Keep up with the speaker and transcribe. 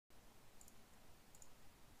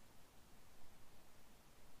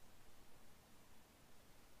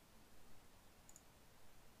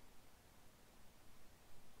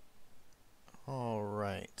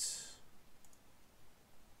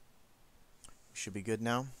Should be good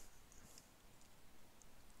now.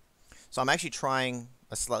 So I'm actually trying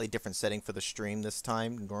a slightly different setting for the stream this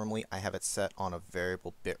time. Normally I have it set on a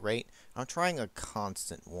variable bitrate. I'm trying a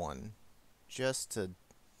constant one just to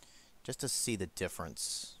see the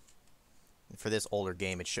difference. And for this older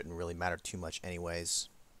game, it shouldn't really matter too much anyways.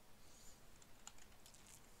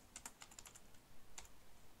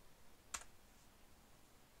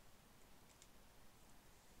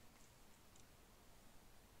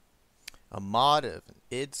 A mod of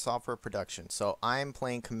id Software production. So I'm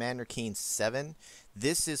playing Commander Keen 7.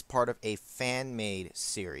 This is part of a fan-made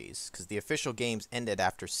series because the official games ended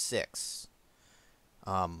after 6.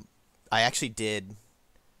 I actually did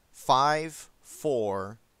 5,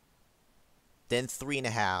 4, then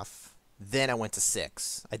 3.5, then I went to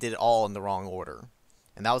 6. I did it all in the wrong order.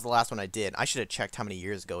 And that was the last one I did. I should have checked how many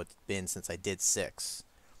years ago it's been since I did 6.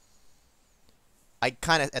 I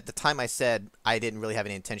kind of, at the time I said I didn't really have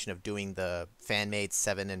any intention of doing the fan-made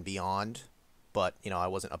 7 and beyond, but, you know, I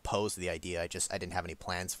wasn't opposed to the idea. I didn't have any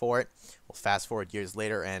plans for it. Well, fast forward years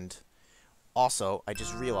later, and also, I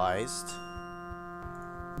just realized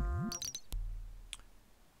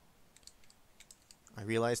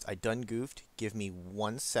I done goofed. Give me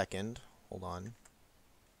 1 second. Hold on.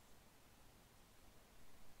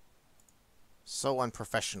 So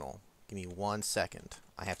unprofessional. Give me 1 second.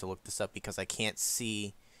 I have to look this up because I can't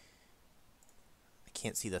see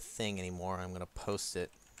the thing anymore. I'm gonna post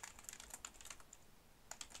it.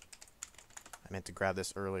 I meant to grab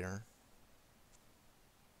this earlier.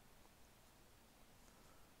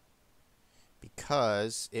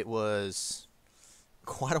 Because it was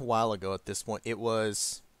quite a while ago at this point. It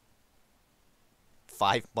was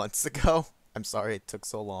 5 months ago. I'm sorry it took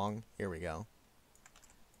so long. Here we go.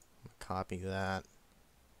 Copy that.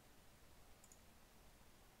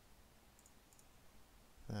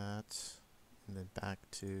 That, and then back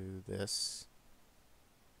to this.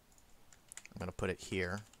 I'm going to put it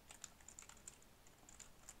here.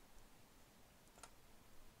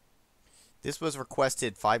 This was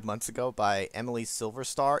requested 5 months ago by Emily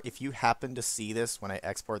SilverStar. If you happen to see this when I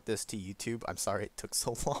export this to YouTube, I'm sorry it took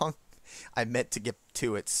so long. I meant to get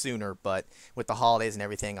to it sooner, but with the holidays and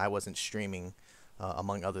everything, I wasn't streaming,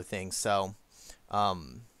 among other things. So,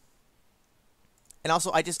 and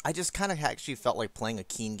also, I just kind of actually felt like playing a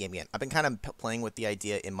Keen game again. I've been kind of playing with the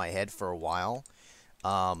idea in my head for a while.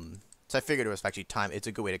 So I figured it was actually time. It's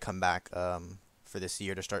a good way to come back for this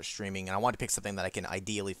year to start streaming. And I want to pick something that I can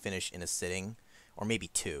ideally finish in a sitting. Or maybe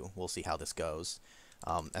 2. We'll see how this goes.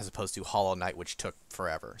 As opposed to Hollow Knight, which took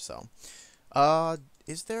forever. So,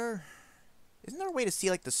 isn't there a way to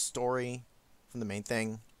see, like, the story from the main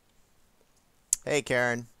thing? Hey,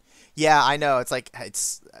 Karen. Yeah, I know. It's like,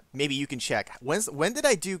 maybe you can check. When did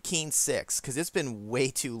I do Keen 6? Because it's been way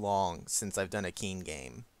too long since I've done a Keen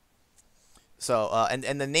game. So,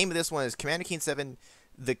 and the name of this one is Commander Keen 7,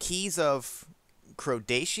 The Keys of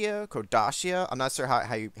Crodacia. I'm not sure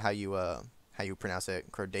how you pronounce it.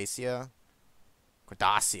 Crodacia.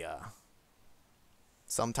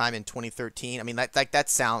 Sometime in 2013. I mean, that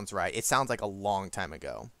sounds right. It sounds like a long time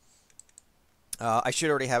ago. I should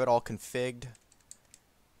already have it all configured.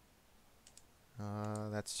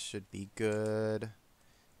 That should be good.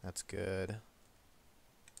 That's good.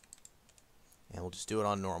 And we'll just do it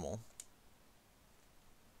on normal.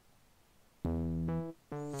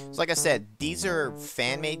 So like I said, these are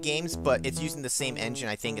fan-made games, but it's using the same engine,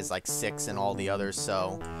 I think, as like 6 and all the others,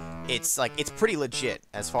 so it's pretty legit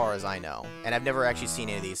as far as I know. And I've never actually seen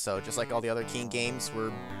any of these, so just like all the other Keen games,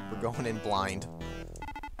 we're going in blind.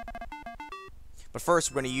 But first,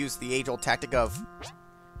 we're going to use the age-old tactic of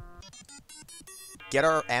get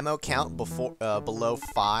our ammo count below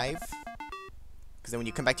 5. Because then when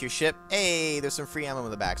you come back to your ship, hey, there's some free ammo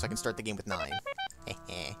in the back, so I can start the game with 9.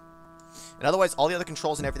 And otherwise, all the other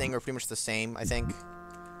controls and everything are pretty much the same, I think.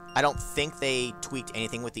 I don't think they tweaked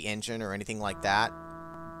anything with the engine or anything like that.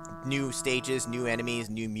 New stages, new enemies,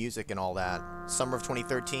 new music, and all that. Summer of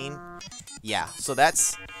 2013? Yeah, so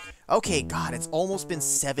that's... Okay, God, it's almost been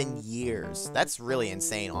 7 years. That's really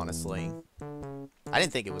insane, honestly. I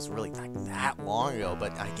didn't think it was really like that long ago,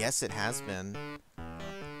 but I guess it has been.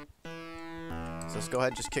 So let's go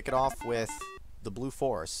ahead and just kick it off with the Blue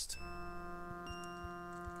Forest.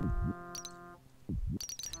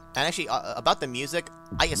 And actually, about the music,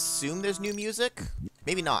 I assume there's new music.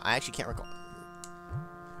 Maybe not. I actually can't recall.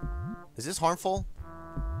 Is this harmful?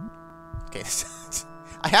 Okay.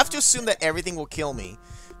 I have to assume that everything will kill me,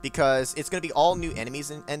 because it's going to be all new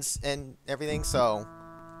enemies and everything, so...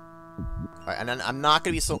 Alright, and I'm not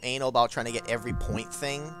going to be so anal about trying to get every point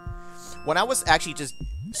thing. When I was actually just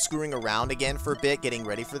screwing around again for a bit, getting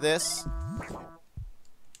ready for this...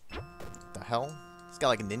 The The hell? He's got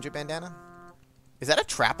like a ninja bandana? Is that a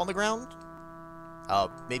trap on the ground?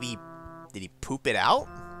 Maybe... Did he poop it out?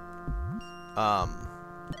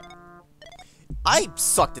 I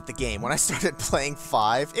sucked at the game when I started playing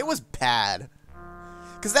 5. It was bad.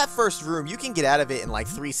 Because that first room, you can get out of it in like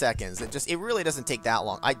 3 seconds. It really doesn't take that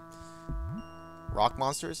long. Rock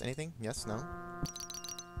monsters? Anything? Yes? No?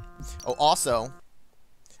 Oh, also,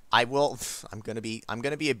 I'm gonna be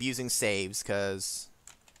abusing saves, because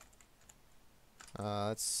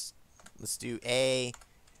let's do A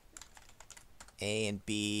and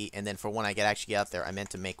B, and then for when I actually get out there, I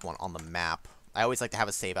meant to make one on the map. I always like to have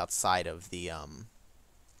a save outside of the,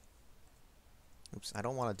 oops, I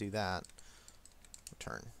don't want to do that.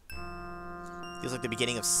 Return. Feels like the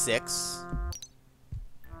beginning of 6.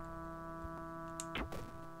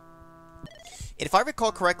 And if I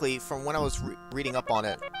recall correctly, from when I was reading up on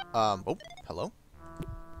it, oh, hello?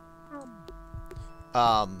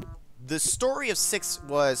 The story of 6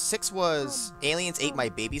 was aliens ate my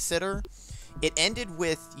babysitter. It ended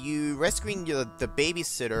with you rescuing the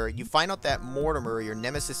babysitter. You find out that Mortimer, your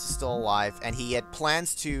nemesis, is still alive, and he had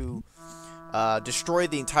plans to destroy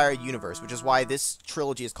the entire universe, which is why this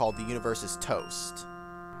trilogy is called The Universe is Toast.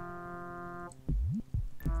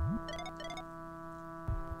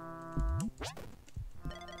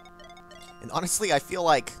 And honestly, I feel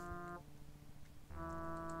like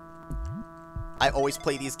I always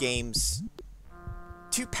play these games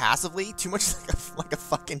too passively, too much like a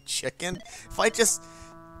fucking chicken. If I just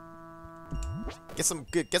get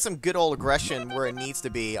some good old aggression where it needs to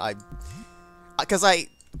be, because I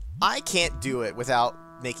can't do it without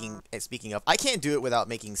making. Speaking of, I can't do it without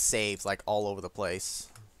making saves like all over the place.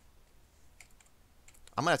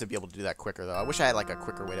 I'm gonna have to be able to do that quicker though. I wish I had like a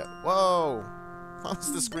quicker way to. Whoa!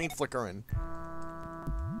 How's the screen flickering?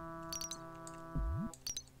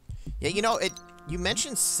 Yeah, you know it. You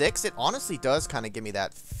mentioned 6, it honestly does kind of give me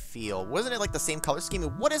that feel. Wasn't it like the same color scheme?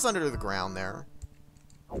 What is under the ground there?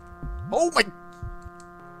 Oh my...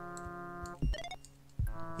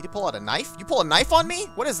 You did pull out a knife? You pull a knife on me?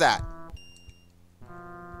 What is that?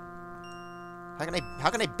 How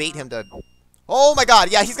can I bait him to... Oh my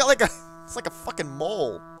god, yeah, he's got like a... It's like a fucking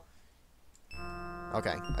mole.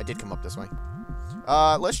 Okay, I did come up this way.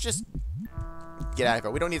 Let's just... Get out of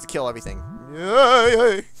here. We don't need to kill everything.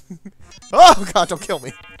 Yay! Oh god, don't kill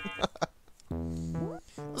me.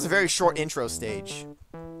 It was a very short intro stage.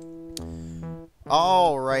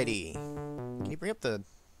 Alrighty. Can you bring up the...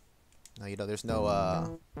 No, you know, there's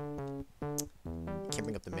no, you can't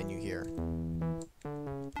bring up the menu here.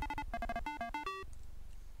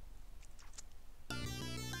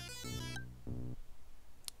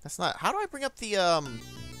 That's not... How do I bring up the,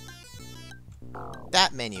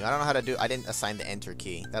 that menu? I don't know how to do... I didn't assign the enter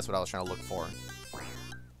key. That's what I was trying to look for.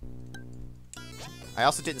 I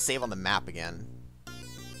also didn't save on the map again.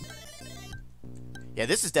 Yeah,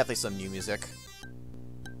 this is definitely some new music.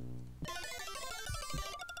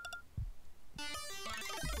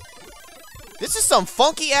 This is some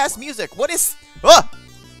funky-ass music. What is... Ah!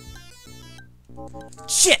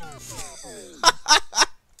 Shit!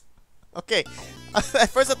 Okay. At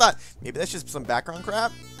first I thought, maybe that's just some background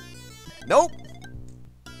crap. Nope!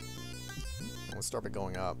 Let's start by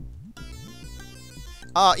going up.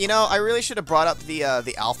 You know, I really should have brought up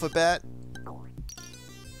the alphabet.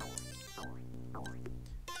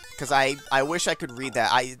 Because I wish I could read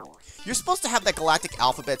that. You're supposed to have that galactic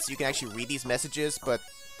alphabet so you can actually read these messages, but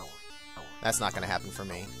that's not going to happen for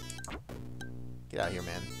me. Get out of here,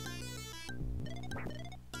 man.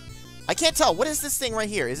 I can't tell. What is this thing right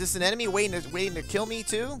here? Is this an enemy waiting to kill me,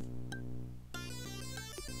 too?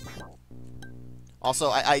 Also,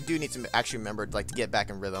 I do need to actually remember, like, to get back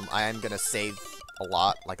in rhythm. I am going to save a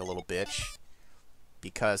lot, like a little bitch.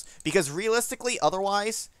 Because realistically,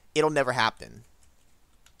 otherwise, it'll never happen.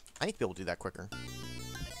 I need to be able to do that quicker.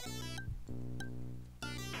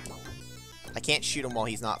 I can't shoot him while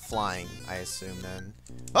he's not flying, I assume, then.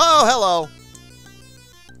 Oh, hello!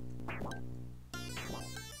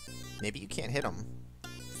 Maybe you can't hit him.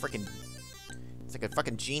 Frickin'... It's like a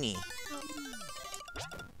fucking genie.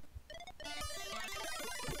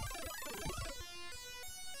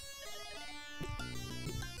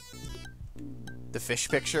 The fish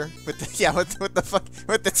picture? With the... Yeah, with the fuck...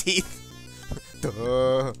 With the teeth.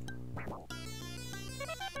 Duh.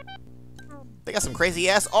 They got some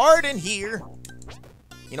crazy-ass art in here!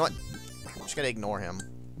 You know what? I'm just gonna ignore him.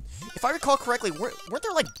 If I recall correctly, weren't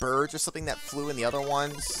there, like, birds or something that flew in the other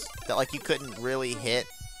ones? That, like, you couldn't really hit?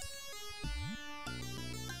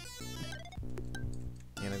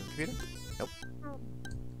 And a computer? Nope.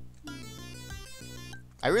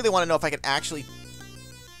 I really want to know if I can actually...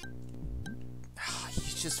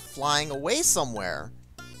 he's just flying away somewhere.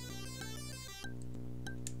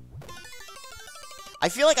 I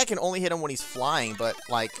feel like I can only hit him when he's flying, but,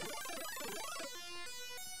 like...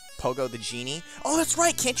 Pogo the Genie. Oh, that's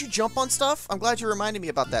right! Can't you jump on stuff? I'm glad you reminded me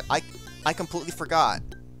about that. I completely forgot.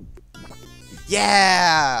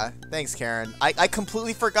 Yeah! Thanks, Karen. I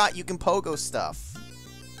completely forgot you can Pogo stuff.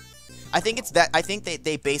 I think it's that. I think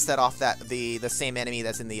they base that off the same enemy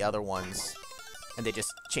that's in the other ones, and they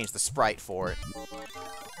just changed the sprite for it.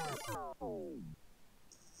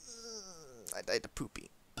 I died to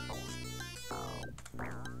poopy.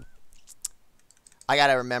 I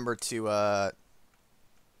gotta remember to.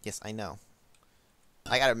 Yes, I know.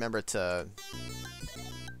 I gotta remember to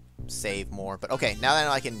save more. But okay, now that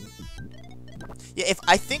I can. Yeah,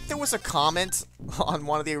 I think there was a comment on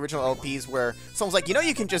one of the original LPs where someone's like, you know,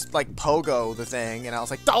 you can just like Pogo the thing, and I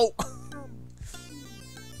was like, don't.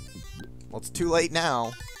 Well, it's too late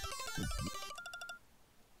now.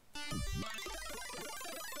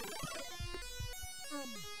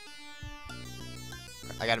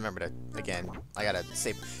 I gotta remember to again. I gotta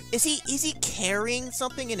save. Is he carrying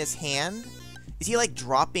something in his hand? Is he like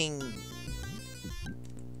dropping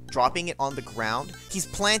it on the ground? He's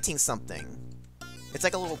planting something. It's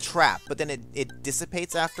like a little trap, but then it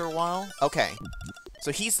dissipates after a while. Okay.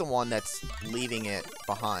 So he's the one that's leaving it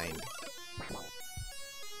behind.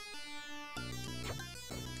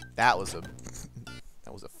 That was a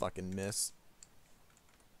that was a fucking miss.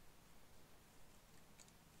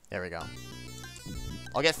 There we go.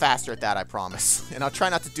 I'll get faster at that, I promise. And I'll try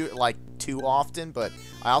not to do it like too often, but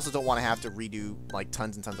I also don't want to have to redo like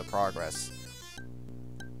tons and tons of progress.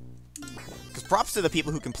 Because props to the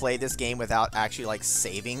people who can play this game without actually, like,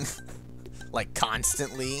 saving, like,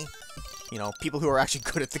 constantly. You know, people who are actually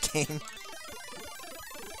good at the game.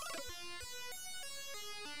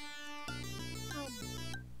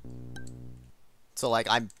 So, like,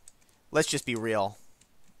 let's just be real.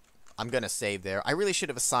 I'm gonna save there. I really should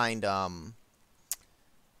have assigned, a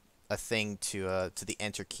thing to the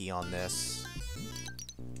enter key on this.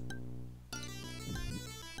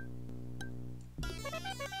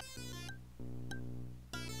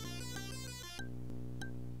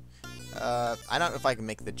 I don't know if I can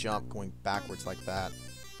make the jump going backwards like that.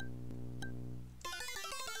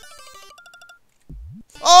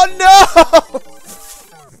 Oh no!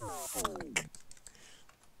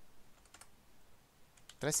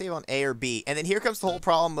 Did I save on A or B? And then here comes the whole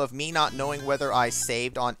problem of me not knowing whether I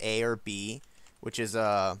saved on A or B, which is,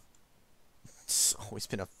 it's always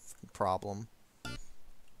been a problem.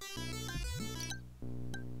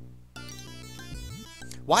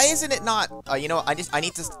 Why isn't it not? You know, I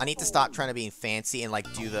need to stop trying to be fancy and like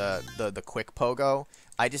do the quick pogo.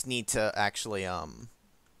 I just need to actually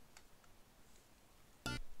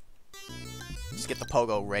just get the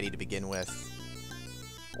pogo ready to begin with,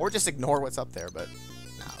 or just ignore what's up there. But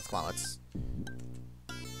nah, come on, let's.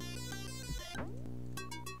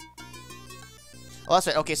 Oh, that's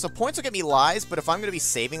right. Okay, so points will get me lives, but if I'm gonna be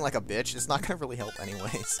saving like a bitch, it's not gonna really help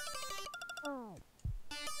anyways.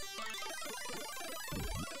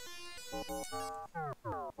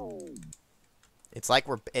 It's like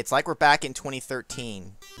we're back in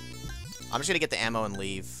 2013. I'm just gonna get the ammo and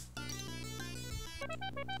leave.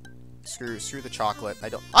 Screw the chocolate. I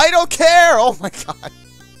don't care. Oh my god.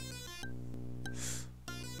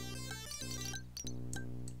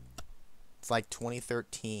 It's like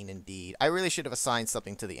 2013 indeed. I really should have assigned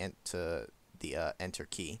something to the enter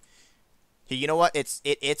key. Here, you know what?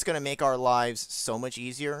 It's gonna make our lives so much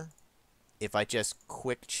easier if I just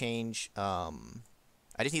quick change.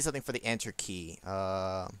 I just need something for the enter key.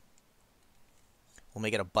 We'll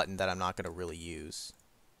make it a button that I'm not going to really use.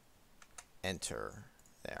 Enter.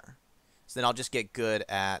 There. So then I'll just get good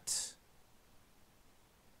at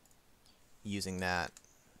using that.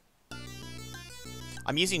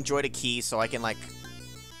 I'm using joy to key so I can, like,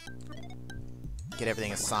 get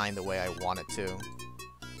everything assigned the way I want it to.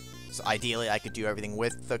 So ideally, I could do everything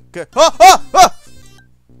with the good. Ah! Ah! Ah!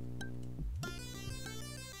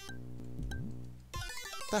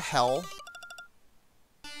 The hell?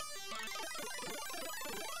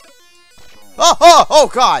 Oh! Oh! Oh!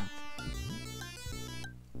 God!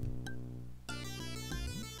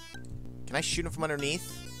 Can I shoot him from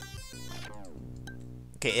underneath?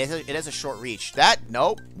 Okay, it has a short reach.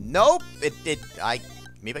 Nope. Nope! Maybe I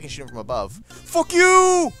can shoot him from above. Fuck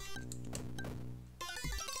you!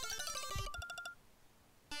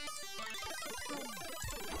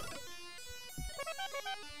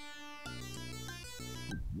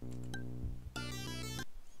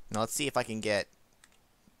 Now let's see if I can get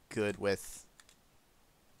good with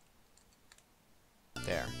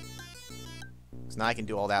there. So now I can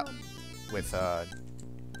do all that with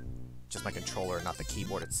just my controller, not the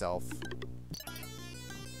keyboard itself.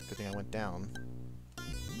 Good thing I went down.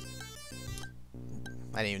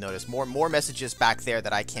 I didn't even notice. More messages back there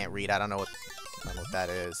that I can't read. I don't know what that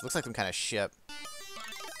is. Looks like some kind of ship.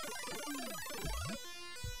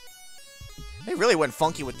 They really went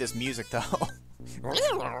funky with this music, though.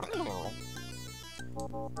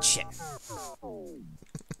 Shit.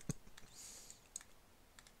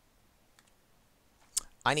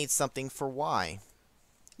 I need something for Y.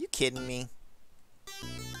 You kidding me?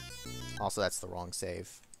 Also, that's the wrong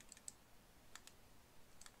save.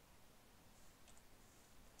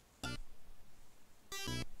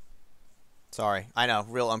 Sorry. I know,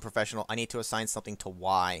 real unprofessional. I need to assign something to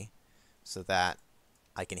Y so that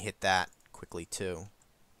I can hit that quickly too.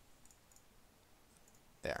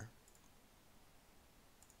 There.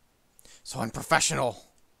 So unprofessional.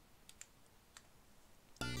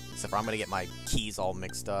 Except for I'm gonna get my keys all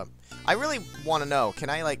mixed up. I really want to know, can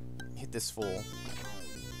I like hit this fool?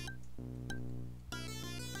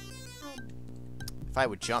 If I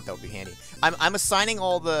would jump, that would be handy. I'm assigning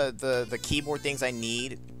all the keyboard things I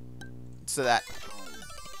need so that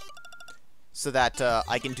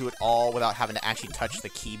I can do it all without having to actually touch the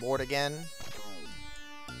keyboard again.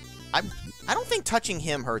 I don't think touching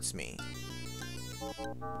him hurts me.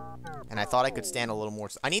 And I thought I could stand a little more.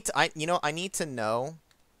 I need to know.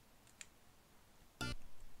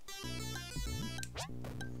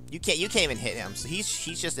 You can't even hit him, so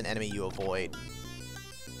he's just an enemy you avoid.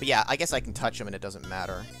 But yeah, I guess I can touch him and it doesn't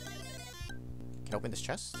matter. Can I open this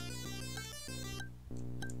chest?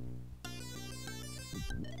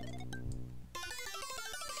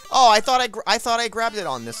 Oh, I thought I grabbed it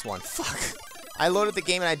on this one. Fuck. I loaded the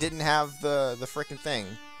game and I didn't have the frickin' thing.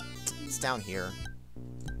 It's down here.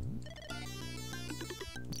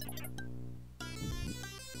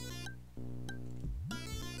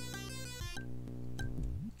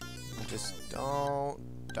 Just don't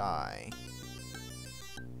die.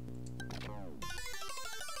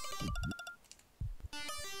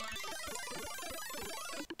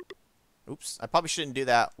 Oops, I probably shouldn't do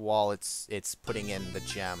that while it's putting in the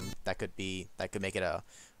gem. That could make it a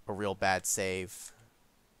real bad save.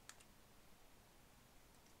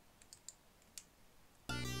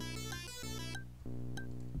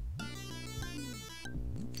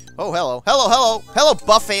 Oh, hello. Hello, hello. Hello,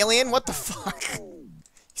 buff alien. What the fuck?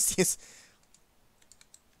 He's...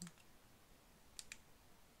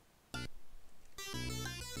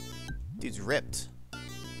 Dude's ripped.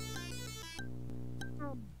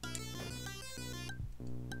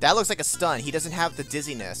 That looks like a stun. He doesn't have the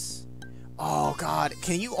dizziness. Oh, God.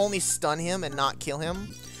 Can you only stun him and not kill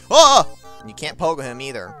him? Oh! And you can't pogo him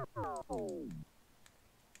either.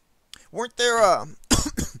 Weren't there,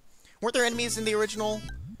 weren't there enemies in the original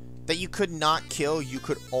that you could not kill, you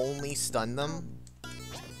could only stun them?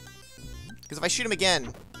 Because if I shoot him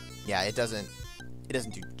again, yeah, it doesn't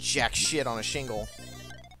do jack shit on a shingle.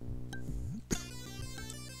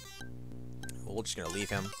 Well, we're just gonna leave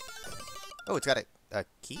him. Oh, it's got a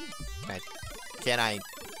key? Can I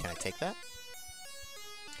take that?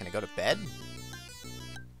 Can I go to bed?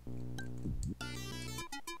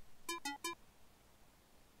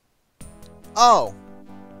 Oh!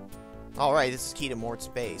 Alright, this is key to more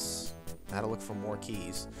space. I had to look for more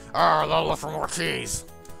keys. Ah, I'll look for more keys!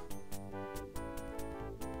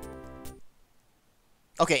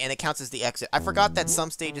 Okay, and it counts as the exit. I forgot that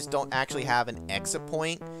some stages don't actually have an exit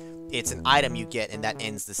point. It's an item you get, and that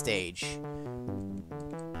ends the stage.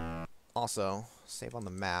 Also, save on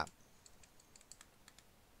the map.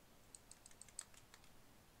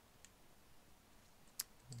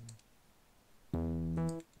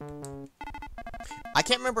 I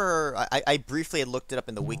can't remember. I briefly had looked it up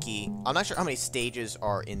in the wiki. I'm not sure how many stages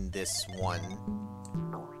are in this one.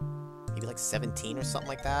 Maybe like 17 or something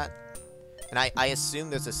like that. And I assume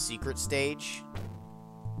there's a secret stage.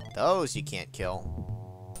 Those you can't kill.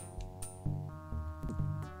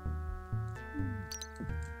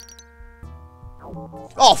 Oh,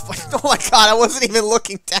 oh my god, I wasn't even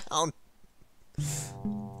looking down.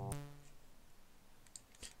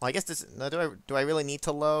 Well, I guess this... No, do I really need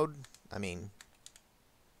to load? I mean...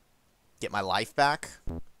 Get my life back?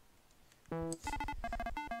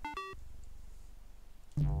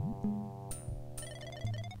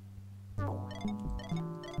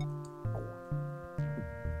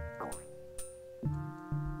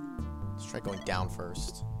 Let's try going down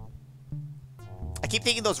first. I keep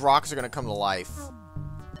thinking those rocks are gonna come to life.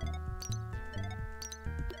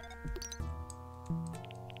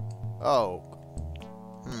 Oh.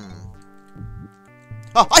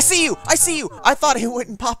 Oh, I see you! I see you! I thought it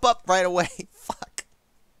wouldn't pop up right away. Fuck.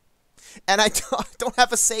 And I don't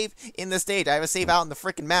have a save in the stage. I have a save out in the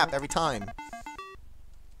freaking map every time.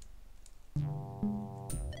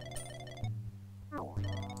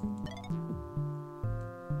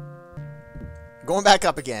 Going back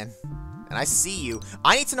up again. And I see you.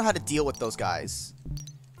 I need to know how to deal with those guys.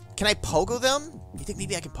 Can I pogo them? You think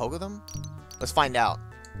maybe I can pogo them? Let's find out.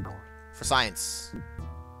 For science.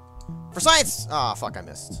 For science! Ah, oh, fuck, I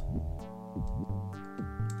missed.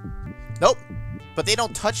 Nope. But they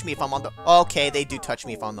don't touch me if I'm on the... Okay, they do touch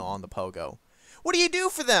me if I'm on the pogo. What do you do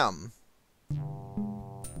for them?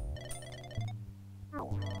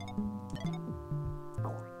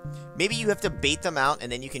 Maybe you have to bait them out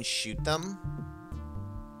and then you can shoot them?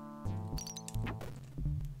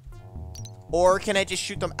 Or can I just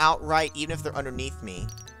shoot them outright even if they're underneath me?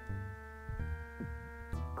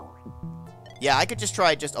 Yeah, I could just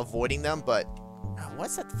try just avoiding them, but...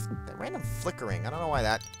 What's that random flickering? I don't know why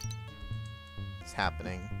that is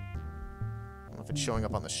happening. I don't know if it's showing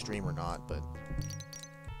up on the stream or not, but...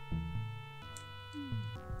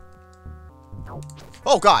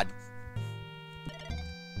 Oh, God!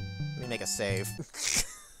 Let me make a save.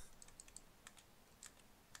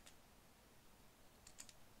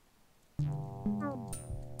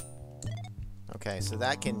 Okay, so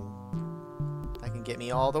that can get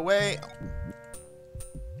me all the way.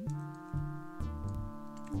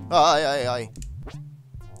 That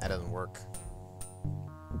doesn't work.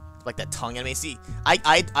 Like that tongue enemy. See,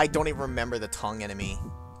 I don't even remember the tongue enemy.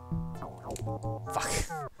 Fuck.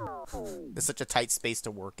 There's such a tight space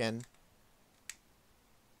to work in.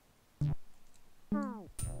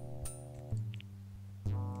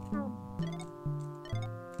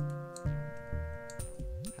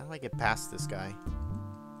 How do I get past this guy?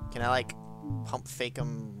 Can I, like, pump fake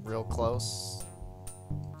him real close?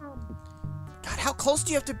 God, how close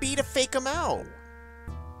do you have to be to fake him out?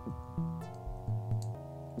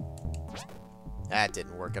 That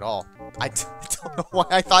didn't work at all. I don't know why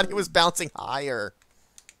I thought he was bouncing higher.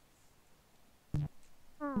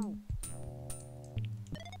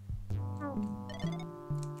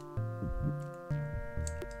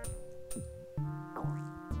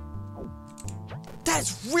 That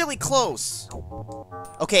is really close.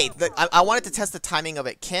 Okay, I wanted to test the timing of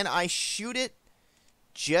it. Can I shoot it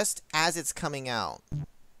just as it's coming out?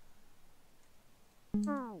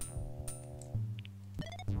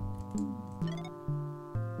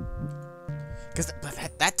 Because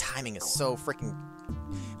that timing is so freaking...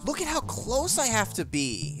 Look at how close I have to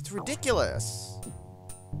be. It's ridiculous.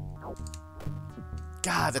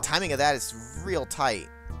 God, the timing of that is real tight.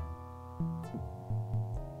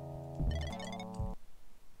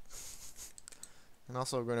 And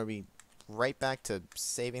also, we're going to be right back to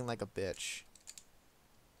saving like a bitch.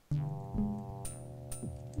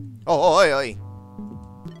 Oh, oi, oi.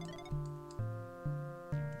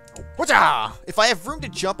 Whatcha? If I have room to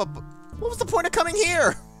jump up... What was the point of coming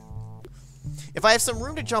here? If I have some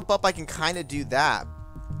room to jump up, I can kind of do that.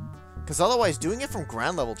 Because otherwise, doing it from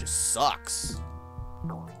ground level just sucks.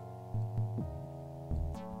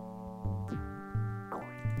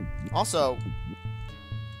 Also...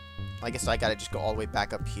 I guess I gotta just go all the way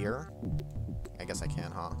back up here. I guess I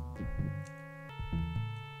can, huh?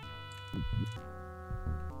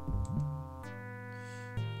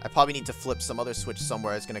 I probably need to flip some other switch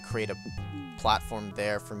somewhere. It's gonna create a platform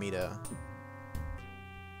there for me to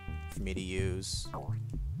use.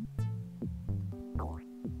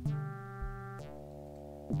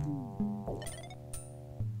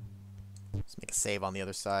 Let's make a save on the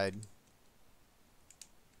other side.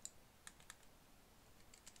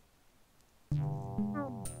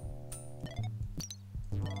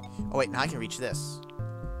 Oh wait, now I can reach this.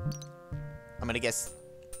 I'm gonna guess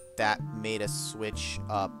that made a switch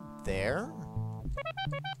up there?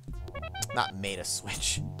 Not made a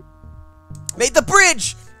switch. Made the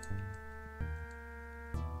bridge!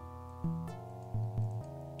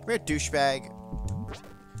 Come here, douchebag.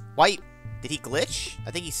 Why? Did he glitch?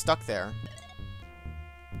 I think he's stuck there.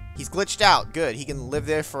 He's glitched out. Good. He can live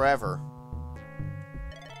there forever.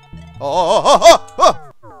 Oh!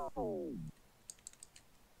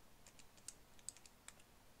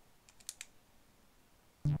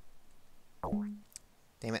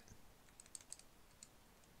 Damn it.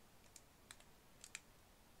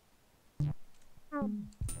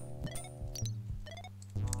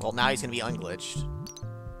 Well, now he's gonna be unglitched.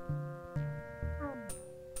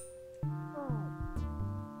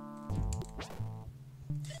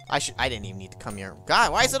 I didn't even need to come here.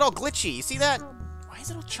 God, why is it all glitchy? You see that? Why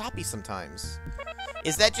is it all choppy sometimes?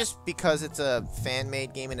 Is that just because it's a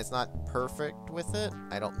fan-made game and it's not perfect with it?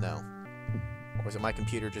 I don't know. Or is it my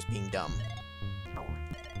computer just being dumb?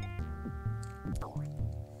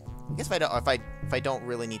 I guess if I don't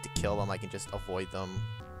really need to kill them, I can just avoid them.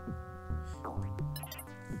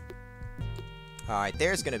 Alright,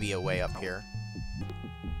 there's gonna be a way up here.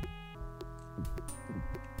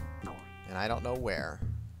 And I don't know where.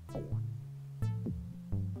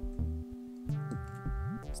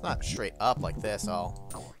 It's not straight up like this,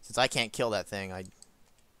 since I can't kill that thing, I'm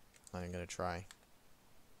gonna try.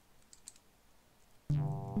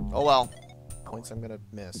 Oh well. Points I'm gonna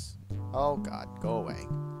miss. Oh god, go away.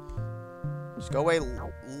 Just go away.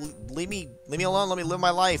 Leave me alone. Let me live my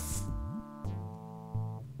life.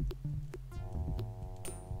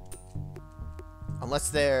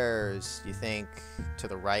 Unless there's, you think, to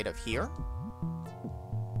the right of here?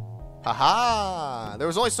 Haha! There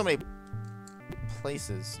was only so many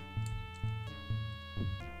places.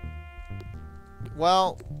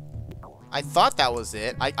 Well, I thought that was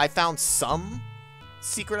it. I found some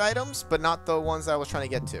secret items, but not the ones I was trying to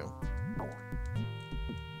get to.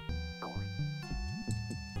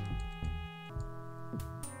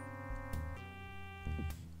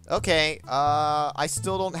 Okay, I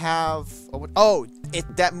still don't have... Oh,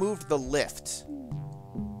 that moved the lift.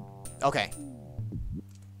 Okay.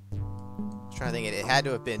 I was trying to think, it had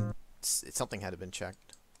to have been... Something had to have been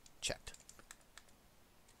checked.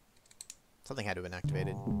 Something had to have been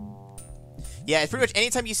activated. Yeah, it's pretty much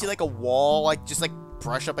anytime you see, like, a wall, like, just, like,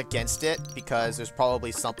 brush up against it, because there's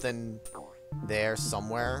probably something there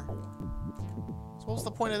somewhere. So what's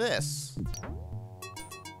the point of this?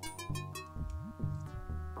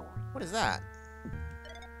 What is that?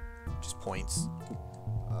 Just points.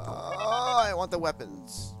 Oh, I want the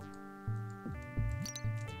weapons.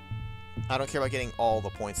 I don't care about getting all the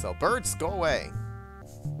points though. Birds, go away.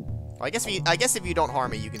 Well, I guess if you don't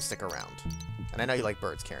harm me, you can stick around. And I know you like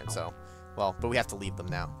birds, Karen. So, well, but we have to leave them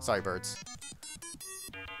now. Sorry, birds.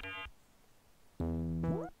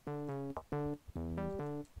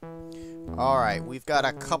 All right, we've got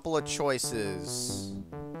a couple of choices.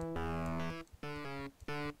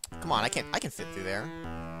 Come on, I can fit through there.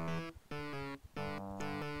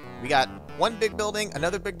 We got one big building,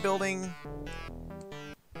 another big building.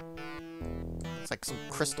 It's like some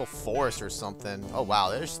crystal forest or something. Oh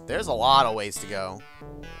wow, there's a lot of ways to go.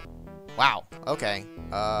 Wow. Okay.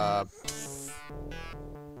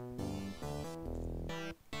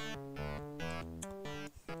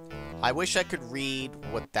 I wish I could read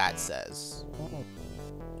what that says.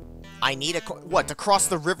 I need what, to cross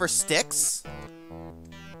the river Styx?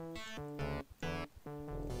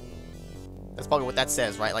 That's probably what that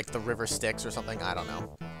says, right? Like the river Styx or something? I don't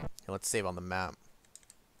know. Here, let's save on the map.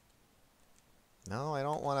 No, I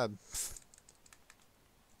don't want to...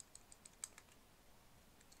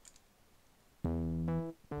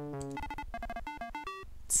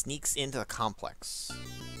 Sneaks into the complex.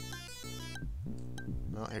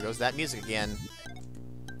 Oh, here goes that music again.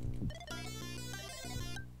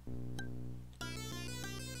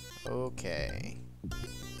 Okay.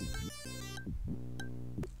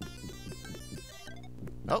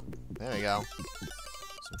 Oh, there we go.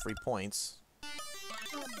 Some free points.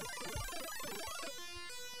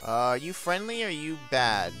 Are you friendly or are you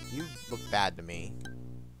bad? You look bad to me.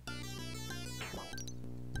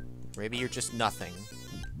 Maybe you're just nothing.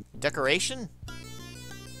 Decoration?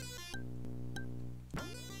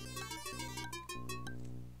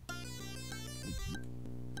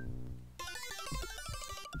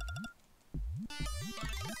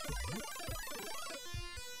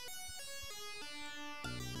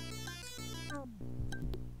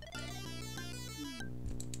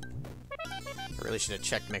 I really should have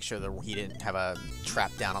checked to make sure that he didn't have a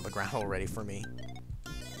trap down on the ground already for me.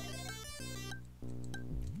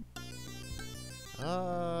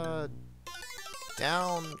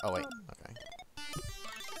 Down... Oh, wait. Okay.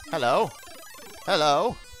 Hello?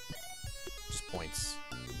 Hello? Just points.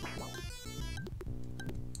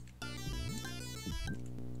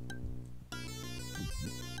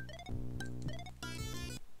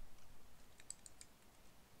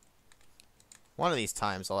 One of these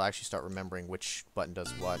times, I'll actually start remembering which button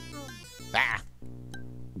does what. Ah!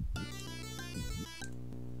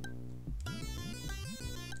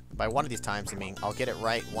 By one of these times, I mean, I'll get it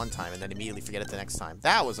right one time and then immediately forget it the next time.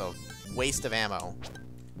 That was a waste of ammo.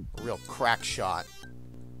 A real crack shot.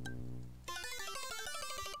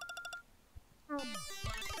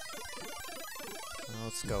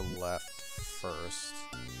 Let's go left first.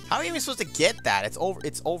 How are you even supposed to get that? It's over.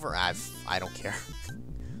 It's over. I don't care.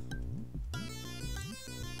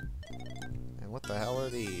 And what the hell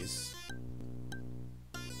are these?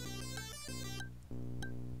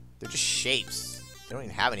 They're just shapes. They don't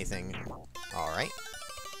even have anything. Alright.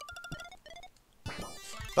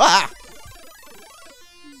 Ah!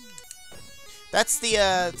 That's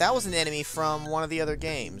the, that was an enemy from one of the other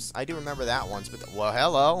games. I do remember that once, but, well,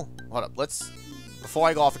 hello. Hold up, before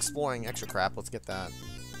I go off exploring extra crap, let's get that.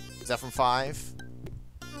 Is that from 5?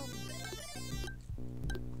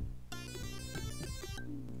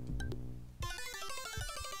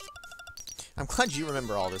 I'm glad you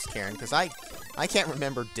remember all this, Karen, because I can't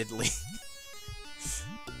remember diddly.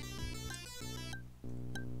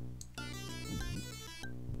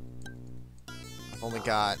 I've only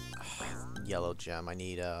got yellow gem. I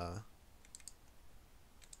need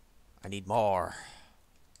more.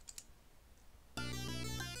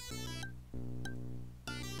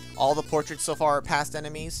 All the portraits so far are past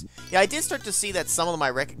enemies. Yeah, I did start to see that some of them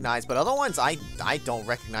I recognize, but other ones I don't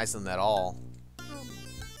recognize them at all.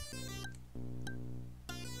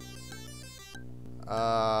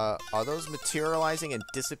 Are those materializing and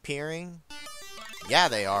disappearing? Yeah,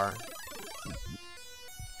 they are.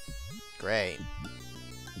 Great.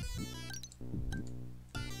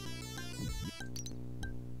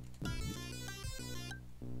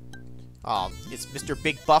 Oh, it's Mr.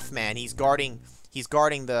 Big Buff Man. He's guarding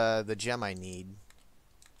the gem I need.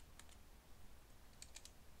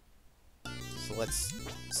 So let's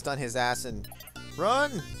stun his ass and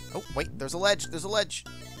run. Oh, wait, there's a ledge. There's a ledge.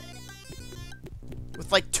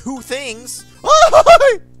 With like 2 things.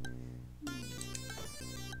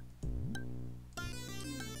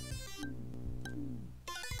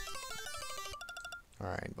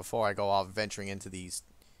 Alright, before I go off venturing into these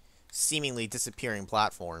seemingly disappearing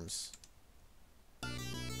platforms.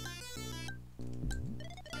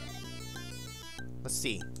 Let's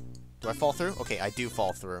see. Do I fall through? Okay, I do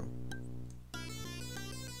fall through.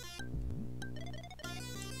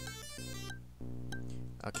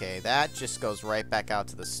 Okay, that just goes right back out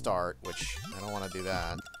to the start, which I don't want to do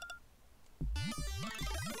that.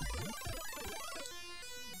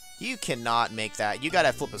 You cannot make that. You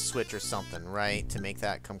gotta flip a switch or something, right? To make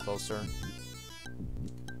that come closer.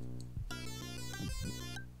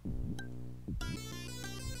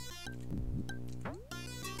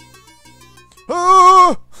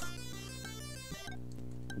 Ah!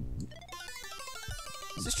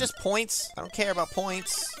 Is this just points? I don't care about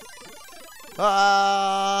points.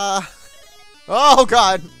 Oh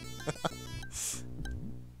god.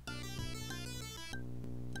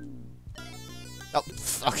 Oh,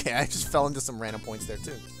 okay, I just fell into some random points there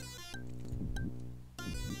too.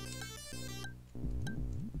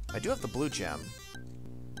 I do have the blue gem.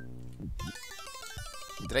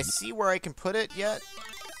 Did I see where I can put it yet?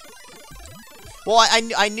 Well,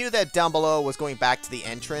 I knew that down below was going back to the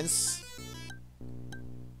entrance.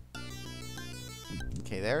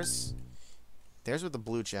 Okay, there's where the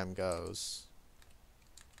blue gem goes.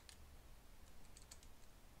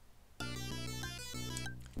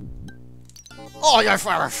 Oh, yeah,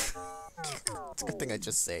 fire! It's a good thing I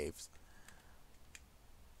just saved.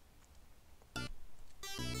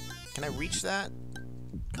 Can I reach that?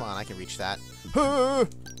 Come on, I can reach that. No,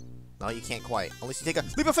 you can't quite. Unless you take a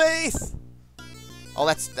leap of faith! Oh,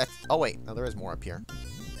 that's... Oh, wait. No, there is more up here.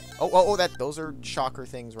 Oh, those are shocker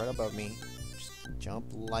things right above me. Just jump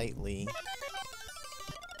lightly.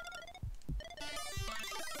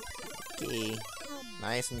 Okay.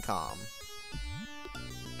 Nice and calm.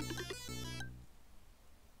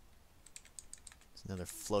 There's another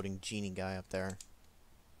floating genie guy up there.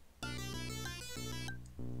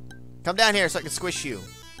 Come down here so I can squish you.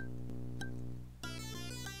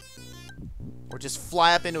 Or just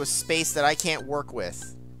fly up into a space that I can't work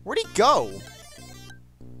with. Where'd he go?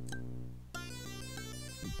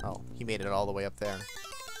 Oh, he made it all the way up there.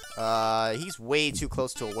 He's way too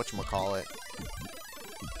close to a whatchamacallit.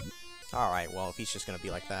 Alright, well, if he's just gonna be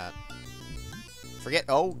like that. Forget...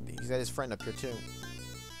 Oh, he's got his friend up here, too.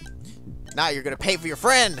 Now you're gonna pay for your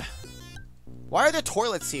friend! Why are there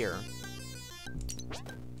toilets here?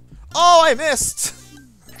 Oh, I missed!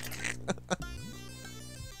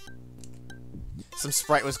 Some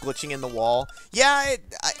sprite was glitching in the wall. Yeah,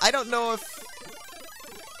 I don't know if...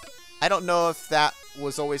 I don't know if that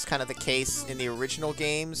was always kind of the case in the original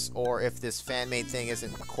games, or if this fan-made thing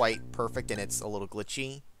isn't quite perfect and it's a little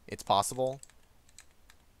glitchy. It's possible.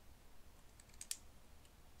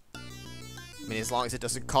 I mean, as long as it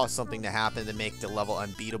doesn't cause something to happen to make the level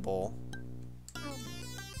unbeatable.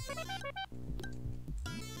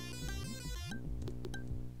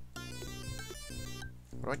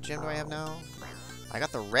 What gem do I have now? I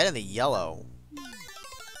got the red and the yellow.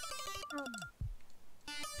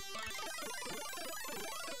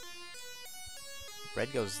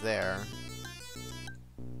 Red goes there.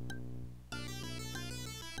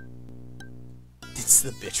 It's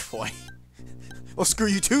the bitch boy. Well, screw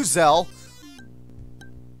you too, Zell.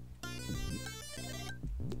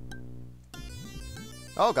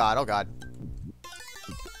 Oh god, oh god.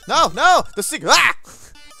 No, no! The secret. Ah!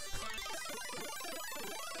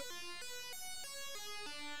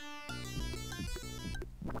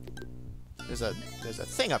 There's a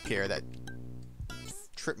thing up here that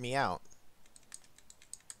tripped me out.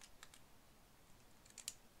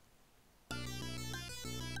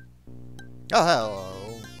 Oh,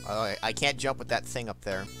 hello. Oh, I can't jump with that thing up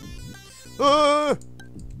there. Ah!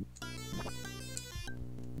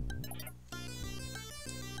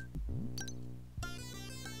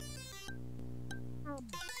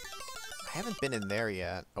 I haven't been in there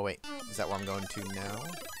yet. Oh, wait. Is that where I'm going to now?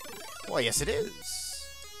 Well, yes, it is.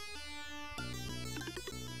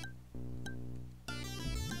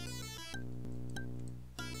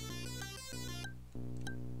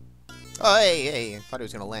 Oh, hey, hey. I thought he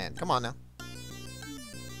was going to land. Come on now.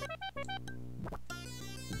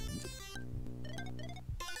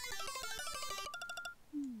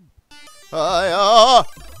 Ah!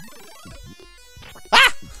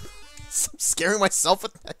 I'm scaring myself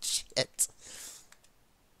with that shit.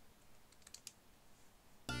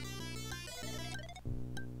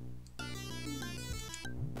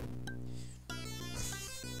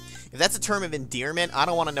 If that's a term of endearment, I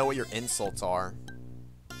don't want to know what your insults are.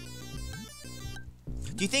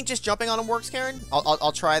 Do you think just jumping on him works, Karen?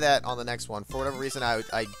 I'll try that on the next one. For whatever reason, I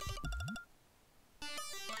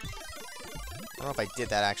don't know if I did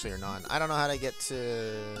that actually or not. I don't know how to get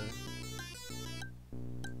to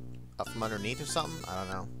up from underneath or something. I don't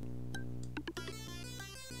know.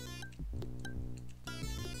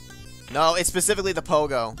 No, it's specifically the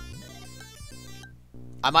pogo.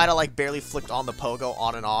 I might have like barely flicked on the pogo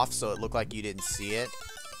on and off, so it looked like you didn't see it.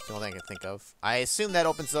 That's the only thing I can think of. I assume that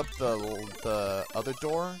opens up the other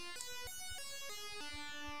door.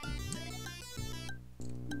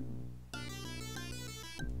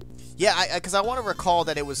 Yeah, because I want to recall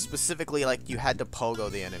that it was specifically like you had to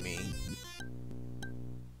pogo the enemy.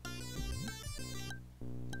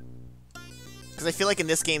 Because I feel like in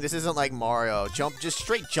this game, this isn't like Mario. Just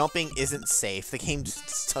straight jumping isn't safe. The game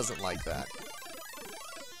just doesn't like that.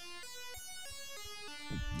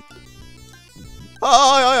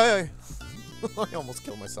 Oh, I almost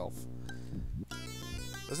killed myself.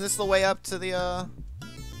 Isn't this the way up to the,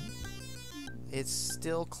 It's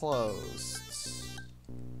still closed.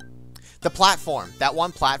 The platform. That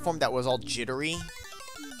one platform that was all jittery.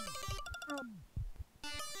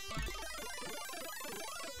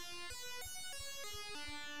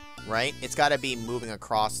 Right? It's got to be moving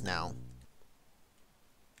across now.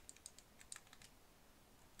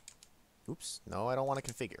 Oops. No, I don't want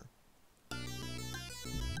to configure.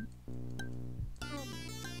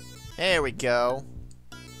 There we go.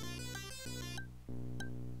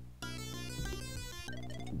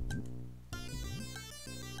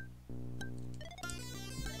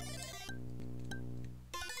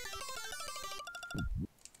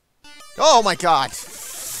 Oh my god!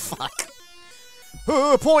 Fuck.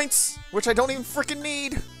 Points! Which I don't even freaking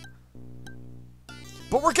need!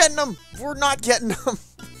 But we're getting them! We're not getting them!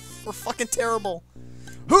 We're fucking terrible.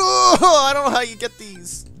 I don't know how you get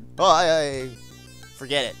these.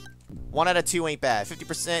 Forget it. 1 out of 2 ain't bad.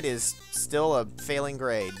 50% is still a failing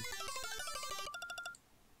grade.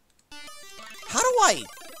 How do I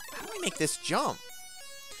make this jump?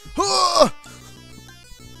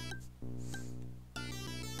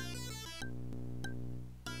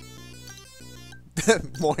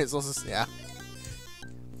 More is also, yeah.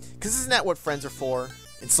 Because isn't that what friends are for?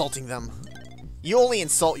 Insulting them. You only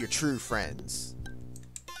insult your true friends.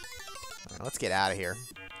 Right, let's get out of here.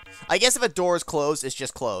 I guess if a door is closed, it's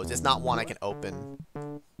just closed. It's not one I can open.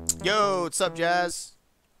 Yo, what's up, Jazz?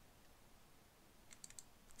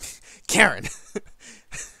 Karen.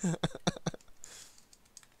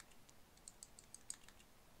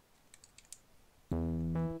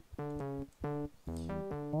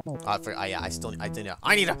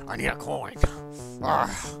 I need a coin.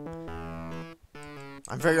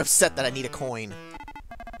 I'm very upset that I need a coin.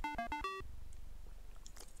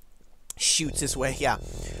 Shoots this way, yeah.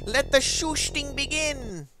 Let the shooting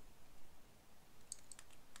begin.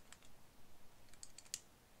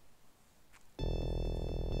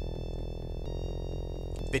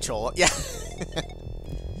 Bitchhole, yeah.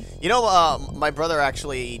 You know, my brother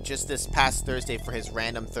actually, just this past Thursday for his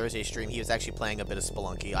random Thursday stream, he was actually playing a bit of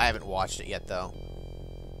Spelunky. I haven't watched it yet, though.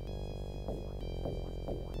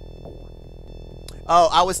 Oh,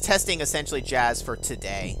 I was testing essentially Jazz for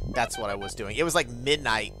today. That's what I was doing. It was like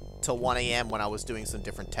midnight till 1 AM when I was doing some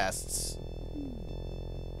different tests.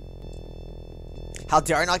 How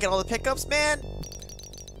dare I not get all the pickups, man?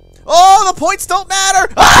 Oh, the points don't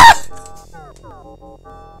matter!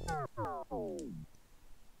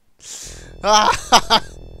 Ah!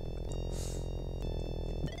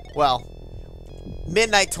 Well,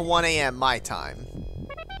 midnight to 1 a.m. my time.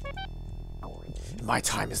 My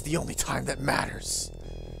time is the only time that matters.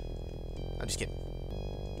 I'm just kidding.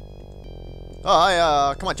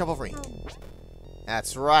 Oh, come on, jump over me.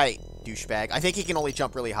 That's right, douchebag. I think he can only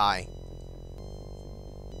jump really high.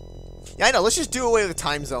 Yeah, I know. Let's just do away with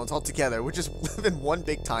time zones altogether. We'll just live in one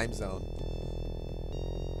big time zone.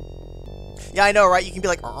 Yeah, I know, right? You can be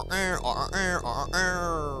like, and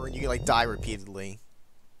you can like die repeatedly.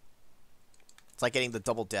 It's like getting the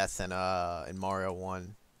double death in Mario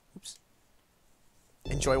 1. Oops.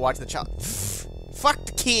 Enjoy watching the child. Fuck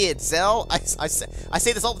the kids, Zell. I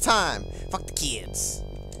say this all the time. Fuck the kids.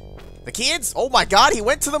 The kids? Oh my god, he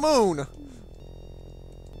went to the moon.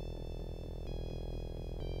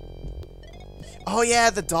 Oh yeah,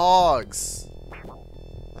 the dogs.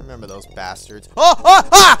 I remember those bastards. Oh! Ah!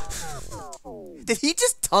 Ah! Did he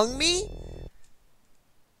just tongue me?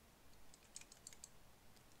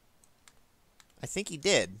 I think he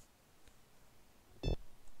did.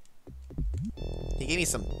 He gave me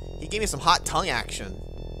some hot tongue action.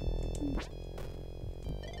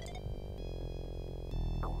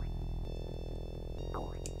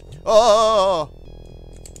 Oh!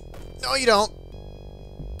 No, you don't.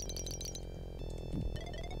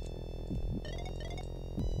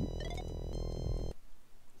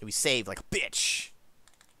 We saved like a bitch.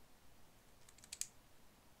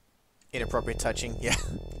 Inappropriate touching. Yeah.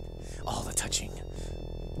 All the touching.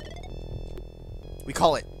 We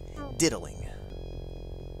call it diddling.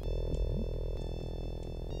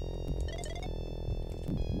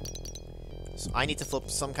 So I need to flip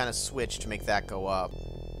some kind of switch to make that go up.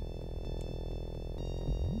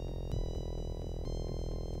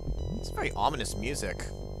 It's very ominous music.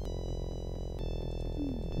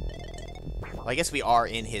 Well, I guess we are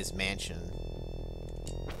in his mansion.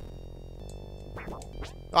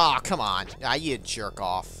 Aw, oh, come on. Ah, you jerk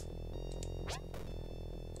off.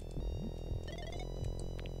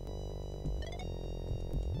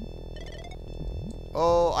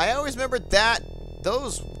 Oh, I always remembered that.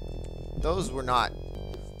 Those were not...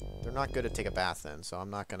 They're not good to take a bath in, so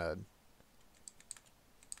I'm not gonna...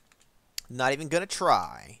 Not even gonna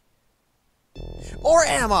try. Or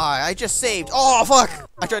am I? I just saved. Oh, fuck!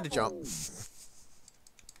 I tried to jump.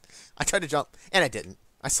 I tried to jump, and I didn't.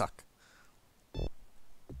 I suck. I'm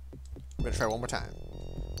gonna try one more time.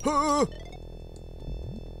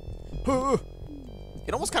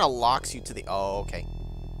 It almost kind of locks you to the... Oh, okay.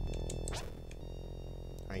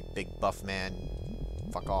 Alright, big buff man.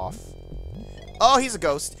 Fuck off. Oh, he's a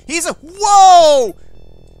ghost. He's a... Whoa!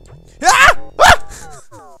 Ah!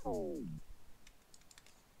 Ah!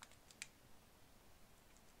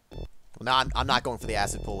 Well, now I'm not going for the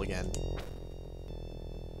acid pool again.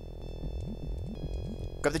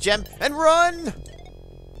 Grab the gem and run!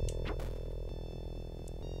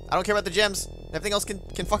 I don't care about the gems. Everything else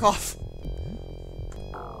can fuck off.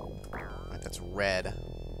 Alright, that's red.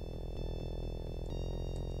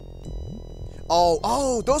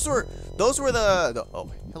 Oh, those were the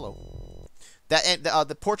oh, hello. That and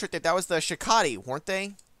the portrait that was the Shikati, weren't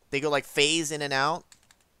they? They go like phase in and out.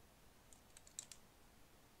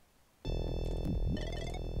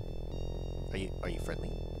 Are you friendly?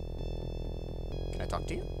 Can I talk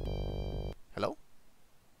to you? Hello?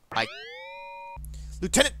 Hi.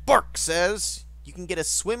 Lieutenant Bark says you can get a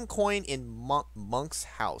swim coin in Monk's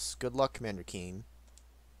house. Good luck, Commander Keen.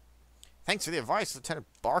 Thanks for the advice, Lieutenant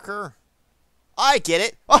Barker. I get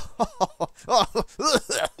it.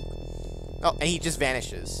 Oh, and he just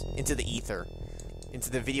vanishes into the ether, into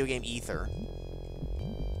the video game ether.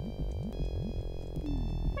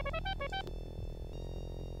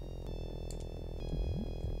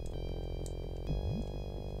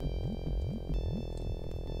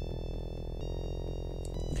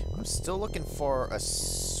 I'm still looking for a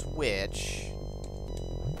switch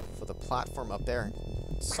for the platform up there.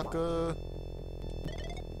 Sucker.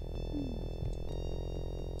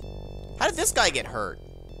 How did this guy get hurt?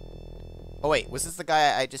 Oh wait, was this the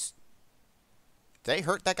guy I just... Did I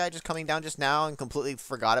hurt that guy just coming down just now and completely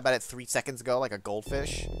forgot about it 3 seconds ago like a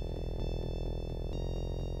goldfish?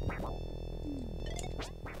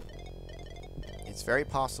 It's very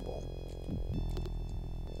possible.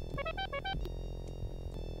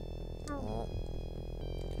 Oh.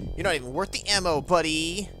 You're not even worth the ammo,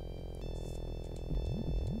 buddy!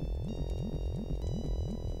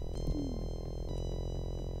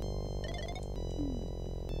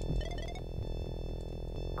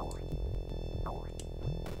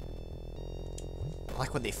 I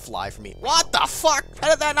like when they fly for me. What the fuck? How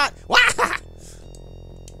did that not...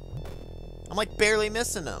 I'm like barely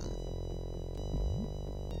missing them.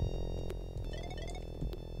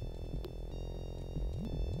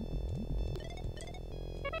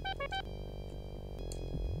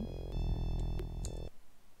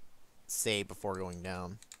 save before going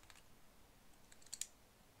down.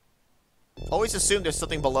 Always assume there's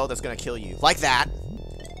something below that's gonna kill you. Like that!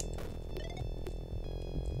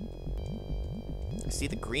 I see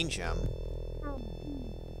the green gem.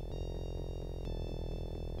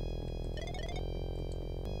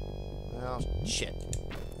 Oh, shit.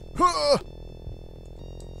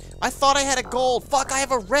 I thought I had a gold! Fuck, I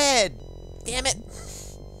have a red! Damn it!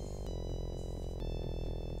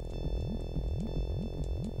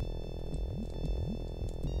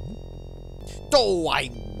 Oh, I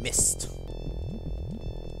missed.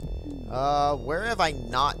 Where have I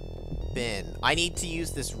not been? I need to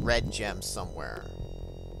use this red gem somewhere.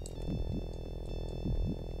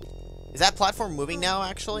 Is that platform moving now,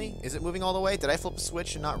 actually? Is it moving all the way? Did I flip a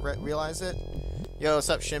switch and not realize it? Yo, what's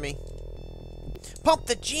up, Shimmy? Pump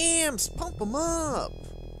the gems! Pump them up!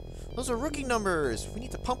 Those are rookie numbers! We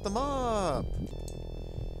need to pump them up!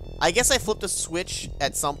 I guess I flipped a switch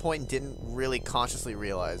at some point and didn't really consciously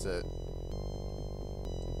realize it.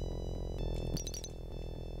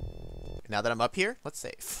 Now that I'm up here, let's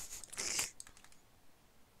save.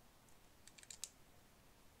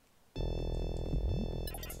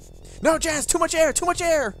 No, Jazz! Too much air! Too much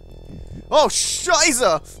air! Oh,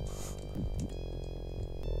 Shiza!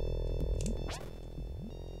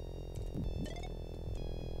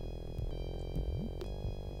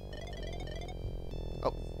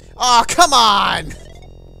 Oh. Oh, come on!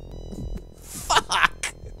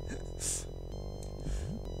 Fuck!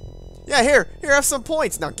 Yeah, here, have some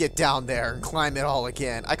points. Now get down there and climb it all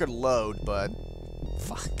again. I could load, but...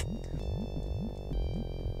 Fuck.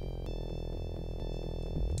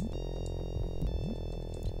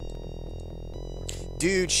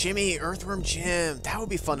 Dude, Shimmy, Earthworm Jim. That would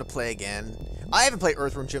be fun to play again. I haven't played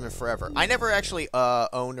Earthworm Jim in forever. I never actually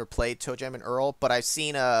owned or played Toe Jam and Earl, but I've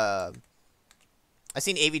seen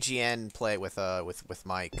AVGN play with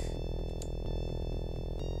Mike.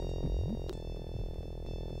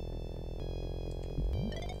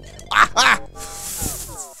 Ah! Ah!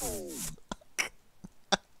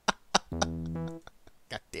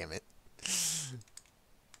 God damn it.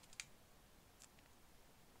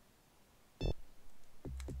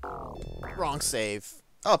 Wrong save.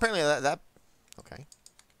 Oh, apparently that... Okay.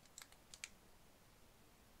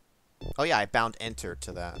 Oh yeah, I bound enter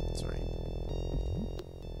to that. That's right.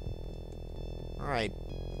 Alright,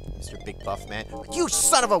 Mr. Big Buff Man. You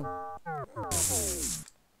son of a...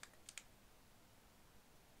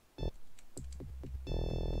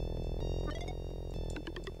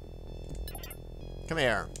 Come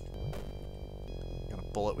here. Got a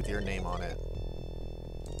bullet with your name on it.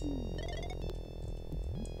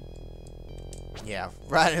 Yeah,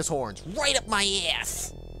 right in his horns. Right up my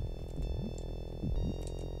ass!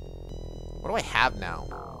 What do I have now?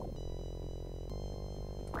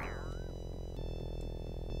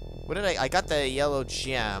 What did I got the yellow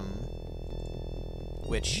gem,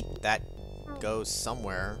 which that goes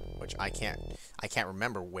somewhere, which I can't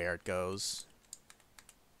remember where it goes.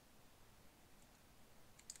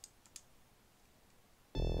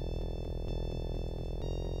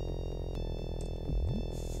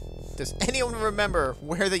 Does anyone remember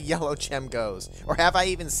where the yellow gem goes? Or have I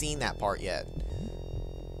even seen that part yet?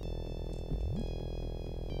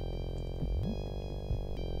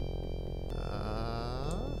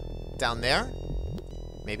 Down there?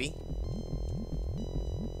 Maybe?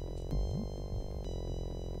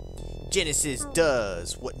 Genesis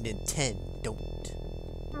does what Nintendo don't.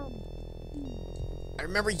 I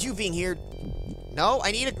remember you being here. No,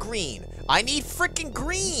 I need a green. I need freaking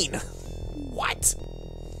green! What?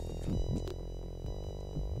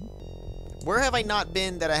 Where have I not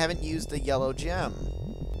been that I haven't used the yellow gem?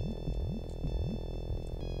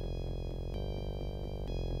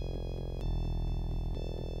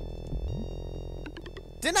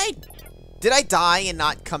 Did I die and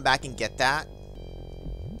not come back and get that?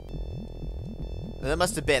 That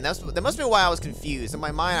must have been. That must have been why I was confused. In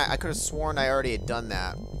my mind, I could have sworn I already had done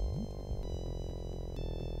that.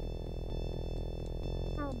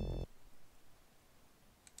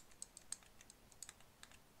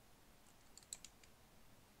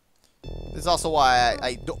 This is also why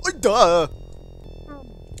duh!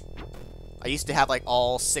 I used to have like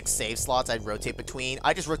all 6 save slots I'd rotate between.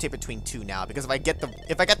 I just rotate between 2 now because if I get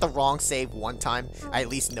the wrong save one time, I at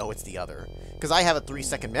least know it's the other. Because I have a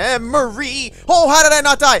 3-second memory. Oh, how did I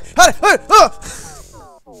not die?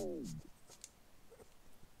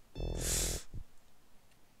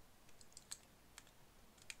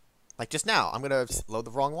 Like just now, I'm gonna load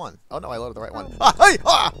the wrong one. Oh no, I loaded the right one. Ah, hey,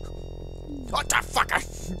 ah! What the fuck?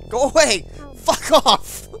 Go away! Fuck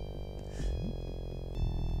off!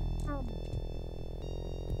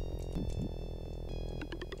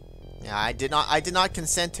 Yeah, I did not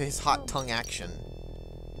consent to his hot tongue action.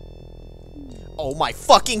 Oh my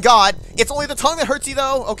fucking god! It's only the tongue that hurts you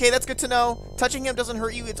though! Okay, that's good to know. Touching him doesn't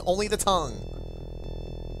hurt you, it's only the tongue.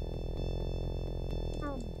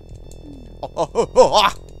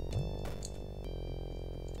 Ah!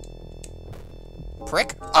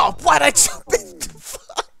 Prick? Oh, why'd I jump in?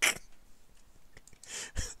 Fuck!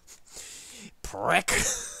 Prick!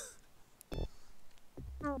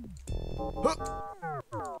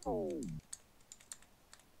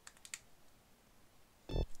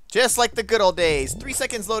 Just like the good old days. 3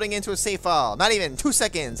 seconds loading into a save file. Not even 2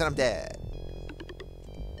 seconds and I'm dead.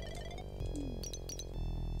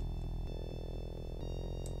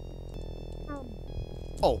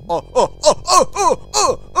 Oh.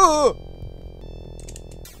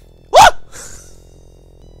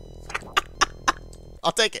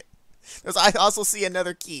 I'll take it. I also see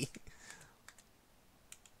another key.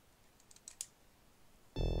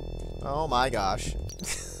 Oh my gosh.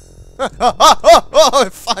 Oh,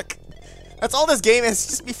 fuck. That's all this game is,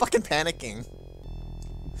 just me fucking panicking.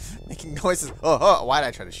 Making noises. Why did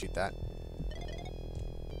I try to shoot that?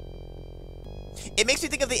 It makes me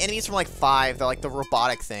think of the enemies from like 5, they're like the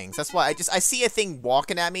robotic things. That's why I see a thing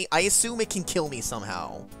walking at me, I assume it can kill me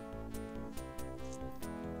somehow.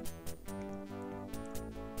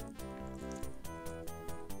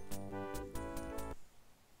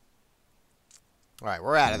 Alright,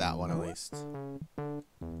 we're out of that one at least.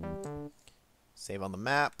 Save on the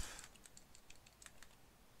map.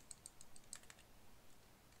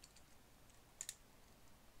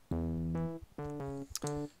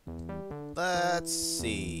 Let's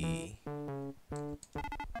see.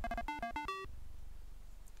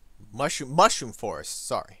 Mushroom forest,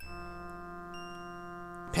 sorry.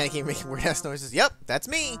 Panicking, making weird ass noises. Yep, that's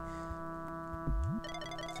me.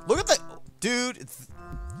 Look at the dude.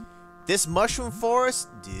 This mushroom forest,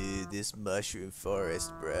 dude,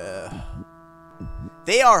 bruh.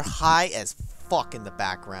 They are high as fuck in the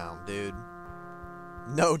background, dude.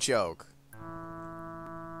 No joke.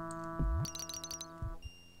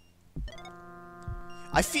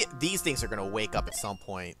 I feel these things are gonna wake up at some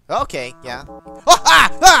point. Okay, yeah. Oh,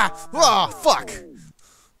 fuck.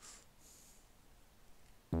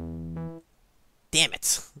 Damn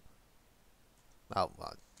it. Oh,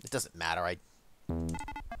 well, it doesn't matter.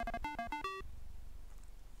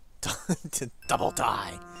 Double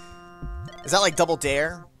die. Is that like Double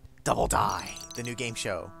Dare? Double Die, the new game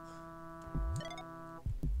show.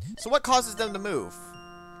 So what causes them to move?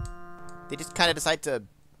 They just kind of decide to...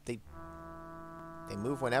 They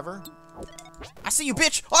move whenever? I see you,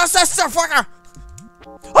 bitch! Oh, that's that fucker!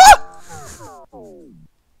 Ah!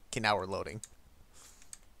 Okay, now we're loading.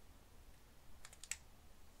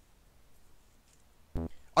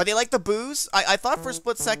 Are they like the boos? I thought for a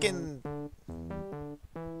split second...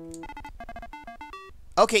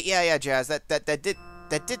 Okay, yeah, Jazz.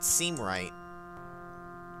 That did seem right.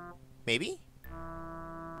 Maybe?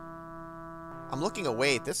 I'm looking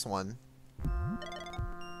away at this one.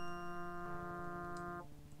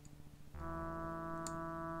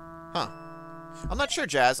 Huh. I'm not sure,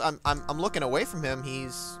 Jazz. I'm looking away from him.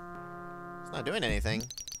 He's not doing anything.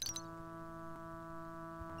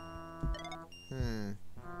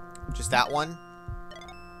 Just that one?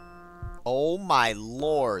 Oh my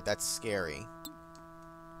lord, that's scary.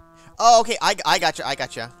 Oh, okay, I gotcha.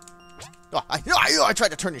 Oh, I tried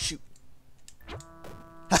to turn and shoot.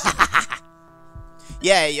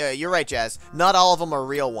 Yeah, you're right, Jazz. Not all of them are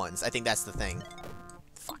real ones. I think that's the thing.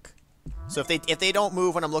 Fuck. So if they don't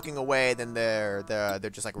move when I'm looking away, then they're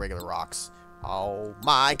just like regular rocks. Oh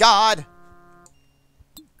my god.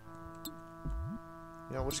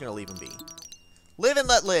 You know, we're just gonna leave them be. Live and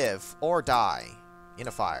let live, or die in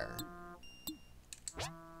a fire.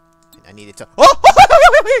 And I needed to. Oh!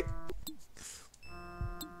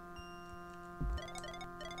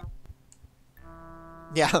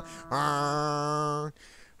 Yeah.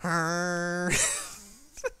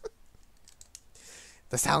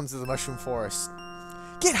 The sounds of the mushroom forest.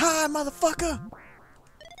 Get high, motherfucker!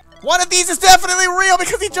 One of these is definitely real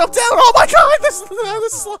because he jumped out. Oh my god, this is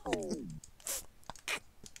slime.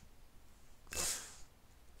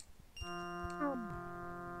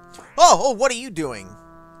 Oh, what are you doing?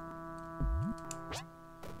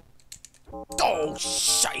 Oh,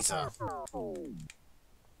 scheisse.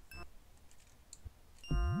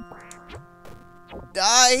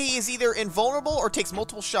 He is either invulnerable or takes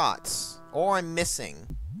multiple shots. Or I'm missing.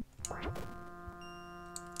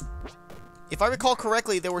 If I recall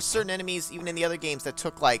correctly, there were certain enemies, even in the other games, that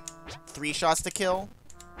took like 3 shots to kill.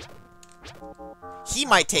 He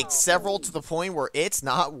might take several to the point where it's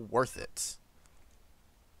not worth it.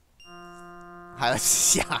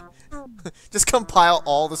 Yeah. Just compile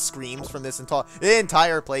all the screams from this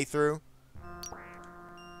entire playthrough.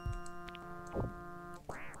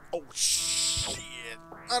 Oh, shit.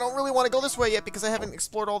 I don't really want to go this way yet because I haven't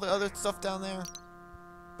explored all the other stuff down there.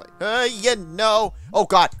 But, you know. Oh,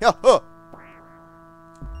 God.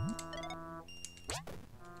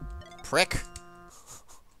 Prick.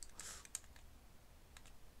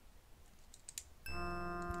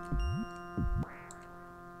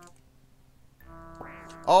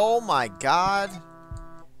 Oh my god.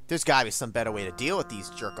 There's gotta be some better way to deal with these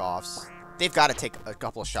jerk-offs. They've gotta take a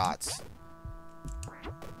couple of shots.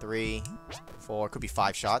 3, 4, could be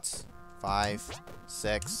 5 shots. 5,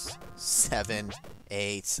 6, 7,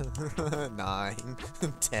 8, 9,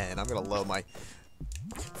 10. I'm gonna load my...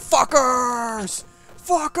 Fuckers!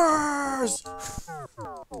 Fuckers!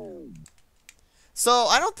 So,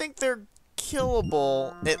 I don't think they're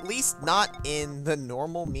killable, at least not in the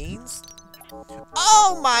normal means.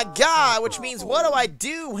 Oh my god! Which means, what do I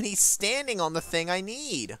do when he's standing on the thing I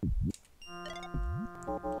need?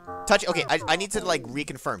 Okay, I need to, like,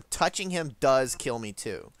 reconfirm. Touching him does kill me,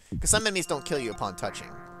 too. Because some enemies don't kill you upon touching.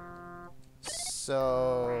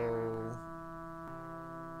 So...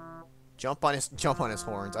 Jump on his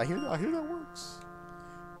horns. I hear that works.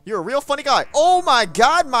 You're a real funny guy. Oh my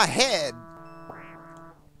god, my head!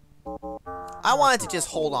 I wanted to just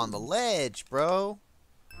hold on the ledge, bro.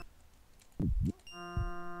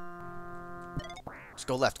 Just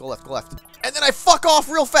go left, go left, go left. And then I fuck off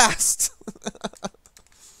real fast!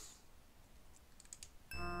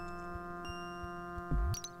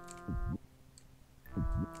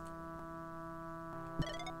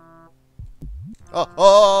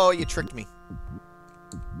 Oh, you tricked me.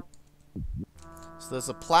 So there's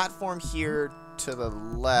a platform here to the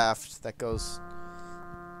left that goes...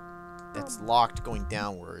 That's locked going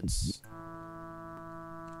downwards.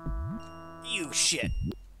 You shit.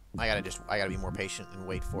 I gotta be more patient and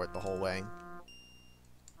wait for it the whole way.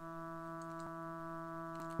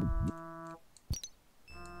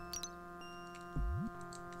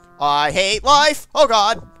 I hate life! Oh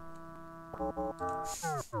god!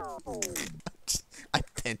 I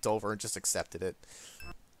bent over and just accepted it.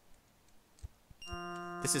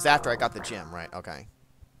 This is after I got the gem, right? Okay.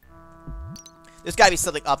 There's gotta be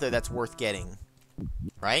something up there that's worth getting.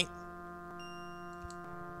 Right?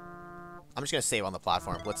 I'm just gonna save on the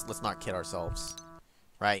platform. Let's not kid ourselves.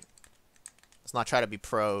 Right? Let's not try to be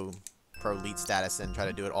pro elite status and try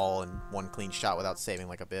to do it all in one clean shot without saving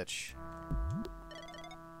like a bitch.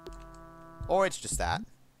 Or it's just that.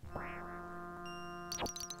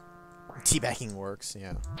 Teabagging works,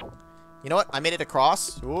 yeah. You know what? I made it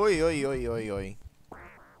across. Oi, oi, oi, oi, oi.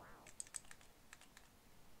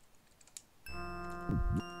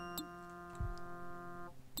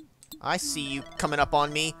 I see you coming up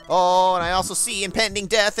on me. Oh, and I also see impending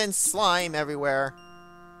death and slime everywhere.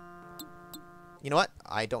 You know what?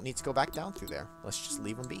 I don't need to go back down through there. Let's just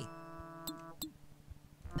leave them be.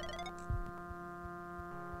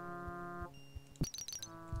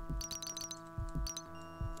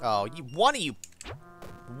 Oh, one of you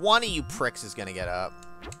pricks is gonna get up.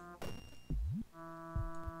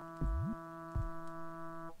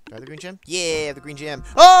 Do I have the green gem? Yeah, the green gem.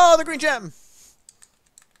 Oh, the green gem!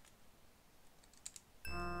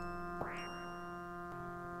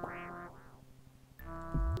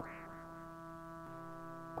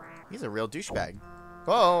 He's a real douchebag.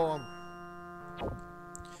 Oh.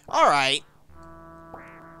 Alright.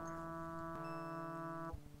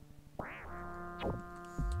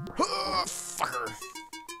 Fucker.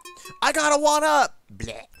 I got a one-up!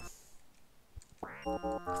 Bleh.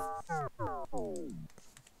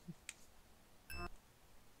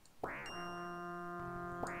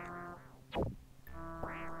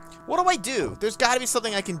 What do I do? There's gotta be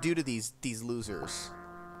something I can do to these losers.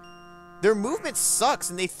 Their movement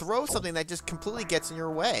sucks, and they throw something that just completely gets in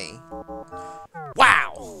your way.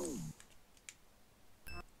 Wow!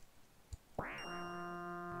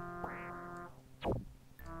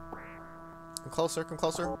 Come closer, come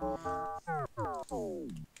closer.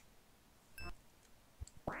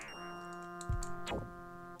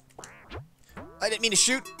 I didn't mean to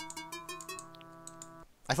shoot.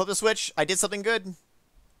 I flipped the switch. I did something good.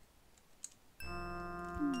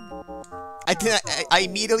 I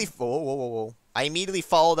immediately... Whoa. I immediately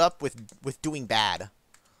followed up with doing bad.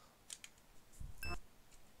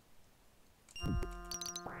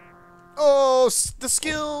 Oh, the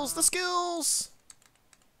skills! The skills!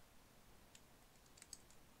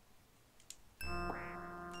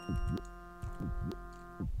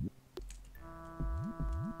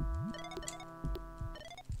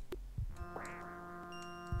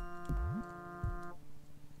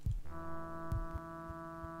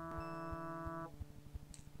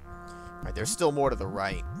 there's still more to the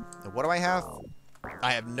right. And what do I have?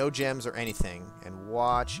 I have no gems or anything. And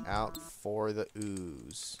watch out for the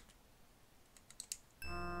ooze.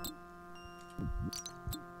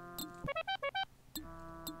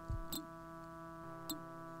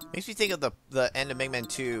 Makes me think of the end of Mega Man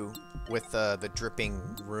 2 with the dripping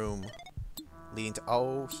room leading to...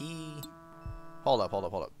 Oh, he... Hold up.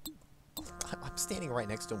 I'm standing right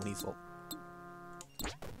next to him when he's...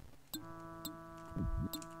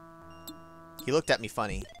 He looked at me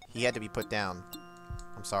funny. He had to be put down.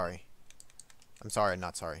 I'm sorry. I'm sorry, I'm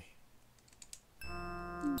not sorry.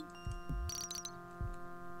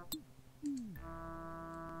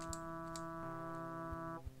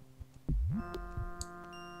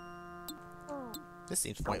 This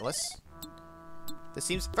seems pointless. This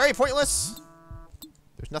seems very pointless!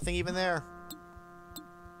 There's nothing even there.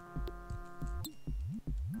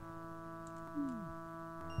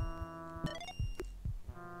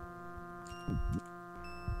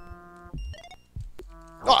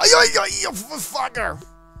 Oh, you fucker!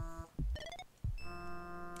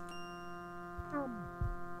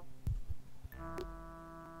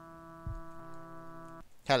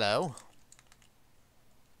 Hello.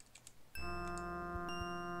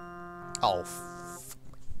 Oh,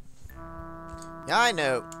 yeah, I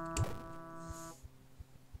know.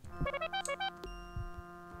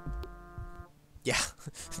 Yeah,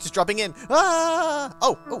 just dropping in. Ah!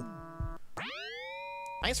 Oh!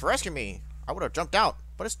 Thanks for rescuing me. I would have jumped out,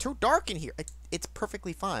 but it's too dark in here. It's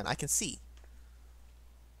perfectly fine. I can see.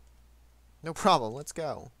 No problem. Let's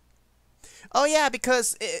go. Oh yeah,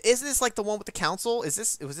 because isn't this like the one with the council? Was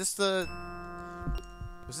it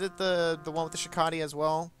the one with the Shikadi as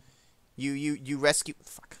well? You rescued...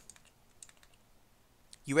 Fuck.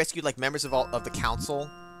 You rescued, like, members of the council?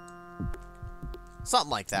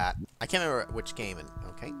 Something like that. I can't remember which game. And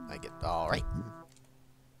okay, I get... Alright.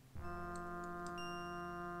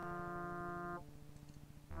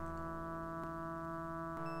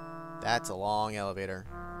 That's a long elevator.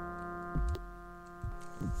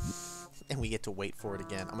 And we get to wait for it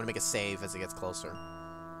again. I'm gonna make a save as it gets closer.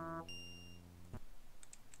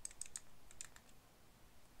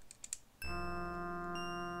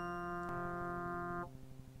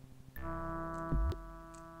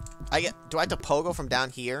 Do I have to pogo from down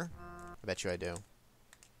here? I bet you I do.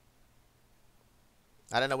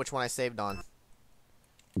 I don't know which one I saved on.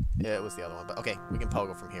 Yeah, it was the other one, but okay, we can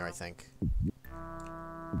pogo from here, I think.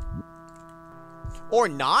 Or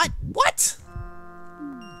not? What?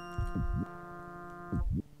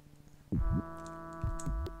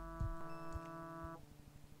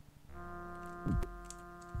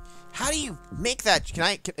 How do you make that?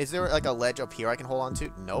 Is there like a ledge up here I can hold on to?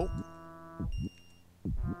 Nope.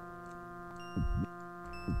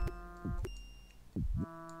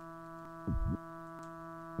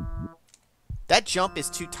 That jump is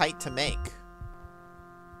too tight to make.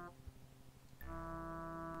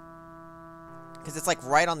 Because it's like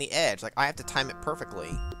right on the edge. Like I have to time it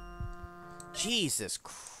perfectly. Jesus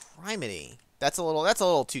criminy. That's a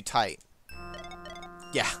little too tight.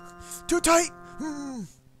 Yeah. Too tight!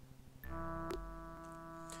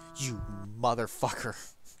 You motherfucker.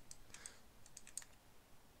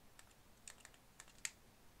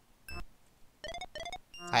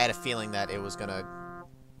 I had a feeling that it was gonna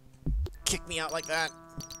kick me out like that.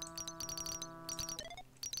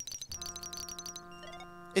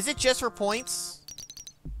 Is it just for points?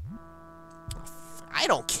 I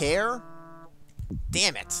don't care.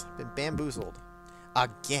 Damn it. Been bamboozled.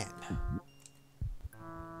 Again.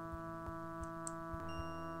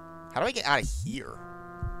 How do I get out of here?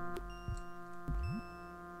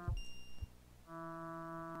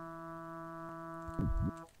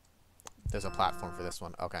 There's a platform for this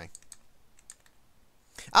one. Okay.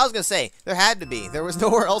 I was gonna say, there had to be. There was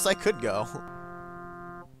nowhere else I could go.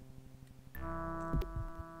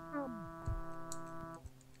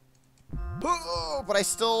 Oh, but I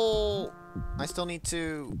still need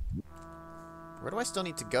to... Where do I still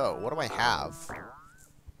need to go? What do I have?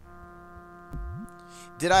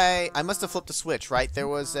 I must have flipped a switch, right? There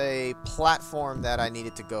was a platform that I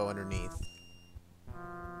needed to go underneath.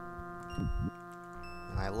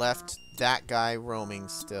 And I left that guy roaming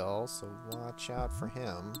still, so watch out for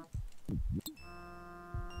him.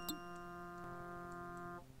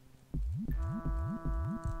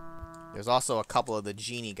 There's also a couple of the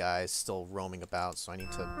genie guys still roaming about, so I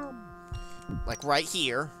need to... Like, right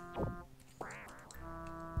here.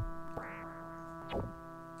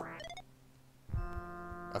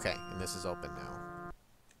 Okay, and this is open now.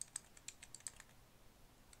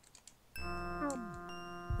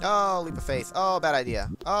 Oh, leap of faith. Oh, bad idea.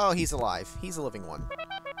 Oh, he's alive. He's a living one.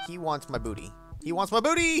 He wants my booty. He wants my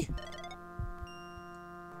booty!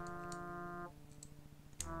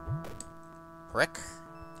 Prick.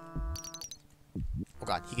 Oh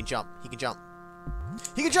god, he can jump. He can jump.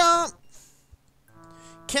 He can jump!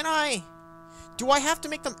 Can I? Do I have to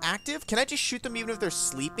make them active? Can I just shoot them even if they're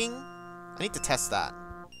sleeping? I need to test that.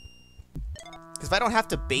 Because if I don't have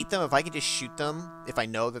to bait them, if I can just shoot them, if I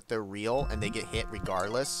know that they're real and they get hit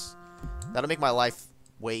regardless, that'll make my life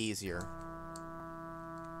way easier.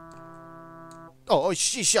 Oh,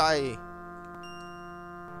 sheesh!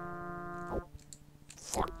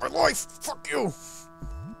 Fuck my life! Fuck you!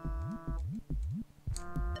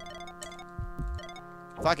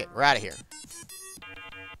 Fuck it, we're out of here.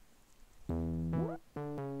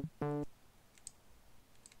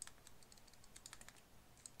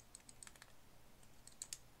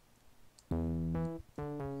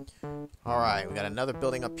 Alright, we got another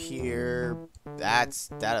building up here. That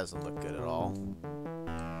doesn't look good at all.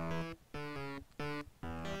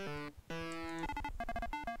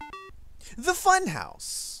 The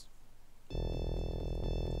Funhouse.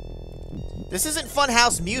 This isn't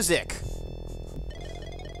Funhouse music.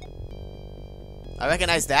 I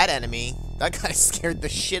recognize that enemy. That guy scared the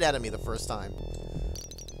shit out of me the first time.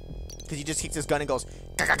 Because he just kicks his gun and goes...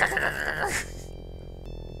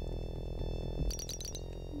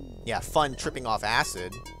 Yeah, fun tripping off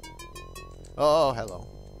acid. Oh, hello.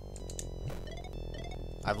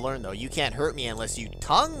 I've learned, though, you can't hurt me unless you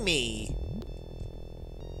tongue me.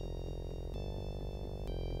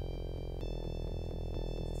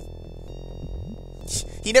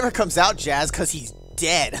 He never comes out, Jazz, because he's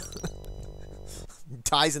dead.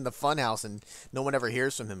 Dies in the funhouse and no one ever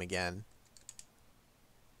hears from him again.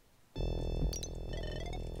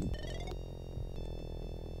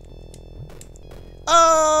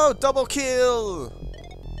 Oh, double kill!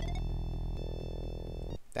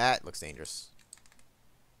 That looks dangerous.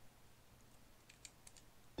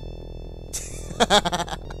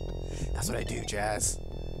 That's what I do, Jazz.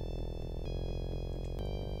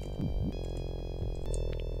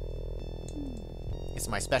 It's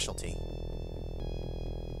my specialty.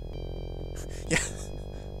 Yeah.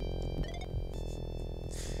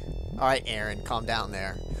 Alright, Aaron, calm down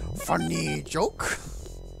there. Funny joke?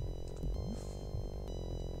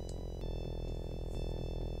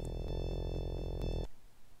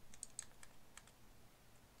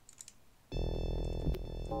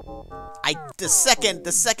 The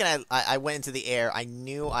second I went into the air, I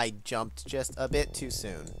knew I jumped just a bit too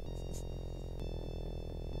soon.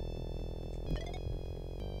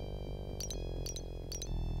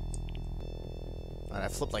 Alright, I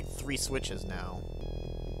flipped like 3 switches now.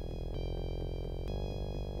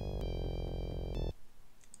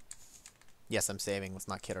 Yes, I'm saving. Let's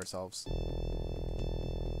not kid ourselves.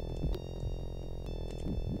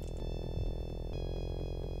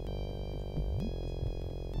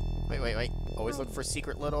 Wait. Always look for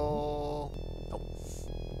secret little... Nope.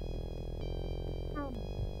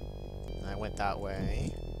 I went that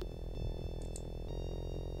way.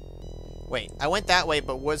 Wait, I went that way,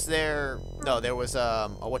 but was there... No, there was,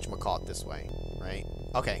 a whatchamacallit this way, right?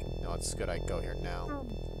 Okay, no, it's good I go here now.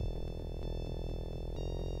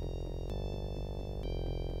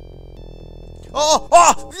 Oh!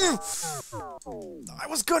 I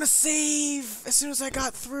was gonna save as soon as I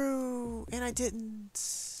got through, and I didn't.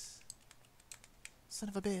 Son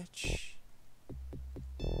of a bitch.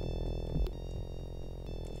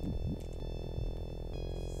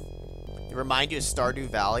 It remind you of Stardew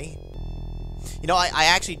Valley? You know, I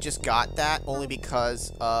actually just got that only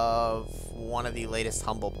because of one of the latest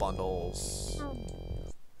Humble Bundles.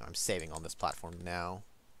 I'm saving on this platform now.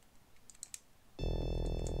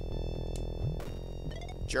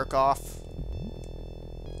 Jerk off.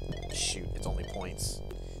 Shoot, it's only points.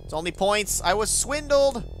 It's only points! I was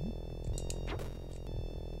swindled!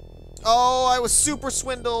 Oh, I was super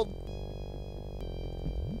swindled!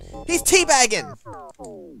 He's teabagging!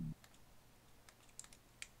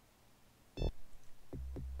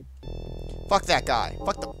 Fuck that guy.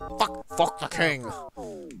 Fuck the king.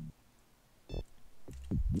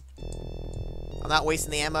 I'm not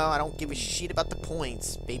wasting the ammo. I don't give a shit about the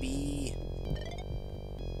points, baby.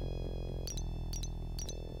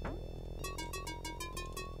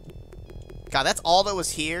 God, that's all that was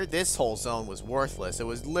here? This whole zone was worthless. It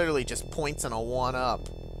was literally just points and a 1-up.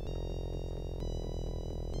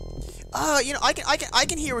 You know, I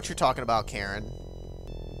can hear what you're talking about, Karen.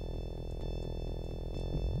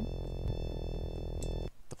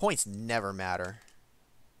 The points never matter.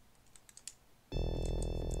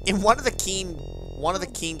 In one of the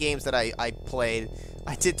Keen games that I played,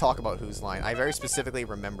 I did talk about Whose Line. I very specifically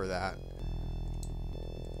remember that.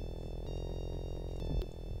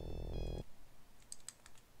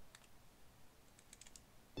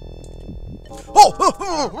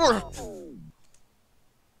 Oh!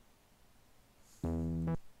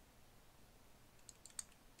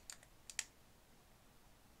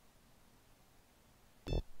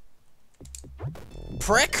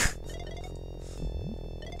 prick!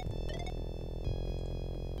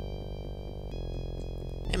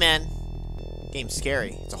 Hey man, game's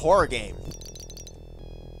scary. It's a horror game.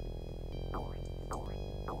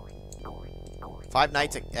 Five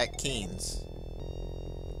Nights at Keen's.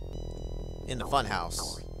 In the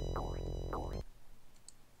funhouse.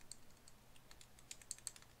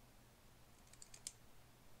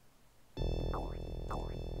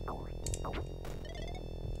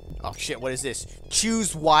 Oh shit, what is this?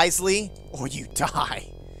 Choose wisely or you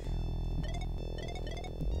die.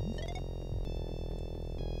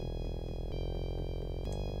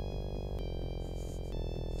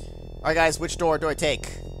 Alright guys, which door do I take?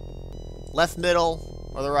 Left,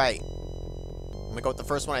 middle, or the right? I'm gonna go with the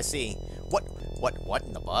first one I see. What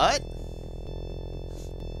in the butt?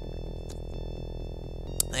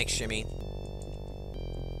 Thanks, Shimmy.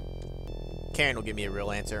 Karen will give me a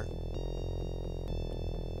real answer.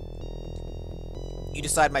 You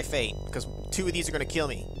decide my fate, because 2 of these are gonna kill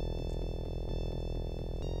me.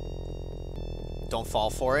 Don't fall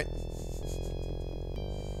for it.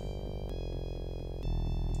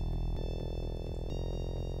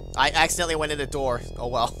 I accidentally went in the door. Oh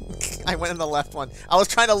well. I went in the left one. I was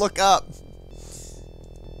trying to look up.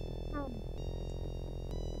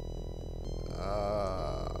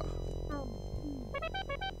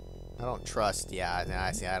 I don't trust. Yeah,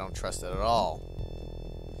 I see. I don't trust it at all.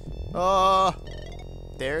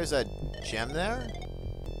 There's a gem there?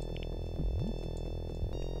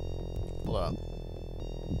 Hold up.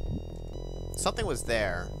 Something was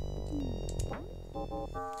there.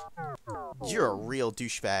 You're a real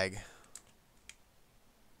douchebag.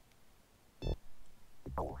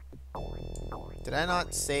 Did I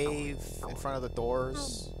not save in front of the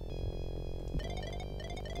doors?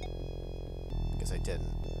 Guess I didn't.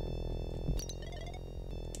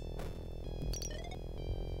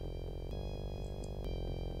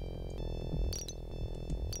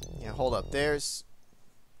 Yeah, hold up. There's...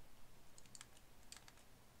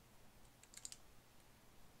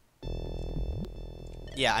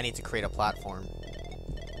 Yeah, I need to create a platform.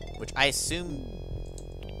 Which I assume...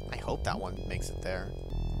 I hope that one makes it there.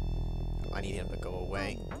 I need him to go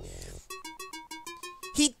away.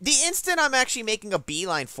 The instant I'm actually making a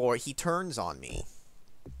beeline for it, he turns on me.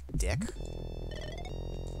 Dick.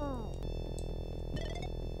 Oh,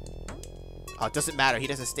 it doesn't matter. He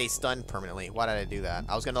doesn't stay stunned permanently. Why did I do that?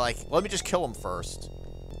 I was gonna, like, let me just kill him first.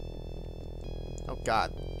 Oh,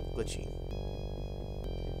 God. Glitchy.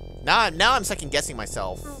 Now I'm second guessing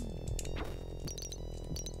myself.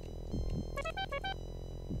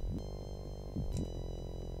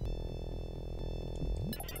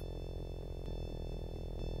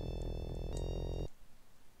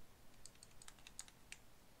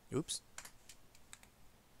 Oops.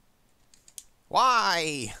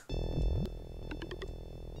 Why?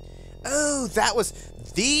 Oh, that was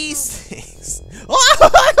these things. Oh,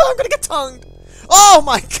 I'm gonna get tongued. Oh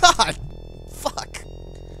my God. Fuck.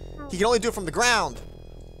 He can only do it from the ground.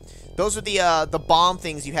 Those are the bomb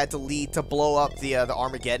things you had to lead to blow up the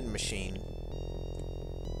Armageddon machine.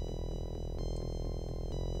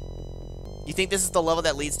 You think this is the level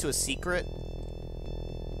that leads to a secret?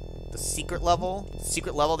 The secret level? The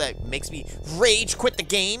secret level that makes me rage quit the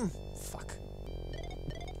game? Fuck.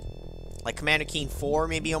 Like Commander Keen 4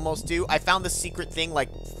 maybe almost do. I found the secret thing like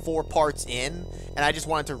 4 parts in, and I just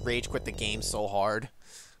wanted to rage quit the game so hard.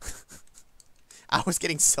 I was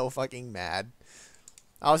getting so fucking mad.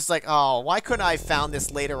 I was just like, oh, why couldn't I have found this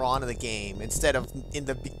later on in the game instead of in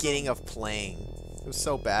the beginning of playing? It was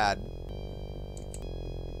so bad.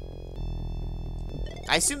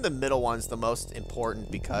 I assume the middle one's the most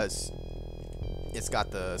important because it's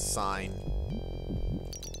got the sign.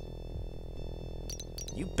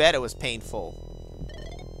 You bet it was painful.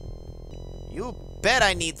 You bet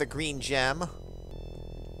I need the green gem.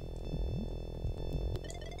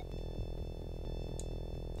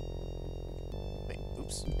 Wait,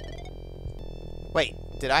 oops. Wait,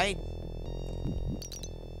 did I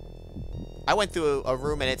went through a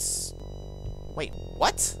room and it's... Wait,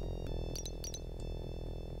 what?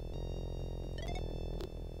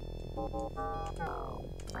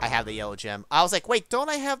 I have the yellow gem. I was like, wait, don't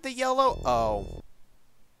I have the yellow? Oh.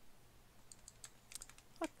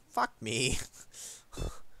 Fuck me.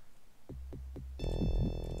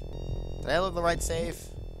 Did I load the right save?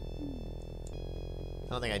 I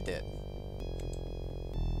don't think I did.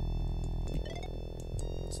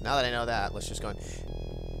 So now that I know that, let's just go in.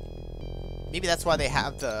 Maybe that's why they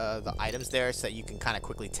have the items there, so that you can kind of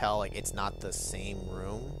quickly tell, like, it's not the same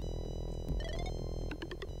room.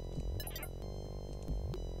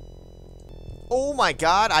 Oh my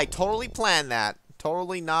God, I totally planned that.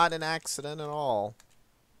 Totally not an accident at all.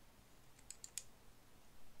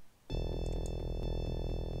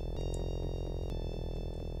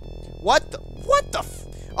 What the? What the f-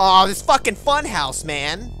 Oh, this fucking funhouse,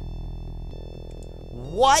 man.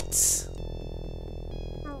 What?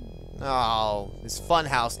 Oh, this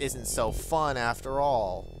funhouse isn't so fun after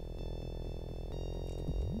all.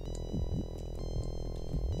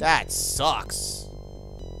 That sucks.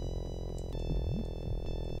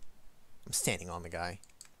 I'm standing on the guy.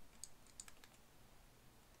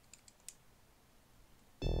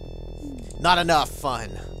 Not enough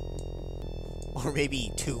fun. Or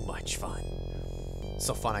maybe too much fun.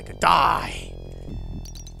 So fun I could die.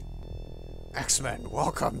 X-Men,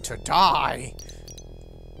 welcome to die.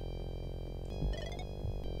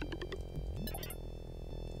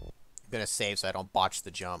 I'm gonna save so I don't botch the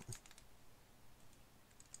jump.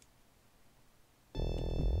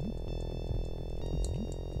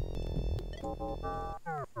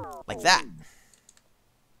 Like that.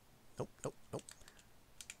 Nope, nope, nope.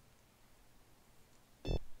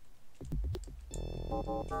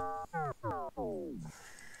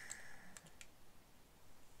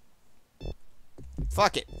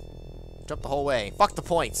 Fuck it. Jump the whole way. Fuck the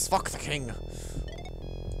points. Fuck the king.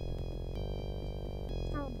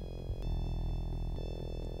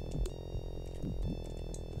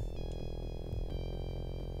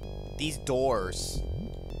 These doors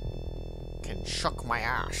can chuck my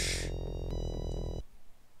ass.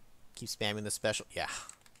 Keep spamming the special. Yeah.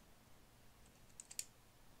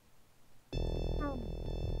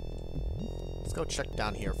 Let's go check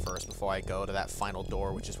down here first before I go to that final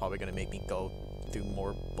door, which is probably going to make me go through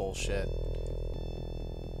more bullshit.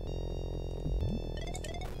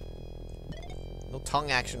 No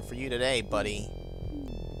tongue action for you today, buddy.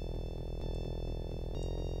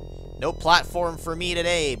 No platform for me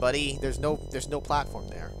today, buddy. There's no platform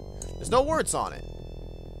there. There's no words on it.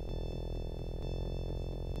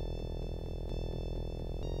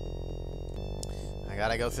 I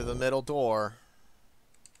gotta go through the middle door.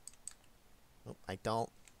 Nope, I don't.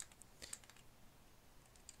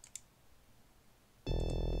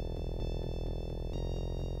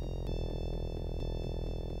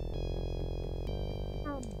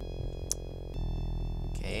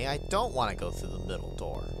 Okay, I don't want to go through the middle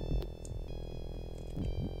door.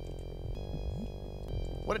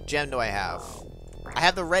 What gem do I have? I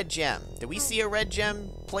have the red gem. Did we see a red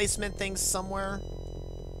gem placement thing somewhere?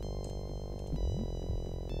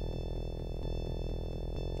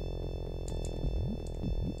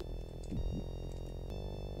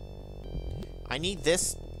 I need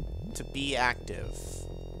this to be active.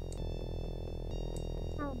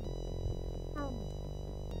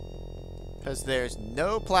 Because there's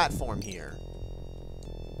no platform here.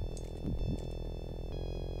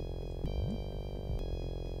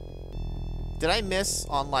 Did I miss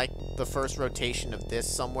on, like, the first rotation of this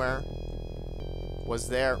somewhere? Was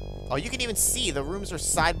there... Oh, you can even see the rooms are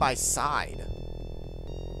side by side.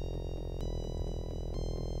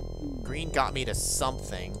 Green got me to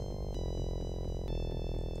something.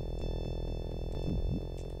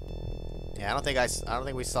 Yeah, I don't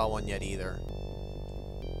think we saw one yet either.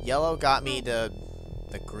 Yellow got me to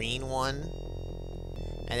the green one.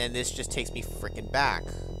 And then this just takes me frickin' back.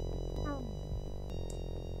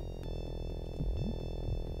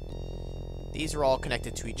 These are all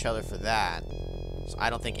connected to each other for that. So I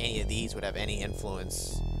don't think any of these would have any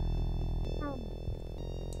influence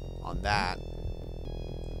on that.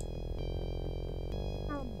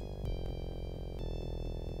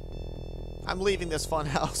 I'm leaving this fun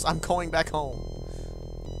house. I'm going back home.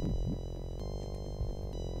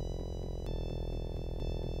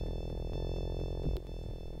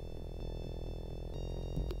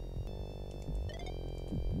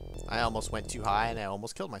 I almost went too high and I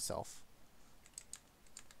almost killed myself.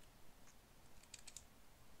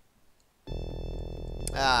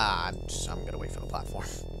 I'm gonna wait for the platform.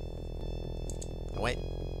 Oh, wait.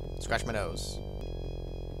 Scratch my nose.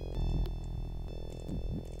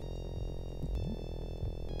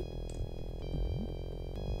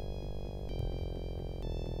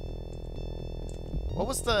 What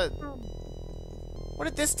was the... What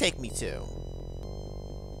did this take me to?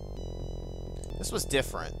 This was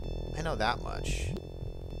different. I know that much.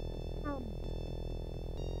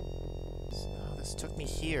 So this took me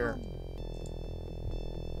here.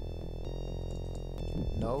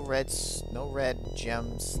 No red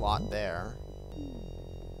gem slot there.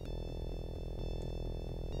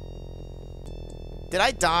 Did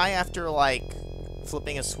I die after, like,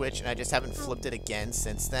 flipping a switch and I just haven't flipped it again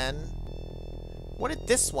since then? What did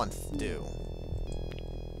this one do?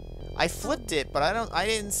 I flipped it, but I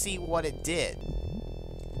didn't see what it did.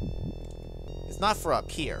 It's not for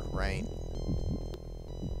up here, right?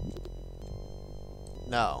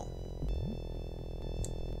 No.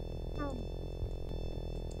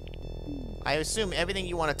 I assume everything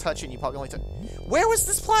you want to touch and you probably only touch... Where was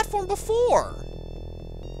this platform before?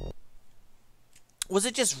 Was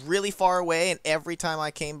it just really far away and every time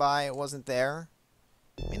I came by it wasn't there?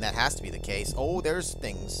 I mean, that has to be the case. Oh, there's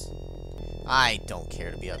things. I don't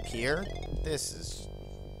care to be up here. This is...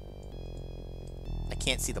 I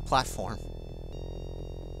can't see the platform.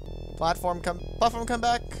 Platform come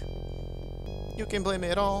back. You can blame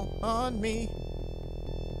it all on me.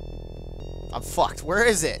 I'm fucked. Where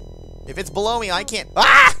is it? If it's below me, I can't...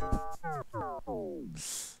 Ah!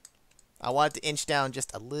 I want it to inch down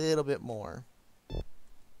just a little bit more.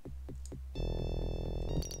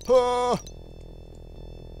 Oh!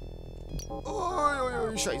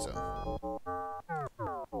 Oh, scheiße.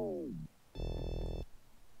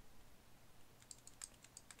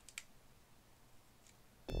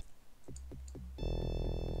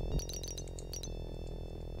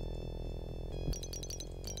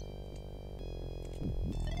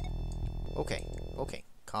 Okay, okay.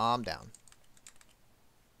 Calm down.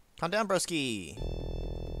 Calm down, broski.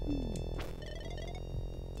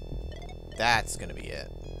 That's gonna be it.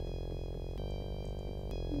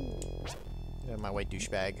 Get out of my way,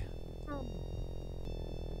 douchebag.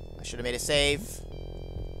 I should have made a save.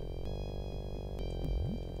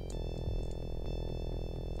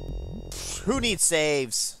 Who needs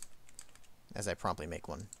saves? As I promptly make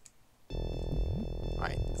one.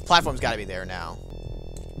 Alright, the platform's gotta be there now.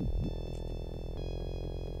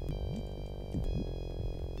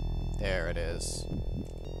 There it is.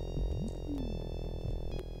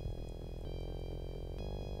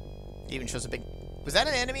 It even shows a big... Was that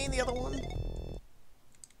an enemy in the other one?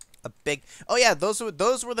 A big... Oh yeah, those were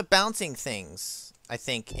the bouncing things, I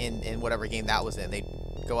think, in whatever game that was in. They'd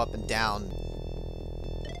go up and down.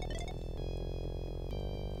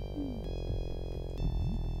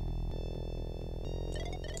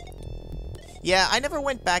 Yeah, I never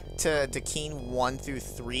went back to Keen 1 through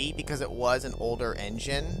 3 because it was an older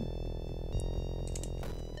engine.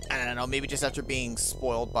 I don't know, maybe just after being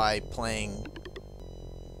spoiled by playing...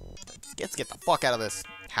 Let's get the fuck out of this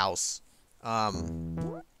house.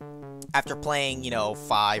 After playing, you know,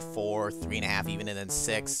 5, 4, 3.5 even, and then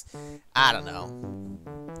 6. I don't know.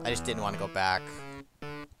 I just didn't want to go back.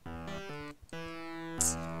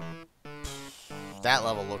 That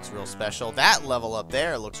level looks real special. That level up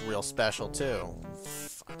there looks real special, too.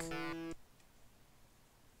 Fuck.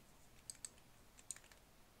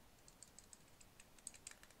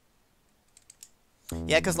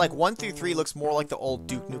 Yeah, because, like, 1 through 3 looks more like the old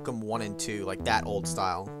Duke Nukem 1 and 2. Like, that old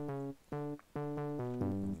style.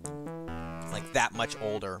 Like, that much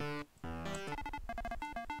older.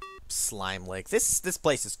 Slime Lake. This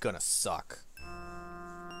place is gonna suck.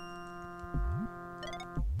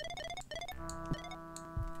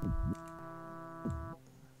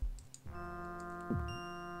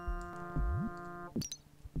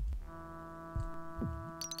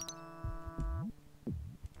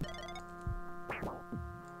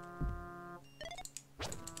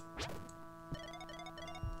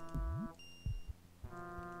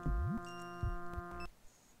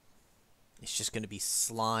 It's just gonna be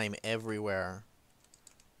slime everywhere.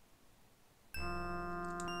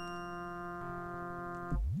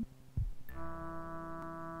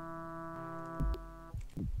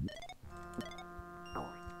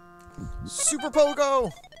 Super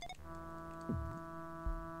Pogo!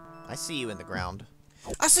 I see you in the ground.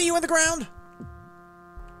 I see you in the ground!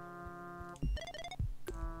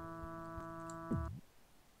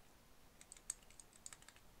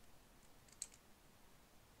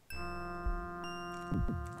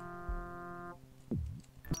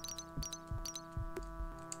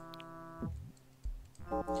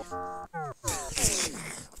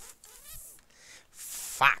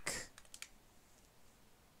 Fuck.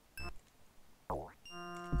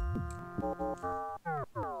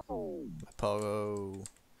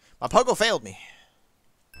 My pogo failed me.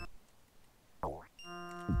 I'm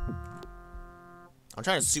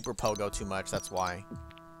trying to super pogo too much, that's why.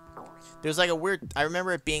 There's like a weird... I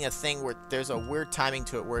remember it being a thing where there's a weird timing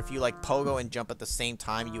to it where if you like pogo and jump at the same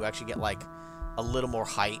time, you actually get like a little more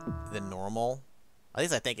height than normal. At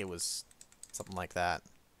least I think it was something like that.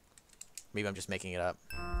 Maybe I'm just making it up.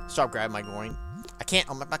 Stop grabbing my groin. I can't.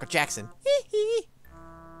 I'm Michael Jackson.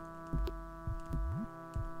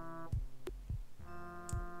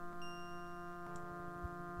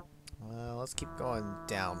 Well, let's keep going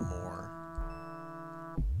down more.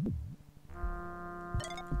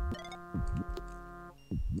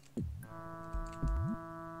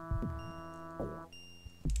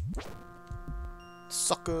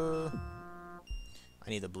 Sucker. I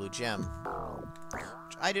need the blue gem,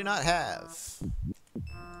 which I do not have.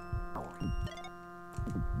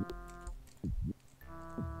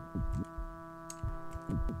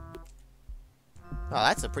 Oh,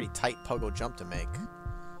 that's a pretty tight pogo jump to make.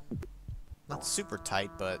 Not super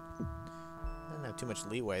tight, but I don't have too much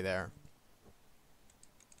leeway there.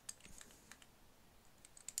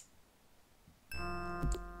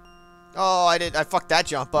 Oh, I fucked that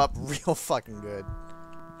jump up real fucking good.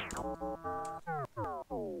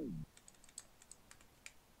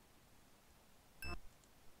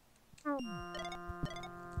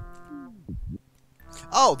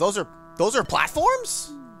 Oh, those are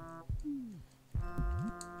platforms?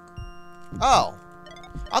 Oh.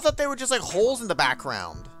 I thought they were just like holes in the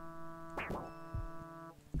background.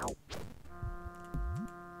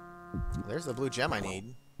 There's the blue gem I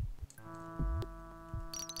need.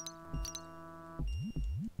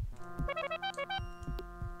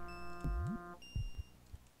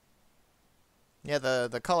 Yeah,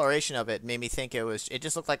 the coloration of it made me think it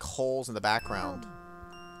just looked like holes in the background.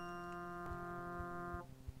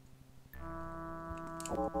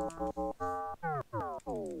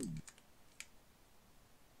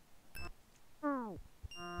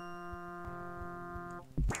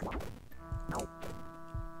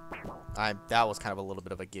 That was kind of a little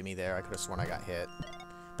bit of a gimme there. I could have sworn I got hit.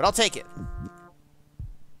 But I'll take it.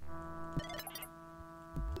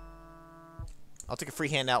 I'll take a free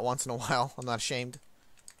handout once in a while. I'm not ashamed.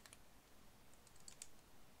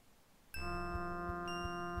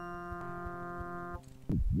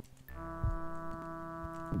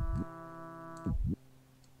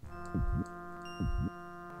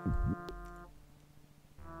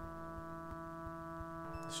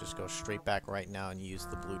 Let's just go straight back right now and use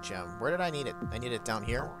the blue gem. Where did I need it? I need it down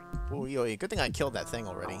here? Ooh, good thing I killed that thing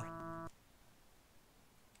already.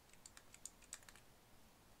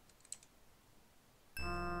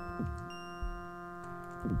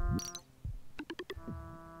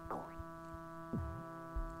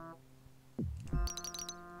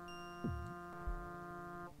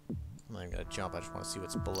 I'm not even gonna jump, I just want to see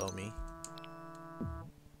what's below me.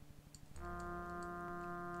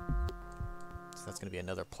 So that's gonna be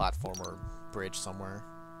another platform or bridge somewhere.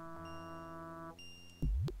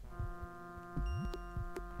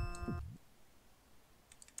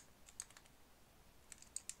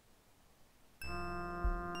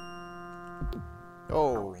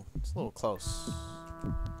 Oh, it's a little close. I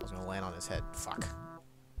was gonna land on his head. Fuck.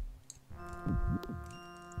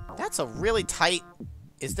 That's a really tight...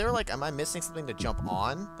 Is there like... Am I missing something to jump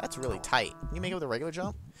on? That's really tight. Can you make it with a regular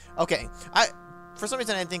jump? Okay. For some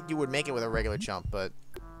reason I didn't think you would make it with a regular jump, but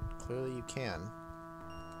clearly you can.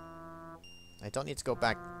 I don't need to go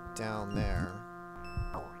back down there.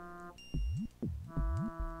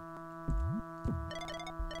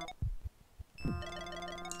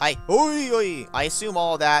 I assume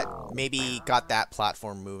all that maybe got that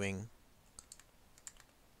platform moving.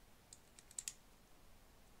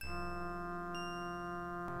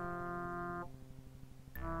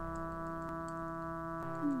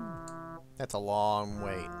 That's a long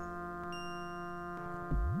wait.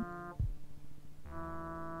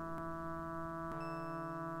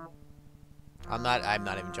 I'm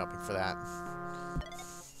not even jumping for that.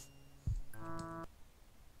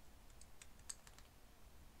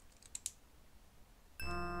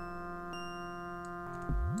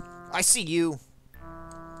 I see you.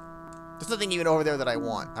 There's nothing even over there that I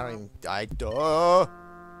want. I don't even... duh.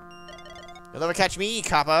 You'll never catch me,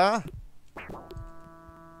 copper.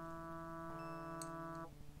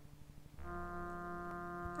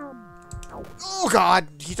 Oh, God.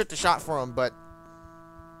 He took the shot for him, but...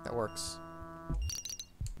 that works.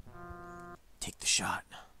 Take the shot.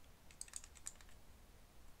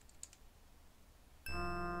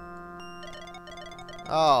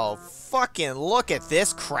 Oh, fucking look at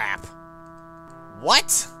this crap.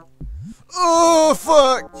 What? Oh,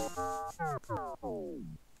 fuck.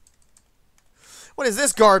 What is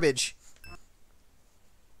this garbage?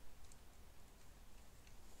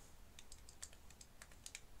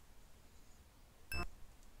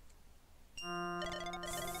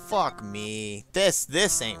 Fuck me.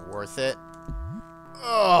 This ain't worth it.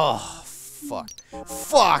 Oh, fuck.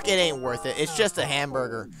 Fuck, it ain't worth it. It's just a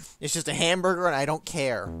hamburger. It's just a hamburger and I don't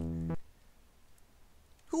care.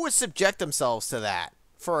 Who would subject themselves to that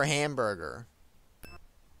for a hamburger?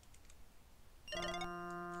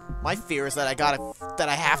 My fear is that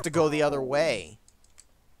I have to go the other way.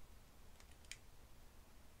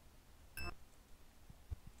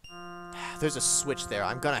 There's a switch there.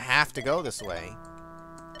 I'm gonna have to go this way.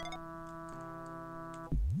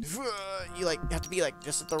 You like have to be like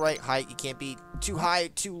just at the right height. You can't be too high,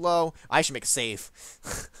 too low. I should make a save.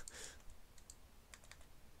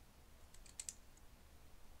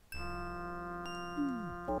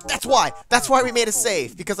 That's why we made a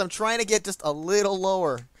save, because I'm trying to get just a little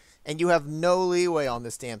lower And you have no leeway on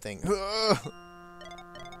this damn thing.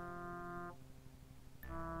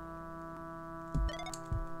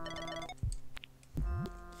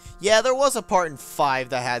 Yeah, there was a part in 5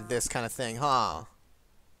 that had this kind of thing, huh?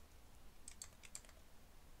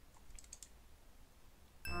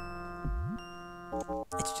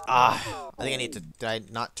 I think I need to... Did I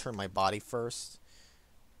not turn my body first?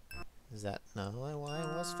 Is that... No, I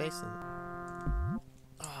was facing...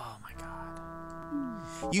 Oh my god.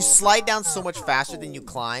 You slide down so much faster than you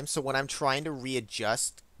climb, so when I'm trying to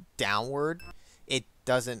readjust downward, it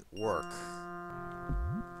doesn't work.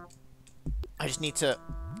 I just need to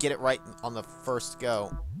get it right on the first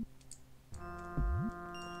go.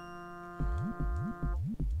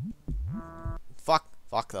 Fuck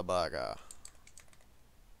the bugger.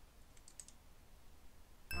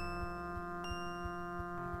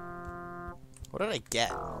 What did I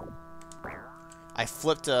get? I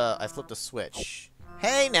flipped a switch.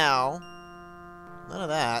 Hey now! None of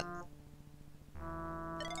that.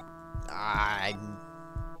 I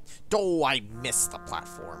missed the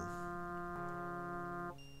platform.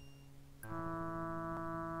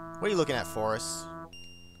 What are you looking at, Forrest?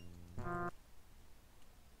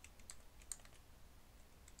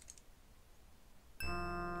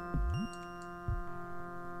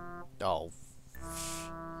 Oh.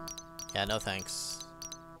 Yeah, no thanks.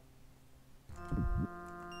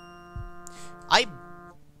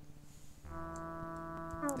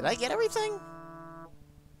 Did I get everything?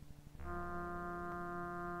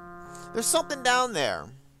 There's something down there.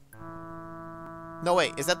 No,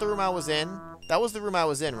 wait. Is that the room I was in? That was the room I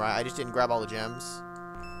was in, right? I just didn't grab all the gems.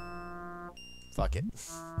 Fuck it.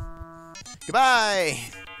 Goodbye!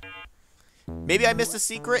 Maybe I missed a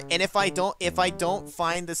secret, and if I don't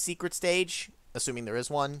find the secret stage, assuming there is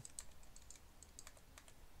one,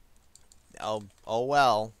 oh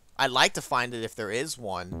well. I'd like to find it if there is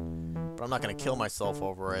one, but I'm not gonna kill myself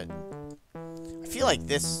over it. I feel like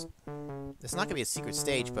it's not gonna be a secret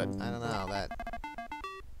stage, but I don't know, that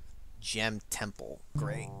gem temple,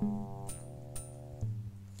 great.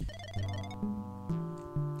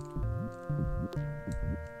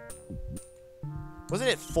 Wasn't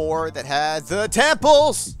it 4 that had the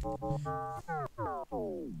temples?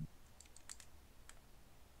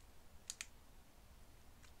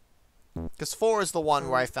 Because 4 is the one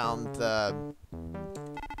where I found the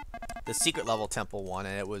secret level temple one,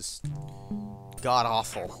 and it was god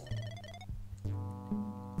awful.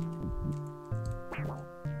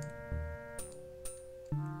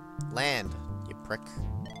 Land, you prick.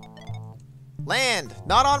 Land!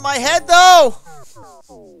 Not on my head, though!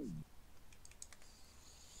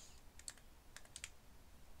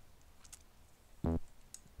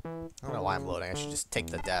 I don't know why I'm loading. I should just take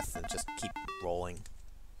the death and just keep rolling.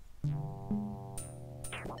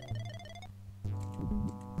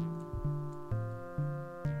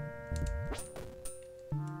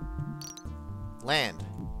 Land.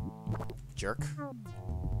 Jerk.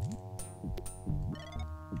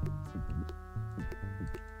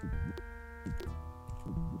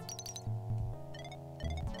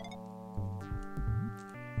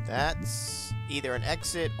 That's either an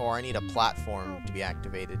exit or I need a platform to be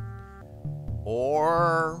activated.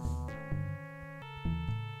 Or...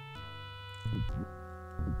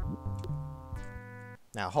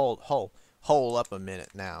 Now, hold up a minute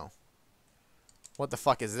now. What the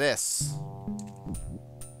fuck is this?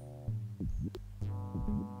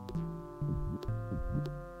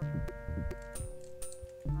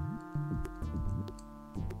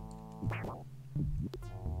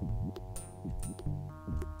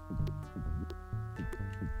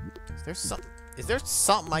 Is there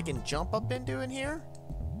something I can jump up into in here?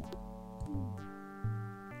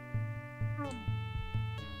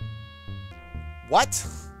 What?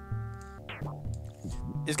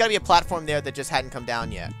 There's gotta be a platform there that just hadn't come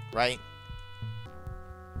down yet, right?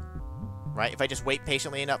 Right? If I just wait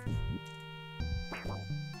patiently enough.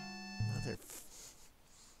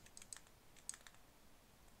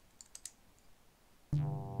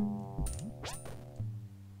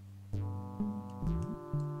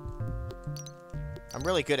 I'm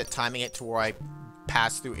really good at timing it to where I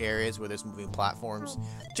pass through areas where there's moving platforms,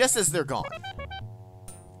 just as they're gone.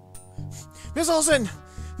 Miss Olsen!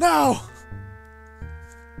 No!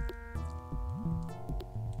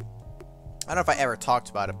 I don't know if I ever talked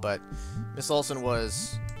about it, but Miss Olsen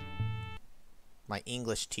was my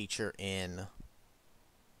English teacher in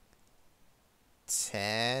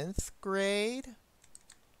 10th grade.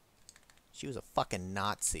 She was a fucking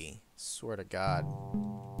Nazi. Swear to God.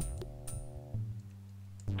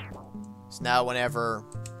 So now whenever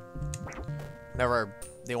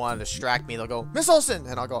they want to distract me, they'll go, Miss Olsen!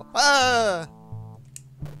 And I'll go, ah!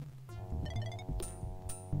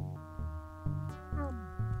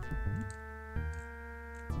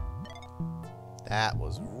 That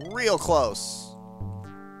was real close.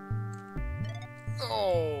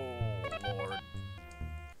 Oh, Lord.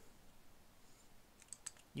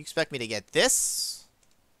 You expect me to get this?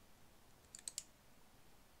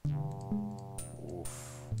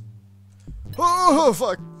 Oof. Oh,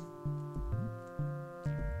 fuck.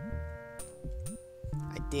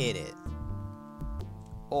 I did it.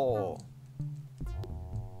 Oh.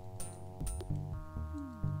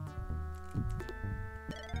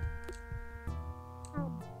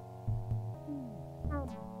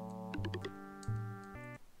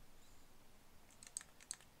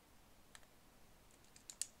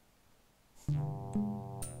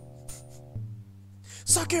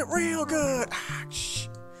 Suck it real good. Ah, shh.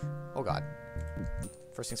 Oh god.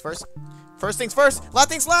 First things first. First things first. Last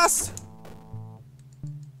things last.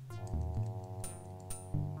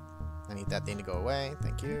 I need that thing to go away.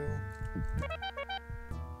 Thank you.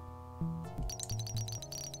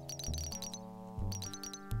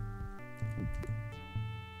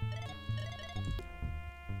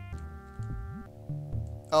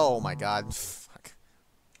 Oh my god. Fuck.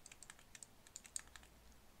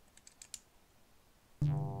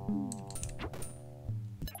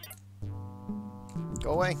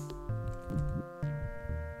 Go away.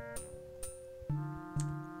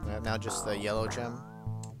 We have now just the yellow gem.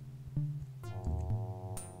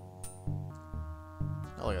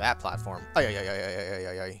 Oh, look at that platform. Ay, ay, ay, ay, ay, ay,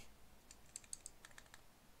 ay, ay.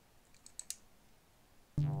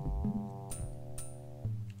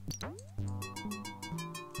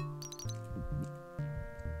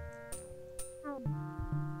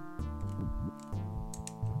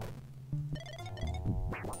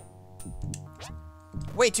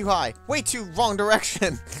 Way too high. Way too wrong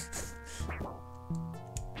direction.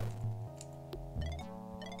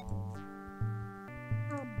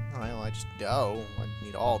 Alright, well, I just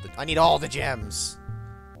I need all the gems.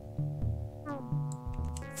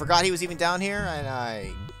 Forgot he was even down here, and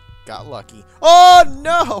I got lucky. Oh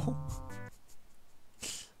no!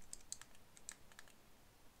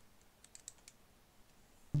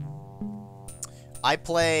 I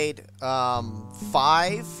played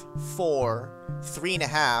 5, 4,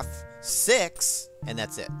 3.5, 6, and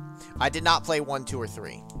that's it. I did not play 1, 2, or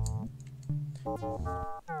 3.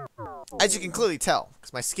 As you can clearly tell,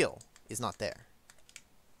 because my skill is not there.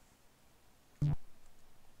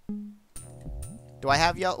 Do I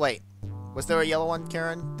have yellow? Wait, was there a yellow one,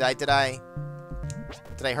 Karen? Did I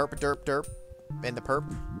herp a derp derp in the perp?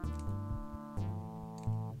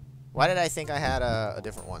 Why did I think I had a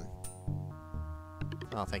different one?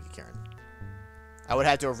 Oh, thank you, Karen. I would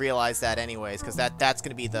have to have realized that anyways, because that's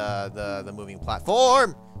gonna be the moving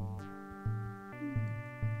platform.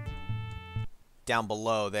 Down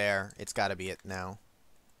below there, it's got to be it now.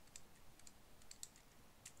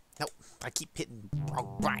 Nope, I keep hitting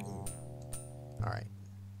wrong button. All right.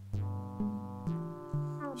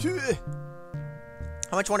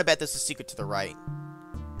 How much you want to bet this is secret to the right?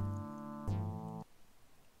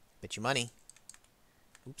 Bet you money.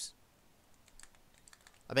 Oops.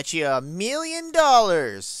 I bet you $1 million.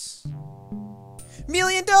 $1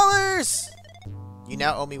 million! You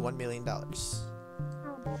now owe me $1 million.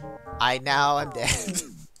 I now am dead.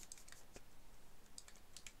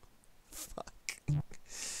 Fuck.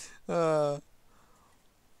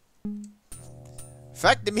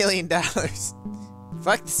 Fuck the $1 million.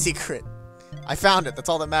 Fuck the secret. I found it. That's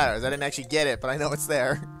all that matters. I didn't actually get it, but I know it's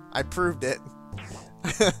there. I proved it.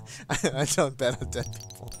 I don't bet on dead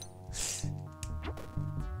people.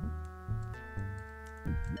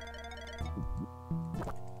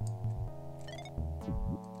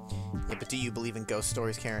 Yeah, but do you believe in ghost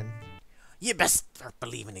stories, Karen? You best start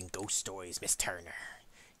believing in ghost stories, Miss Turner.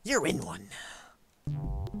 You're in one.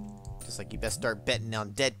 Just like you best start betting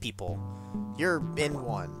on dead people. You're in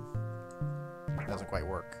one. Doesn't quite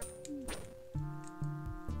work.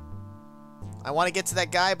 I want to get to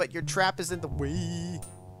that guy, but your trap is in the way.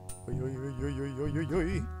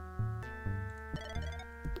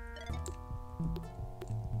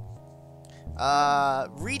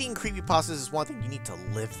 Reading creepypastas is one thing. You need to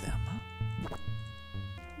live them.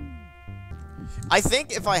 I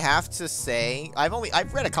think if I have to say, I've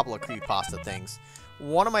read a couple of creepypasta things.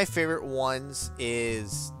 One of my favorite ones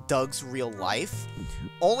is Doug's Real Life,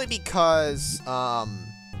 only because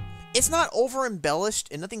it's not over embellished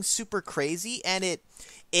and nothing super crazy, and it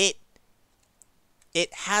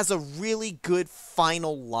has a really good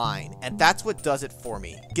final line, and that's what does it for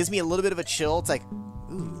me. It gives me a little bit of a chill. It's like,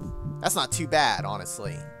 ooh, that's not too bad,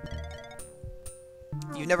 honestly.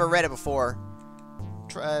 If you've never read it before,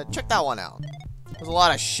 check that one out. There's a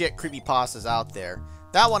lot of shit creepypastas out there.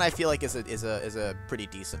 That one I feel like is a pretty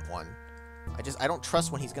decent one. I don't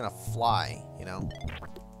trust when he's gonna fly, you know?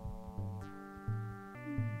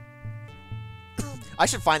 I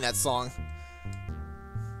should find that song.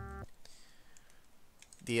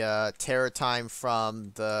 The terror time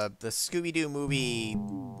from the Scooby-Doo movie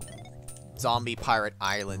Zombie Pirate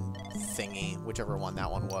Island thingy, whichever one that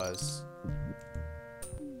one was.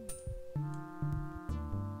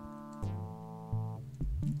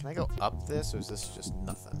 Can I go up this, or is this just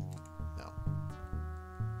nothing? No.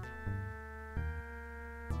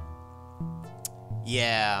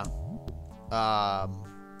 Yeah.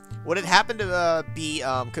 Would it happen to be,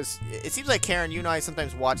 because it seems like, Karen, you and I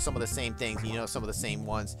sometimes watch some of the same things, you know, some of the same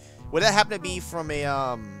ones. Would that happen to be from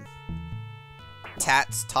a,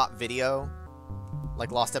 Tat's top video?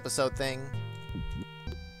 Like, lost episode thing?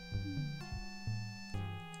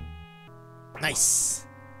 Nice!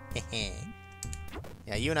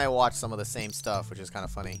 Yeah, you and I watch some of the same stuff, which is kind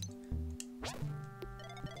of funny.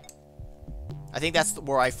 I think that's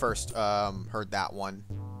where I first, heard that one.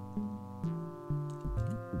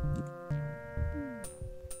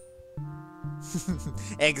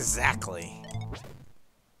 Exactly.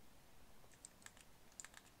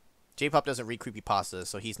 J-Pop doesn't read creepypastas,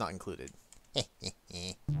 so he's not included.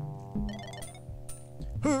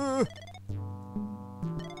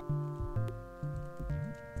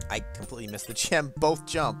 I completely missed the gem both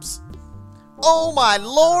jumps. Oh my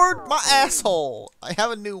lord, my asshole! I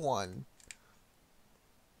have a new one.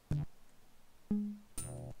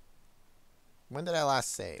 When did I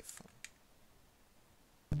last save?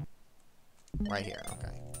 Right here,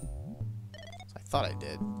 okay. So I thought I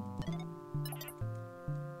did.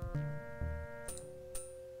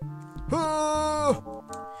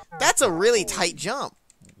 That's a really tight jump.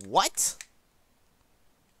 What?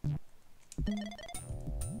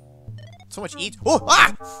 So much each. Oh,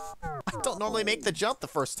 ah! I don't normally make the jump the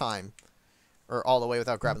first time. Or all the way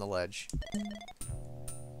without grabbing the ledge.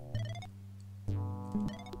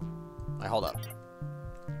 Alright, hold up.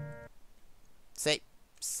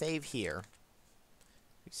 Save here.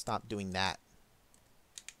 Stop doing that.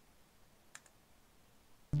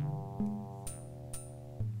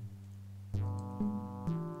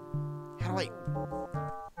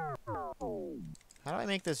 How do I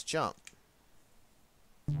make this jump?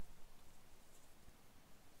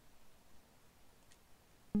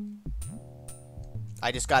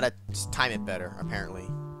 I just gotta time it better, apparently.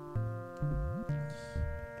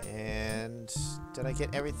 And did I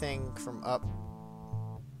get everything from up?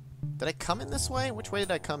 Did I come in this way? Which way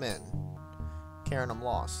did I come in? Karen, I'm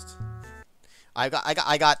lost. I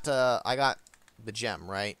got the gem,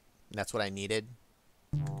 right? That's what I needed.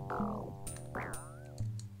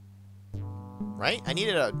 Right? I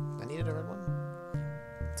needed a red one.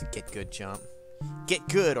 It's a get good jump. Get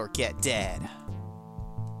good or get dead.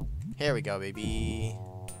 Here we go, baby.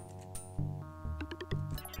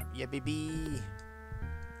 Yeah, baby.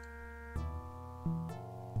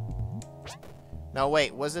 Now,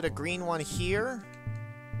 wait. Was it a green one here?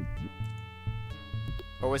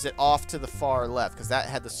 Or was it off to the far left? Because that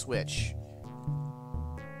had the switch.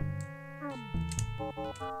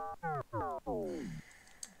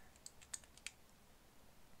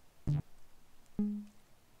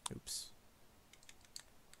 Oops.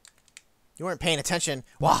 You weren't paying attention.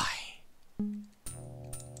 Why?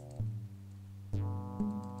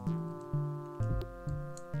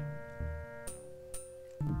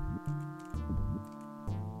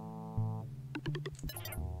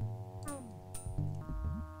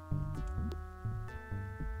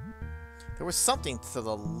 There was something to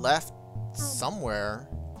the left somewhere.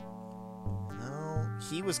 No,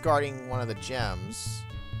 he was guarding one of the gems.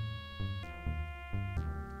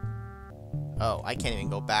 Oh, I can't even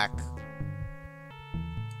go back.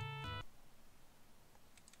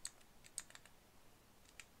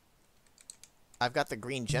 I've got the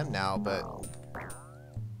green gem now, but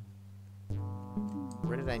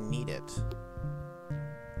where did I need it?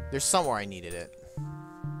 There's somewhere I needed it.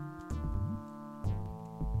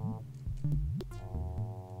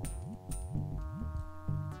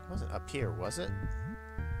 It wasn't up here, was it?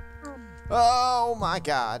 Oh my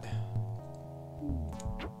god.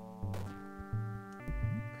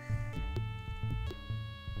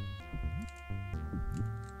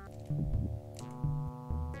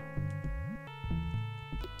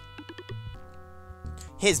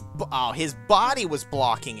 His body was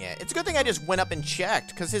blocking it. It's a good thing I just went up and checked,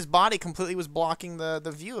 because his body completely was blocking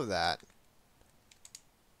the view of that.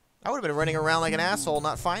 I would have been running around like an asshole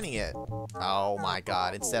not finding it. Oh my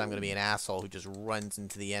god. Instead, I'm going to be an asshole who just runs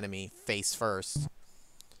into the enemy face first.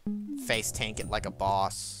 Face tank it like a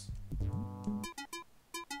boss.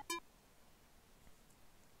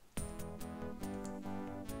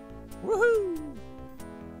 Woohoo!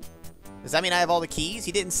 Does that mean I have all the keys?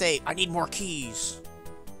 He didn't say, I need more keys.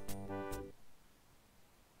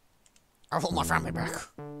 I want my family back.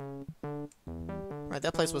 Right,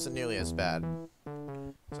 that place wasn't nearly as bad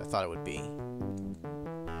as I thought it would be.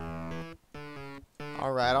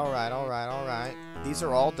 Alright, alright, alright, alright. These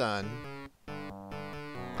are all done.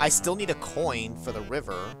 I still need a coin for the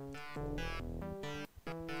river.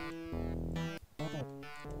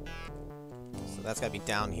 So that's gotta be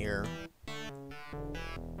down here.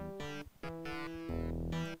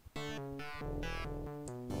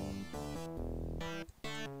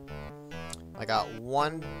 I got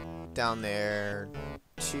 1 down there,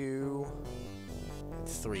 2, and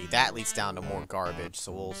 3. That leads down to more garbage,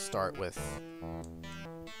 so we'll start with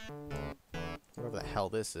whatever the hell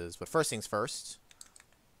this is. But first things first,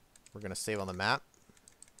 we're gonna save on the map.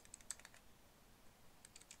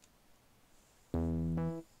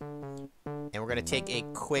 And we're gonna take a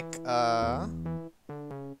quick,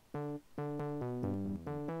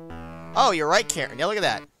 Oh, you're right, Karen. Yeah, look at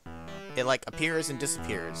that. It, like, appears and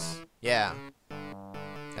disappears. Yeah.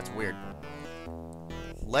 That's weird.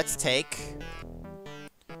 Let's take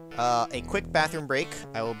a quick bathroom break.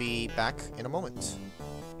 I will be back in a moment.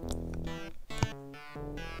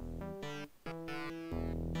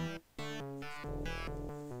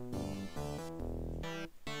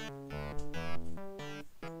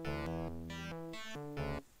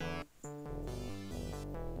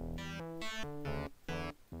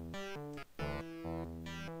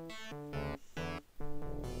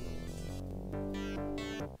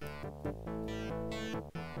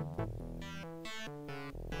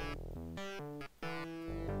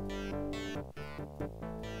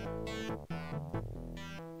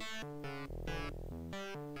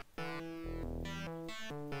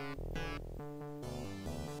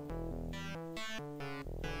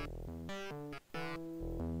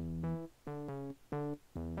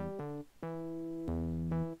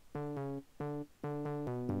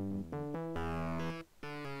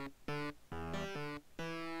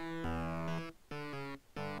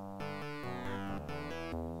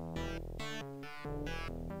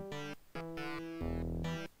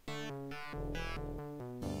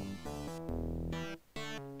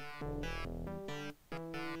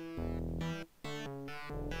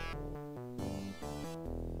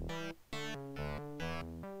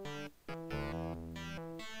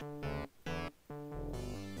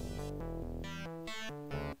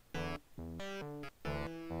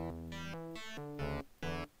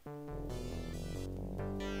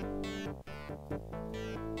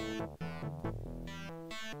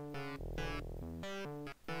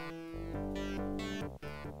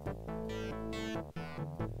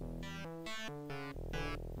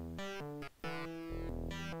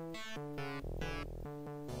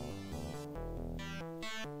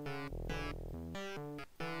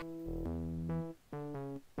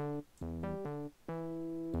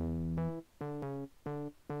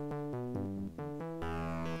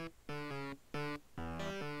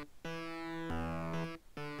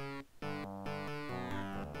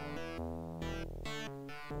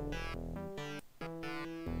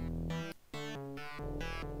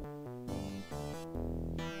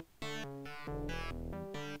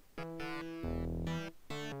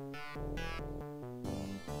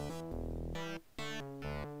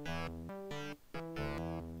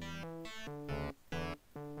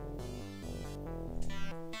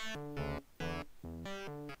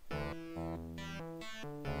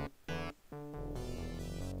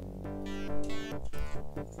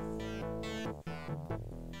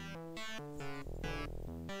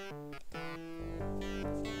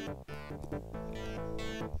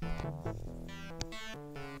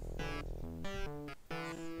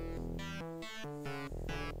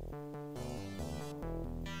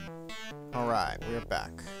 Alright, we're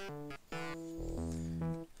back.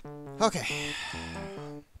 Okay.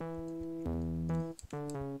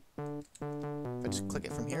 If I just click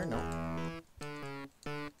it from here? No.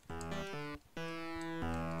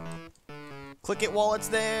 Click it while it's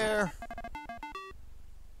there!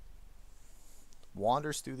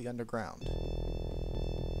 Wanders through the underground.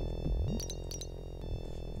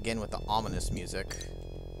 Again with the ominous music.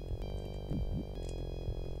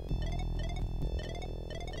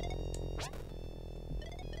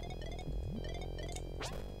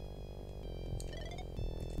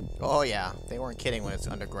 Oh yeah, they weren't kidding when it's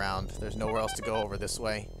underground. There's nowhere else to go over this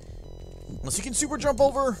way. Unless you can super jump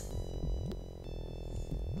over!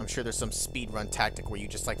 I'm sure there's some speedrun tactic where you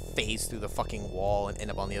just like phase through the fucking wall and end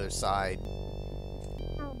up on the other side.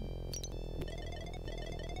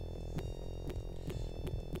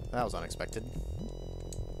 That was unexpected.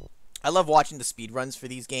 I love watching the speedruns for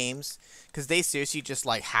these games because they seriously just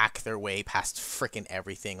like hack their way past freaking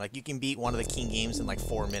everything. Like you can beat one of the King games in like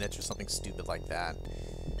 4 minutes or something stupid like that.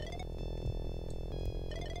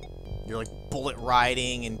 You're like bullet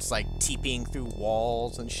riding and just like TPing through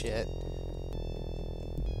walls and shit.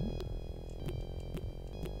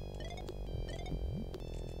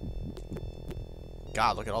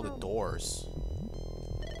 God, look at all the doors.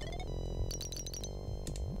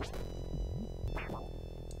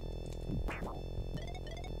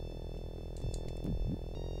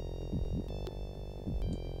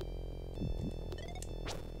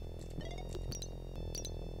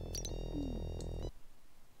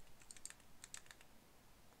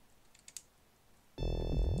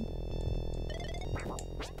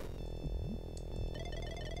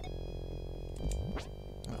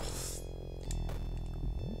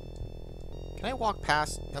 Can I walk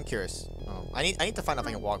past? I'm curious. Oh, I need to find out if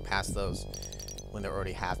I can walk past those when they're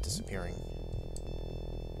already half disappearing.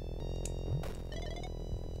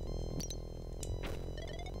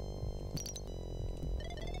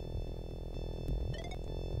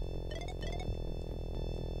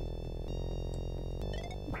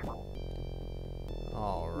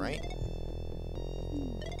 All right.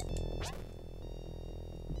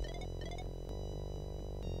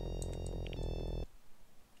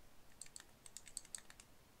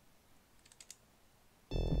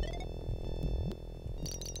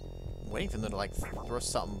 Waiting for them to like throw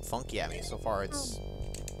something funky at me. So far it's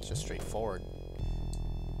just straightforward.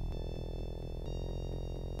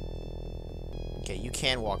 Okay, you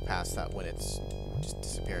can walk past that when it's just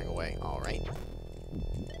disappearing away. Alright.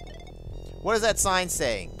 What does that sign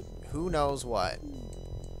say? Who knows what?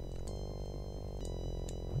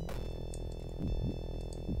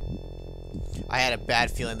 I had a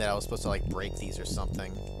bad feeling that I was supposed to like break these or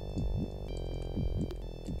something.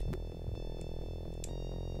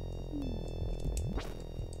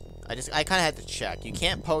 I kind of had to check. You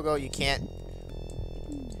can't pogo, you can't...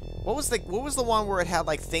 What was the one where it had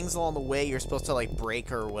like things along the way you're supposed to like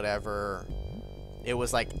break or whatever? It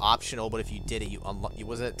was like optional, but if you did it, you unlock.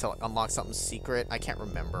 Was it to unlock something secret? I can't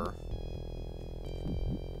remember.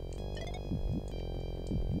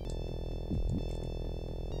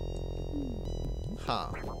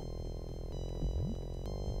 Huh.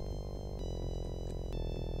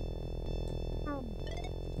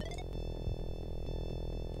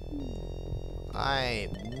 I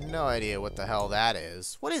have no idea what the hell that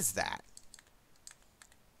is. What is that?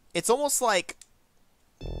 It's almost like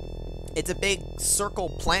it's a big circle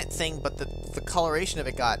plant thing, but the coloration of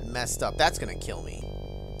it got messed up. That's gonna kill me.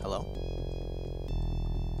 Hello?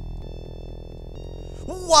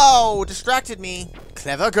 Whoa! Distracted me.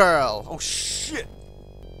 Clever girl. Oh, shit.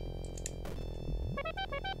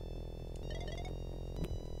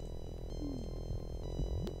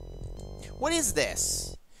 What is this?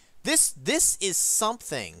 This is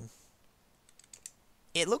something.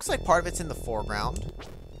 It looks like part of it's in the foreground.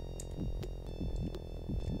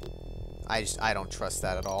 I don't trust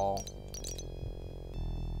that at all.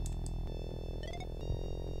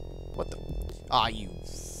 What the? Ah, you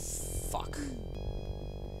fuck.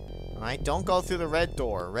 Alright, don't go through the red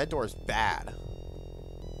door. Red door is bad.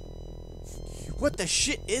 What the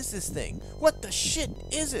shit is this thing? What the shit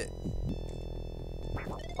is it?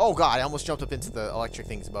 Oh god, I almost jumped up into the electric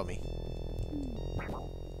things above me.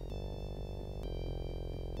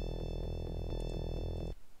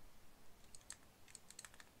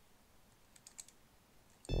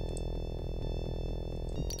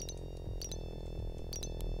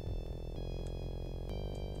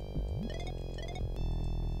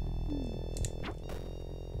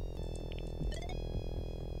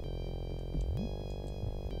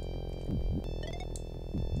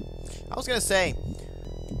 I was gonna say,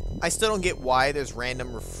 I still don't get why there's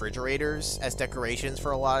random refrigerators as decorations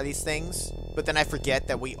for a lot of these things, but then I forget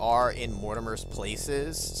that we are in Mortimer's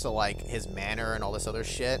places, so like his manor and all this other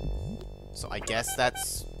shit. So I guess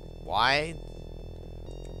that's why.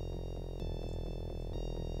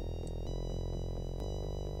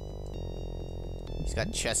 He's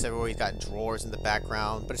got chests everywhere, he's got drawers in the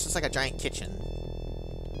background, but it's just like a giant kitchen.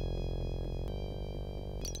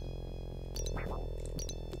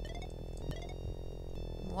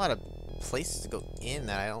 A lot of places to go in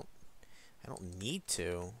that I don't need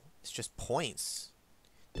to. It's just points.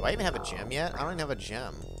 Do I even have a gem yet? I don't even have a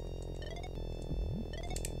gem.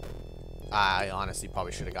 I honestly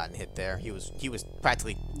probably should have gotten hit there. He was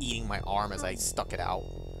practically eating my arm as I stuck it out.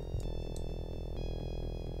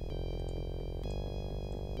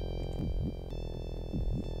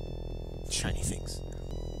 Shiny things.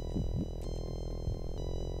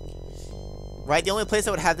 Right? The only place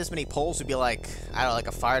that would have this many poles would be like, I don't know, like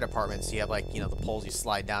a fire department. So you have like, you know, the poles you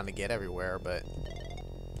slide down to get everywhere, but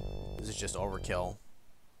this is just overkill.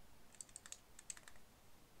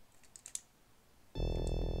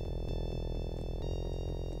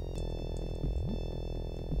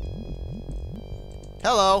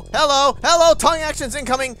 Hello, hello, hello, tongue actions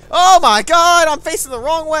incoming. Oh my god, I'm facing the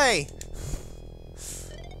wrong way.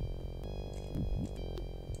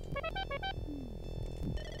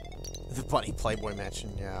 The Bunny Playboy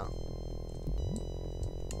Mansion, yeah.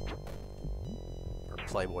 Or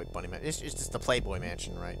Playboy Bunny Mansion. It's just the Playboy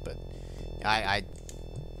Mansion, right? But I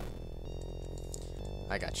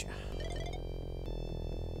got you.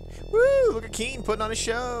 Woo! Look at Keen putting on a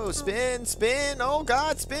show. Spin, spin. Oh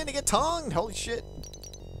god, spin to get tongued. Holy shit.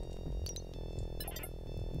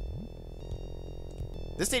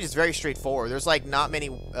 This stage is very straightforward. There's like not many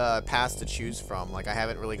paths to choose from. Like I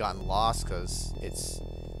haven't really gotten lost because it's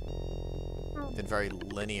been very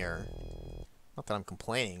linear. Not that I'm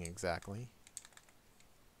complaining exactly.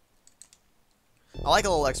 I like a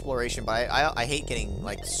little exploration, but I hate getting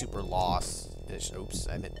like super lost. Oops,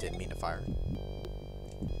 I didn't mean to fire.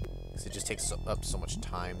 Because it just takes up so much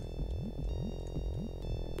time.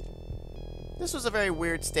 This was a very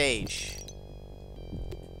weird stage.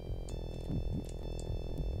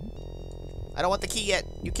 I don't want the key yet.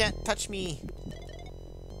 You can't touch me.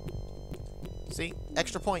 See?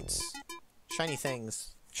 Extra points. Shiny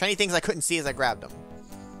things. Shiny things I couldn't see as I grabbed them.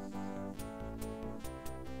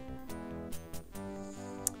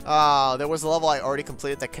 There was a level I already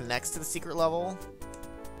completed that connects to the secret level.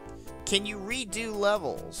 Can you redo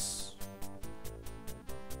levels?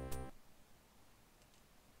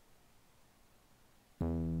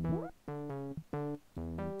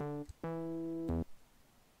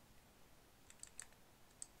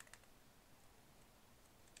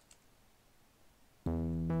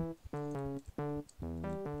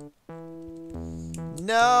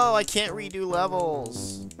 No, I can't redo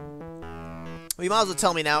levels. Well, you might as well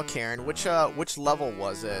tell me now, Karen. Which level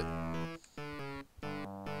was it?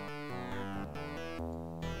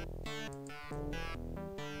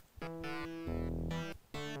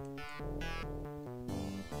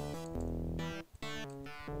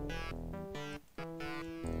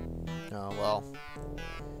 Oh, well.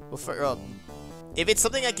 If it's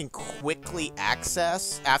something I can quickly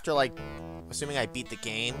access after, like, assuming I beat the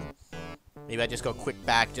game, maybe I just go quick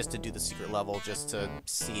back just to do the secret level, just to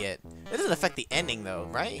see it. It doesn't affect the ending, though,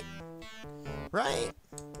 right? Right?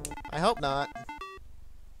 I hope not.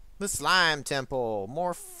 The slime temple.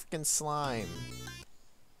 More freaking slime.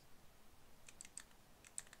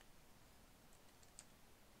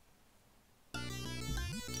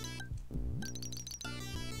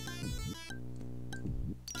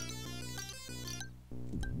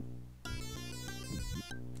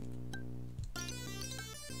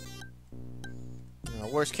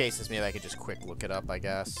 Worst case is maybe I could just quick look it up, I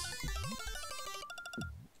guess.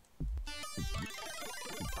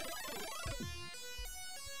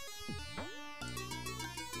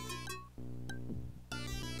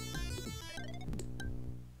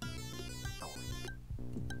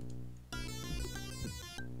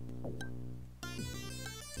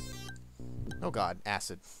 Oh god,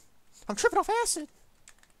 acid. I'm tripping off acid!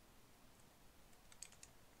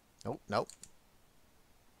 Nope, nope.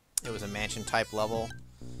 It was a mansion type level.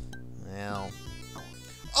 Well.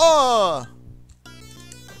 Oh!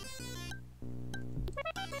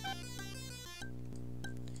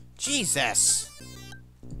 Jesus!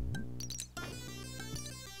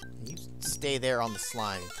 You stay there on the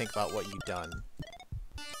slime and think about what you've done.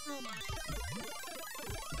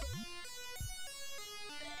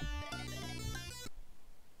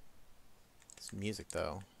 It's music,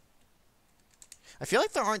 though. I feel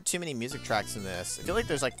like there aren't too many music tracks in this. I feel like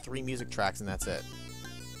there's like 3 music tracks and that's it.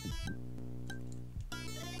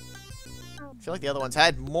 I feel like the other ones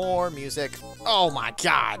had more music. Oh my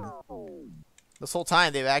god! This whole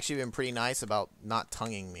time they've actually been pretty nice about not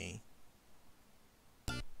tonguing me.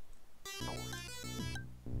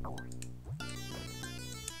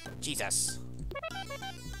 Jesus.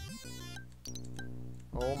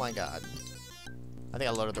 Oh my god. I think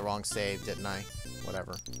I loaded the wrong save, didn't I?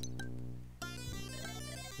 Whatever.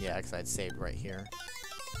 Yeah, because I'd saved right here.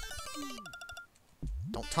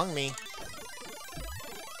 Don't tongue me.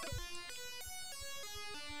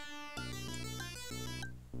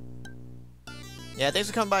 Yeah, thanks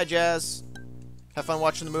for coming by, Jazz. Have fun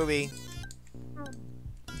watching the movie.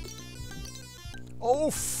 Oh,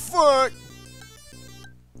 fuck!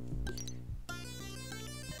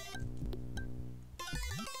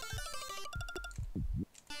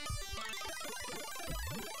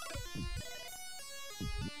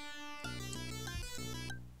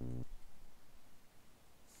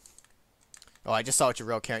 Oh, I just saw what your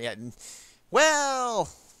real Karen. Yeah. Well,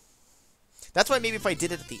 that's why maybe if I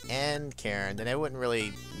did it at the end, Karen, then it wouldn't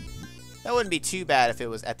really... That wouldn't be too bad if it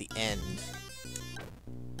was at the end.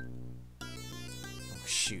 Oh,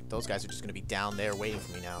 shoot. Those guys are just going to be down there waiting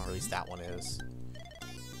for me now. Or at least that one is.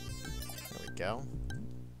 There we go.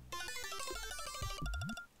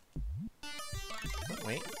 Oh,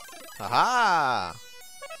 wait. Haha!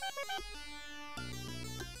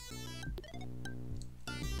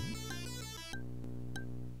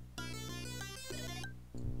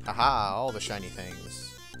 Haha, all the shiny things.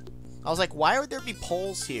 I was like, why would there be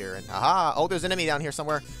poles here? And haha, oh, there's an enemy down here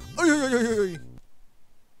somewhere.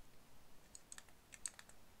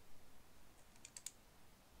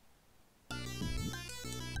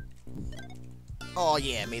 Oh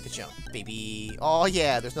yeah, made the jump, baby. Oh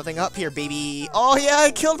yeah, there's nothing up here, baby. Oh yeah,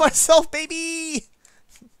 I killed myself, baby!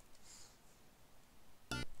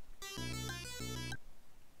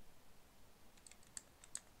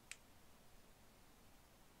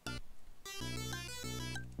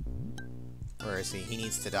 Where is he? He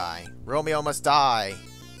needs to die. Romeo must die.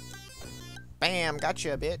 Bam!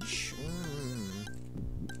 Gotcha, bitch.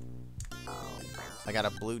 I got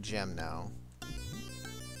a blue gem now.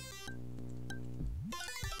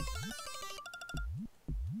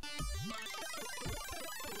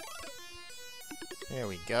 There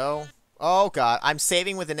we go. Oh god, I'm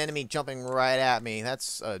saving with an enemy jumping right at me.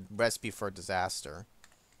 That's a recipe for disaster.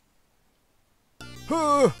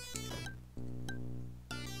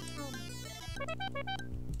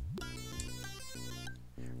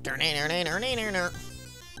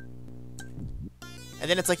 And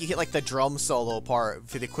then it's like you hit like the drum solo part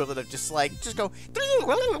for the equivalent of just go. It's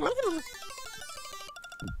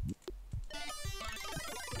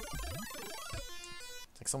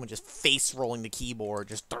like someone just face rolling the keyboard,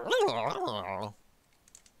 just.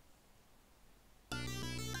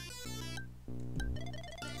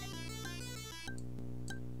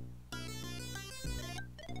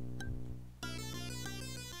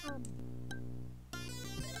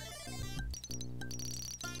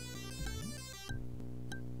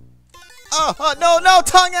 Oh, no, no,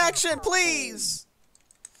 tongue action, please!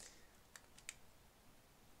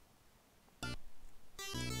 I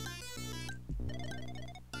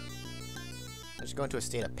just go into a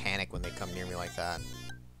state of panic when they come near me like that.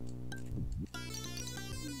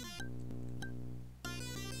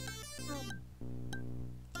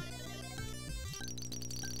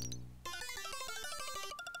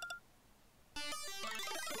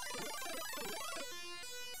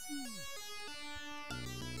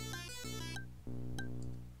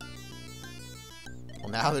 Well,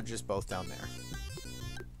 now they're just both down there.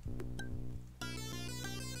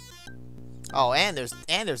 Oh, and there's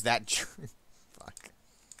that. Fuck.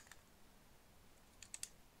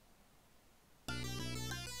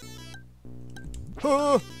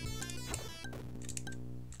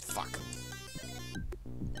 Fuck.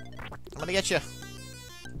 I'm gonna get you.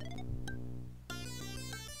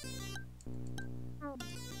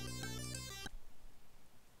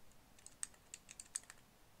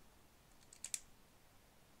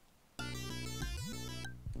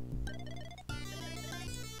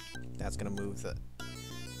 That's gonna move the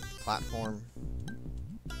platform.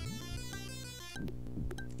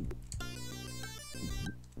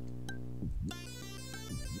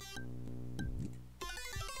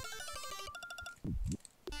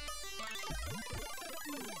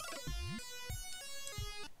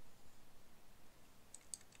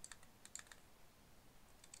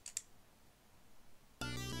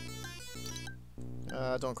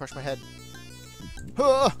 Don't crush my head.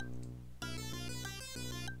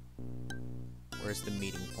 Where's the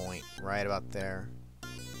meeting point? Right about there.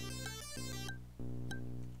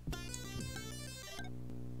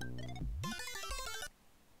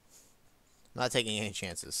 Not taking any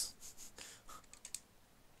chances.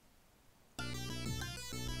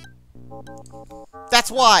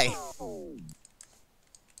 That's why!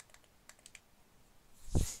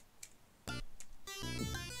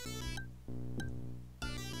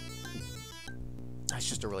 That's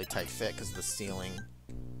just a really tight fit because of the ceiling.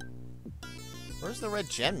 Where's the red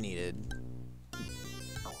gem needed?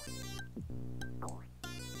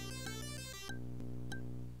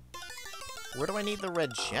 Where do I need the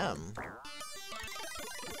red gem?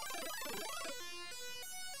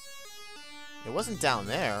 It wasn't down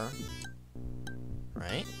there.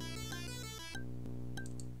 Right?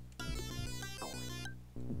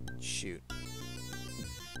 Shoot.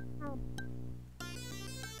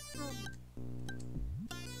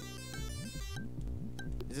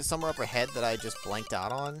 Is it somewhere up ahead that I just blanked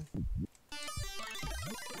out on?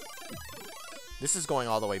 This is going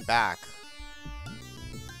all the way back.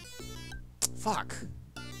 Fuck.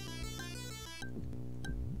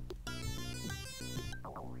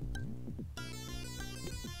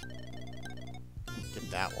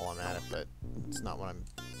 Get that while I'm at it, but it's not what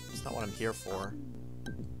I'm here for.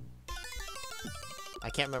 I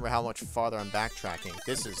can't remember how much farther I'm backtracking.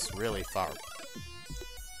 This is really far.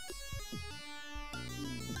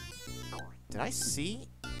 Did I see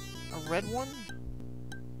a red one?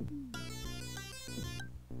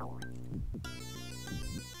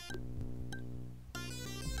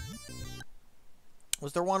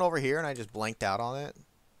 Was there one over here and I just blanked out on it?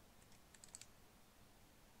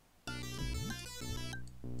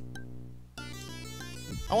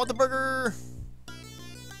 I want the burger!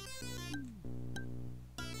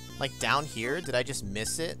 Like down here? Did I just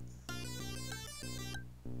miss it?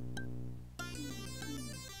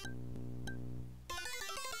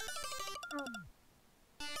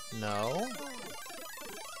 No.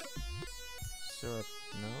 Is there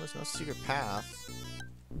no, there's no secret path.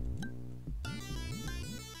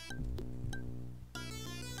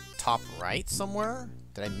 Top right somewhere?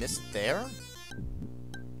 Did I miss it there?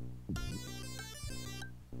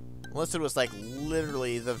 Unless it was like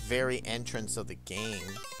literally the very entrance of the game.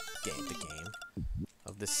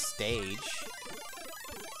 Of the stage.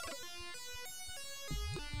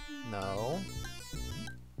 No.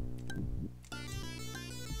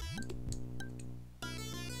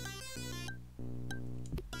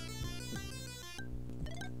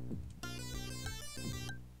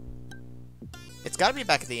 It's gotta be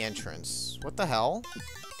back at the entrance. What the hell?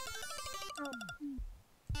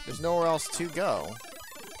 There's nowhere else to go.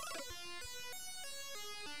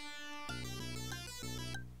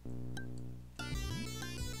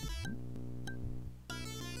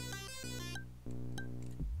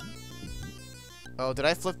 Oh, did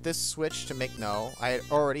I flip this switch to make... No, I had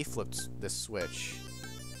already flipped this switch.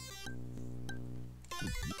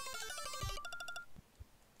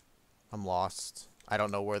 I'm lost. I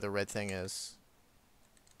don't know where the red thing is.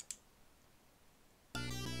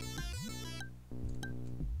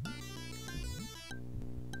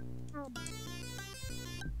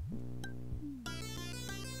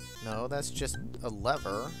 No, that's just a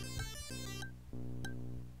lever.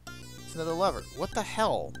 It's another lever. What the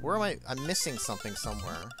hell? Where am I? I'm missing something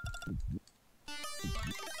somewhere.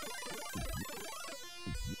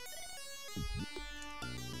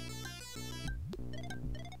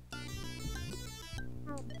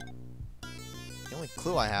 The only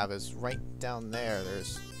clue I have is right down there.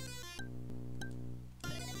 There's...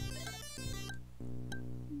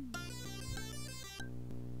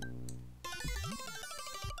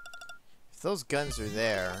 If those guns are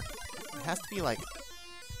there, it has to be like...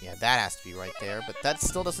 Yeah, that has to be right there, but that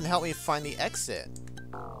still doesn't help me find the exit.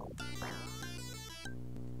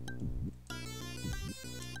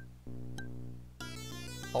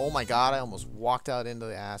 Oh my god, I almost walked out into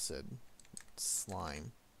the acid.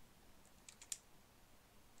 Slime.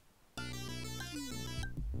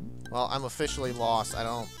 Well, I'm officially lost. I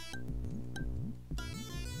don't...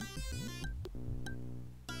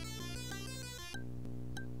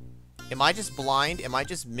 Am I just blind? Am I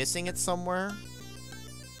just missing it somewhere?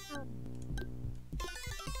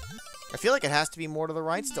 I feel like it has to be more to the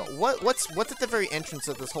right still. What's at the very entrance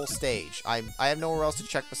of this whole stage? I have nowhere else to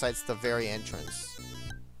check besides the very entrance.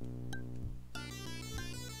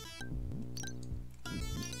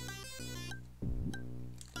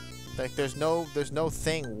 Like there's no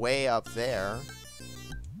thing way up there.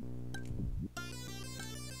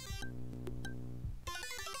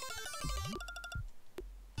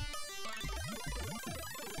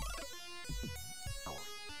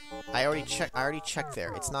 I already checked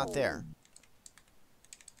there. It's not there.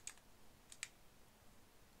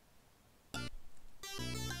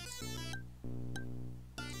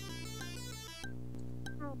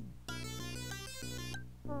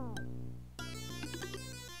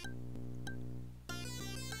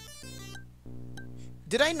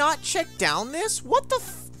 Did I not check down this? What the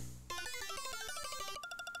f...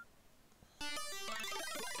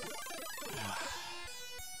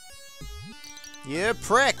 Yeah,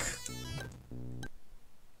 prick.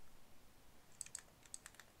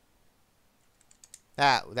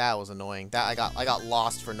 That was annoying. That I got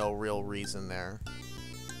lost for no real reason there.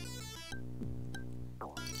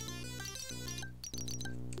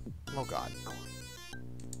 Oh god.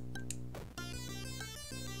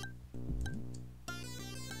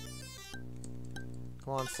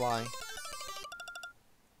 Come on, fly.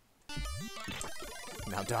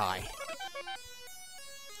 Now die.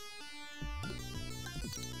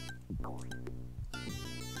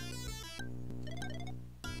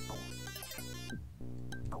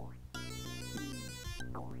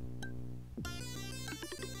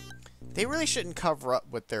 They really shouldn't cover up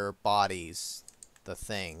with their bodies the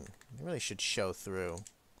thing. They really should show through.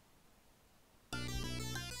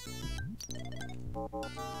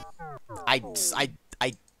 I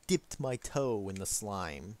dipped my toe in the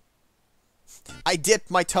slime. I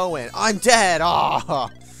dipped my toe in. I'm dead! Ah!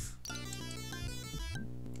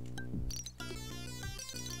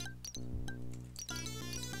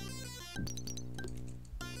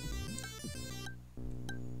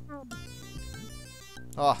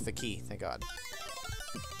 Oh, the key. Thank God.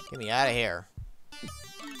 Get me out of here.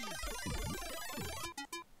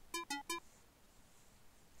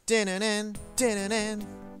 Din-din-din, din-din-din.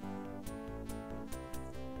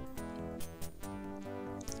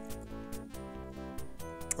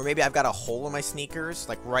 Or maybe I've got a hole in my sneakers,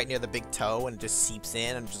 like right near the big toe, and it just seeps in,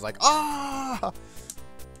 and I'm just like, ah!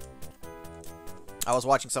 I was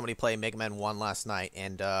watching somebody play Mega Man 1 last night,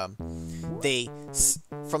 and they,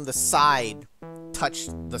 from the side,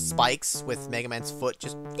 touched the spikes with Mega Man's foot,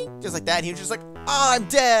 just like that, and he was just like, oh, I'm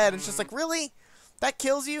dead! It's just like, really? That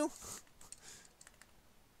kills you?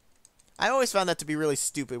 I always found that to be really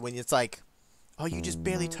stupid when it's like, oh, you just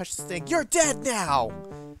barely touched the thing. You're dead now!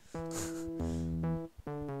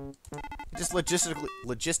 It just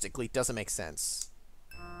logistically doesn't make sense.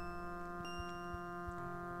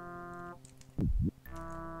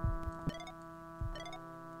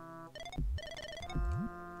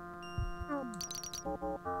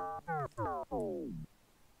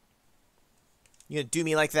 You gonna do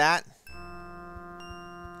me like that?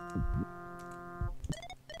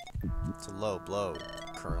 It's a low blow,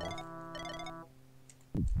 Colonel.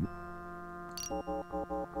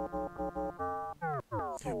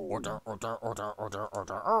 Order.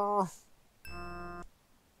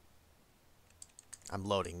 I'm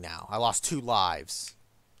loading now. I lost 2 lives.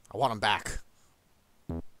 I want them back.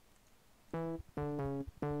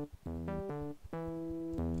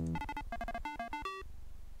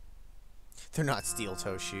 They're not steel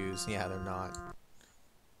toe shoes. Yeah, they're not.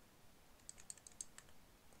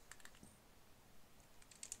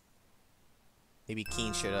 Maybe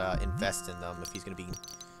Keen should invest in them if he's going to be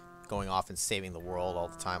going off and saving the world all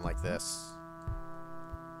the time like this.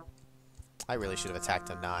 I really should have attacked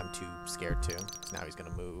him. Now I'm too scared to, because now he's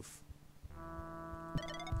going to move.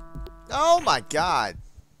 Oh my god!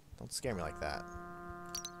 Don't scare me like that.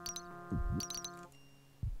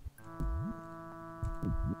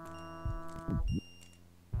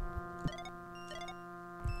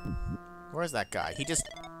 Where's that guy?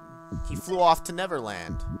 He flew off to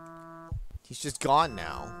Neverland. He's just gone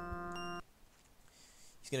now.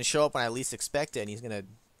 He's gonna show up when I least expect it, and he's gonna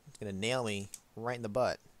nail me right in the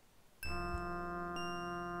butt.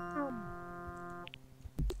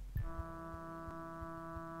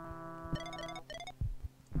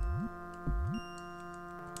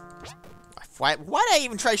 Why did I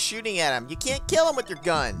even try shooting at him? You can't kill him with your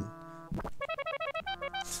gun. I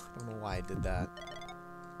don't know why I did that.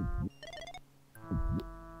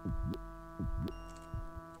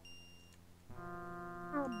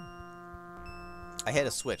 I hit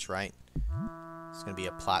a switch, right? It's gonna be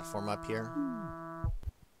a platform up here.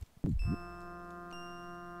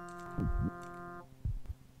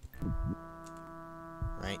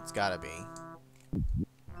 Right? It's gotta be.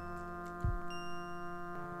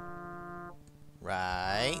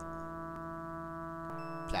 Right.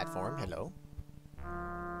 Platform, hello.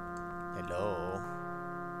 Hello.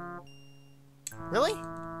 Really?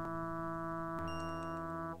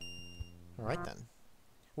 Alright then.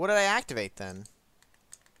 What did I activate then?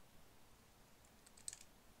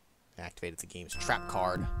 I activated the game's trap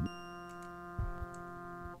card.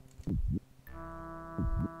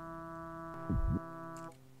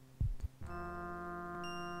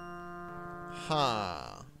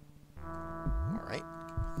 Huh. Alright.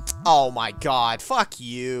 Oh my god, fuck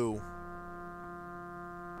you.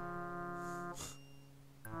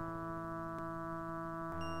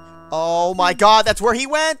 Oh my god, that's where he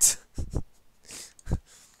went!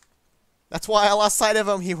 That's why I lost sight of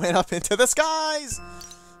him. He went up into the skies!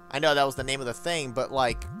 I know that was the name of the thing, but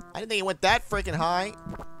like, I didn't think it went that freaking high.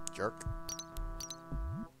 Jerk.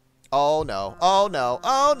 Oh no. Oh no.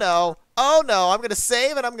 Oh no. Oh no. I'm gonna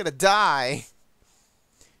save and I'm gonna die.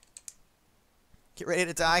 Get ready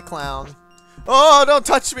to die, clown. Oh, don't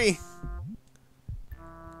touch me!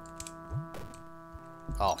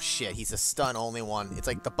 Oh shit, he's a stun only one. It's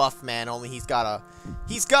like the buff man, only he's got a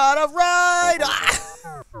ride! Ah!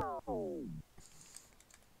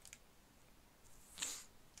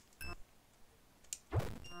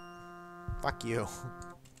 Fuck you.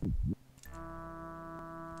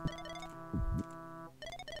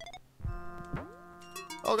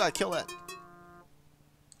 Oh god, kill that.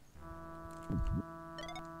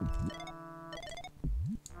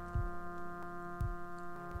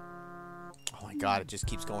 god, it just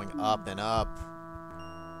keeps going up and up.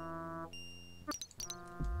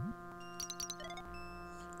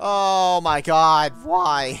 Oh my god,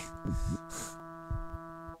 why?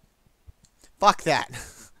 Fuck that.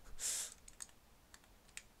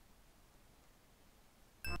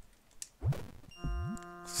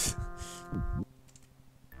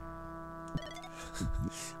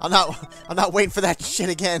 I'm not waiting for that shit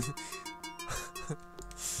again.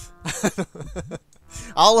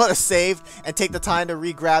 I'll let us save and take the time to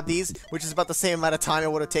re-grab these, which is about the same amount of time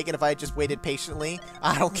it would have taken if I had just waited patiently.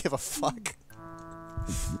 I don't give a fuck.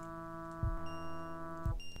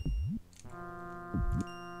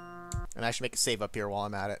 And I should make a save up here while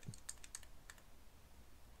I'm at it.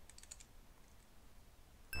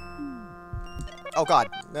 Oh god.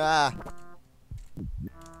 Ah.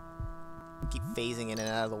 Keep phasing in and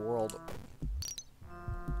out of the world.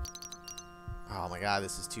 Oh my god,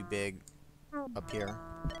 this is too big up here.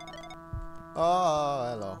 Oh,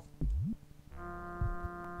 hello.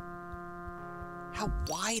 How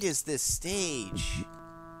wide is this stage?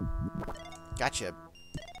 Gotcha,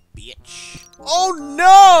 bitch. Oh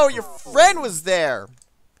no! Your friend was there!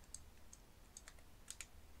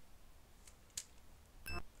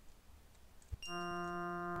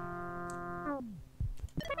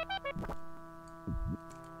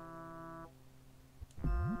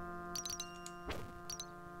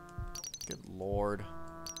 Good lord.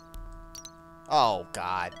 Oh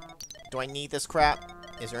god. Do I need this crap?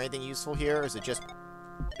 Is there anything useful here? Or is it just...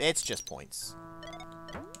 It's just points.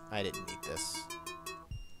 I didn't need this.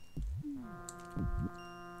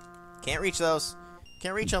 Can't reach those.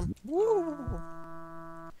 Can't reach them. Woo!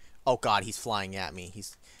 Oh god, he's flying at me.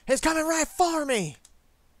 He's coming right for me!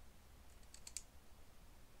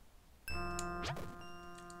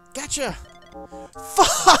 Gotcha!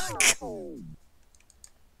 Fuck!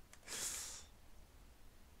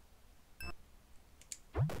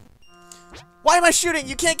 Why am I shooting?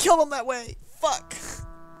 You can't kill them that way! Fuck!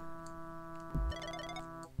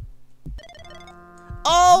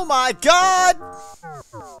 Oh my god!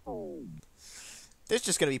 There's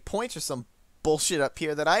just gonna be points or some bullshit up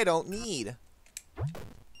here that I don't need.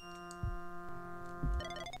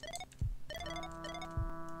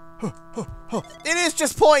 It is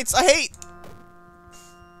just points! I hate...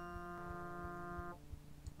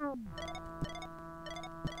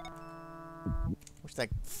 Wish that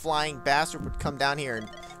flying bastard would come down here and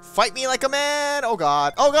fight me like a man! Oh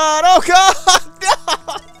god! Oh god! Oh god!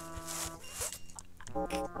 No!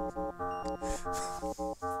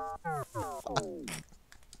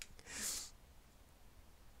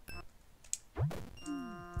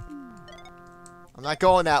 I'm not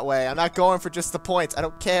going that way. I'm not going for just the points. I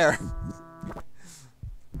don't care.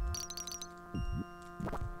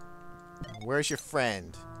 Where's your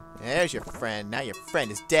friend? There's your friend. Now your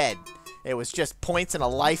friend is dead. It was just points and a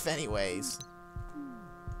life anyways.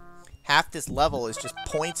 Half this level is just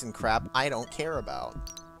points and crap I don't care about.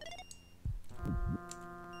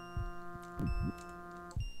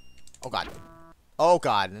 Oh god. Oh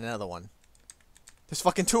god, another one. There's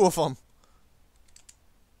fucking two of them.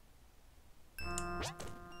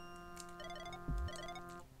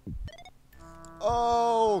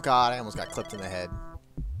 Oh god, I almost got clipped in the head.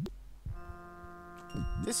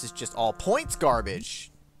 This is just all points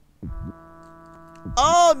garbage.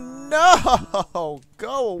 Oh no!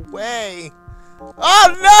 Go away.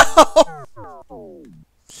 Oh no!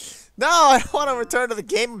 No, I don't want to return to the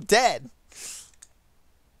game. I'm dead.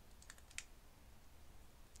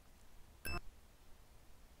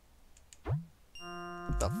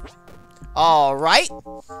 Alright.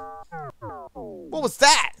 What was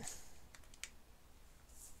that?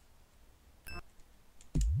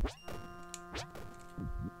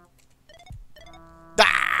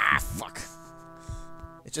 Ah, fuck.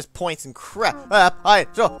 It's just points and crap. I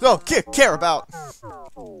don't care about.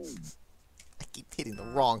 I keep hitting the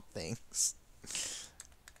wrong things.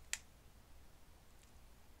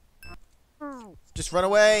 Just run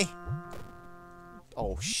away.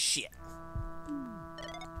 Oh, shit.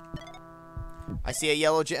 I see a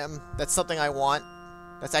yellow gem. That's something I want.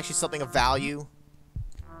 That's actually something of value.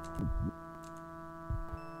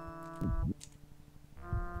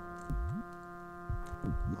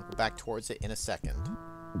 I'll go back towards it in a second.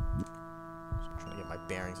 Just trying to get my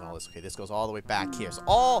bearings on all this. Okay, this goes all the way back here. So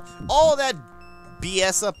all that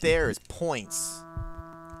BS up there is points.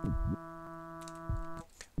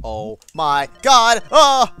 Oh my god!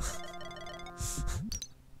 Oh!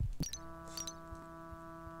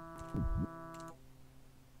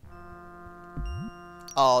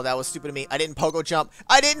 Oh, that was stupid of me. I didn't pogo jump.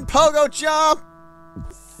 I didn't pogo jump!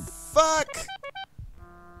 Fuck!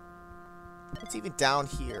 What's even down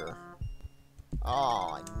here?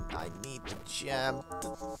 Oh, I need the gem.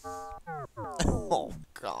 Oh,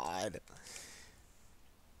 God.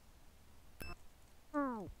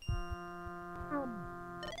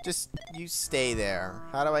 Just, you stay there.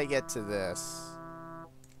 How do I get to this?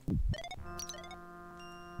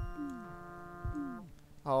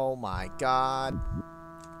 Oh my God.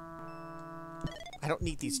 I don't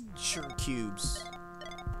need these sugar cubes.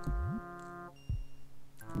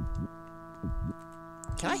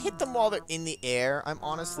 Can I hit them while they're in the air? I'm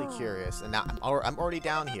honestly curious. And now I'm already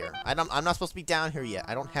down here. I'm not supposed to be down here yet.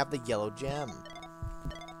 I don't have the yellow gem.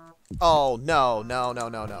 Oh, no, no, no,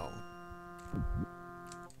 no, no.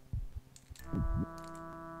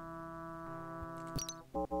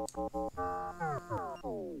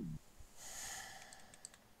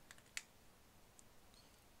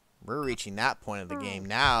 We're reaching that point of the game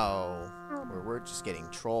now where we're just getting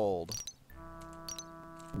trolled.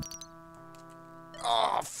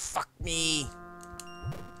 Oh, fuck me.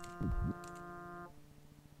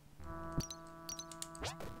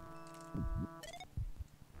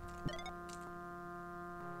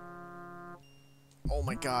 Oh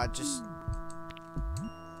my God, just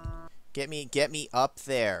get me up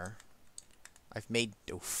there. I've made,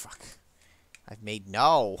 oh fuck. I've made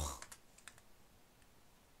no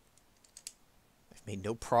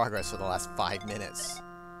progress for the last 5 minutes.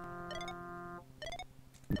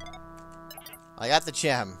 I got the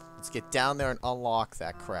gem. Let's get down there and unlock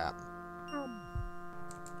that crap.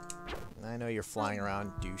 I know you're flying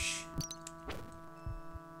around, douche.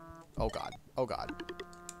 Oh God. Oh God.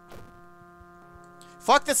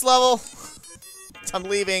 Fuck this level! I'm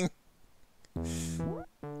leaving.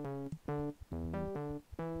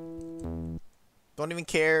 Don't even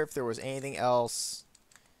care if there was anything else.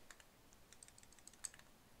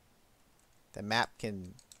 The map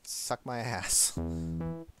can suck my ass.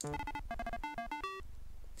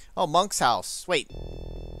 Oh, Monk's house. Wait.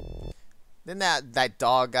 Didn't that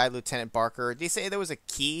dog guy, Lieutenant Barker, did he say there was a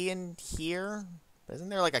key in here? Isn't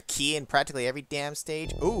there like a key in practically every damn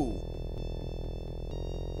stage? Ooh.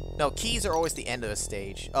 No, keys are always the end of the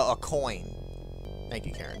stage. Oh, a coin. Thank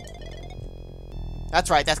you, Karen. That's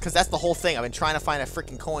right, that's because that's the whole thing. I've been trying to find a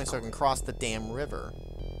freaking coin so I can cross the damn river.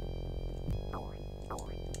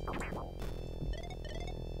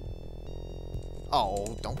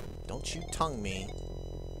 Oh, don't you tongue me.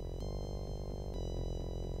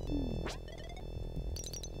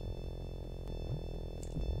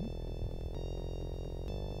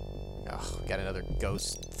 Ugh, got another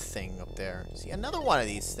ghost thing up there. See, another one of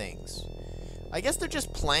these things. I guess they're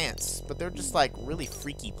just plants, but they're just like really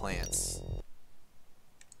freaky plants.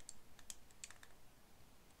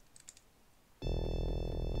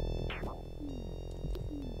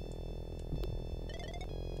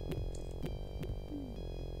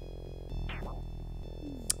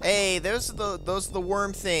 Hey, those are the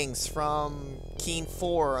worm things from Keen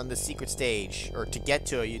 4 on the secret stage, or to get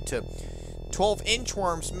to you to 12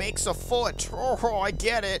 inchworms makes a foot. Oh, I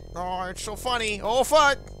get it. Oh, it's so funny. Oh,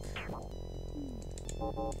 fuck.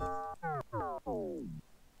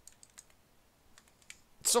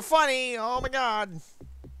 It's so funny. Oh my God.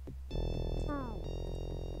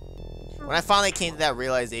 When I finally came to that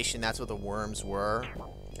realization, that's what the worms were,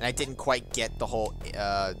 and I didn't quite get the whole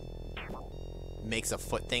makes a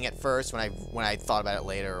foot thing at first. When I thought about it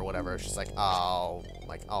later or whatever, it's just like, oh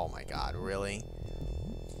my God, really?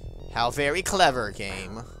 How very clever,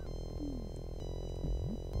 game.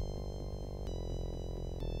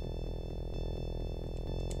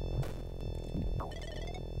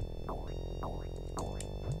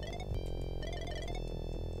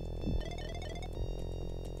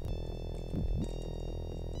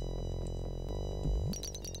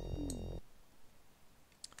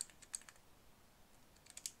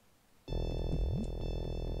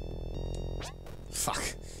 Fuck.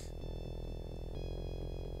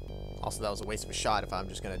 Also, that was a waste of a shot if I'm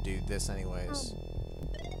just gonna do this anyways.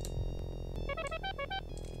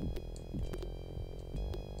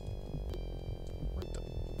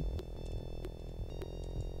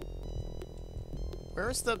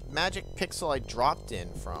 Where's the magic pixel I dropped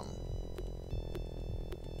in from?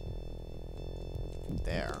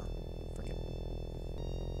 There. Frickin'.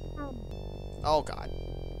 Oh God.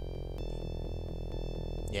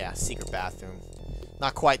 Yeah, secret bathroom.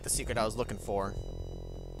 Not quite the secret I was looking for.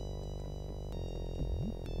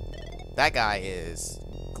 That guy is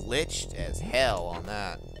glitched as hell on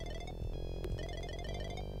that.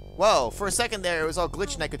 Whoa, for a second there it was all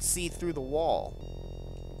glitched and I could see through the wall.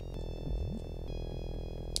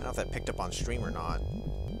 I don't know if that picked up on stream or not.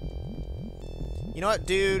 You know what,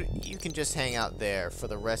 dude? You can just hang out there for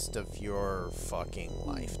the rest of your fucking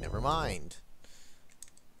life. Never mind.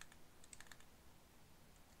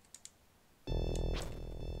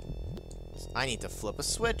 I need to flip a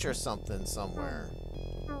switch or something somewhere.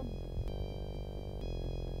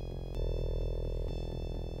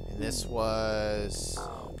 And this was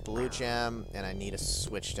blue gem, and I need a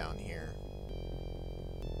switch down here.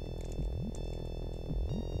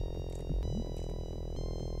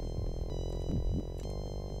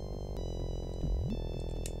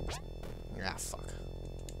 Ah, fuck.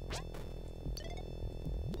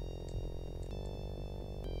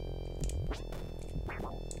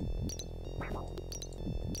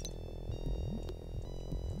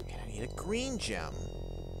 And I need a green gem.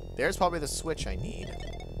 There's probably the switch I need.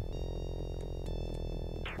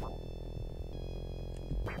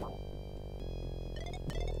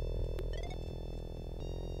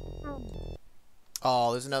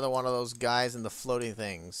 Oh, there's another one of those guys in the floating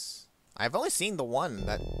things. I've only seen the one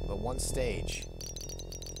stage.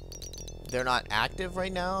 They're not active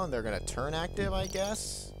right now, and they're gonna turn active, I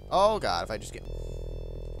guess. Oh god, if I just get...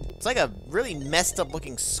 It's like a really messed up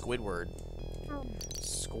looking Squidward.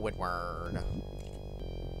 Squidward.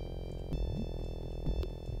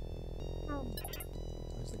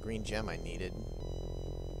 Where's the green gem I needed?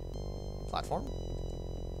 Platform?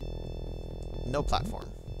 No platform.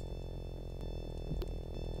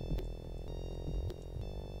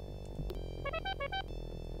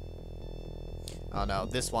 Oh no,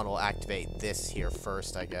 this one will activate this here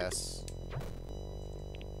first, I guess.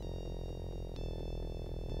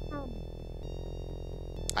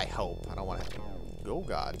 I hope. I don't want to... Oh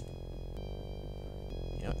god.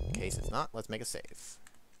 You know, in case it's not, let's make a save.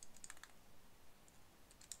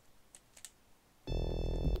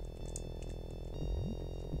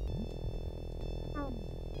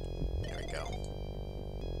 There we go.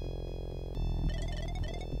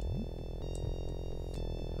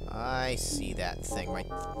 I see that thing right...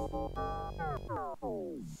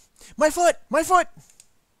 My foot! My foot!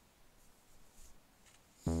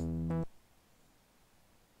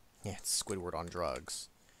 Yeah, it's Squidward on drugs.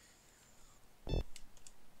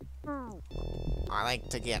 I like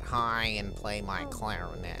to get high and play my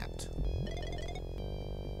clarinet.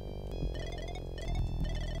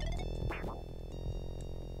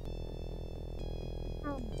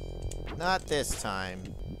 Not this time.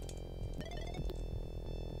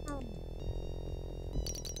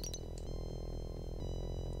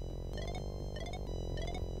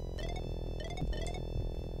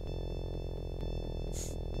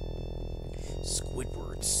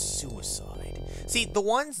 Squidward suicide. See,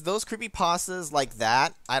 those creepypastas like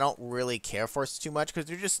that, I don't really care for too much because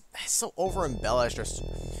they're just so over embellished. Or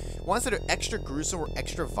ones that are extra gruesome or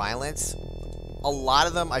extra violent, a lot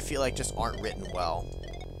of them I feel like just aren't written well.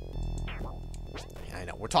 I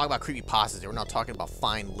know, we're talking about creepypastas here, we're not talking about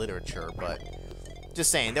fine literature, but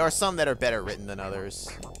just saying, there are some that are better written than others.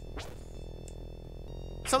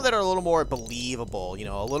 Some that are a little more believable, you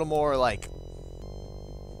know, a little more like...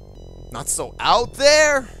 not so out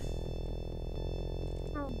there?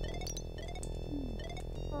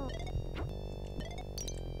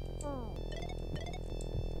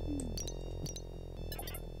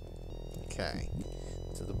 Okay.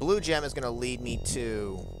 So the blue gem is going to lead me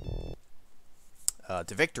to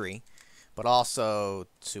victory, but also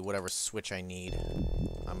to whatever switch I need,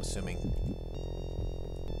 I'm assuming.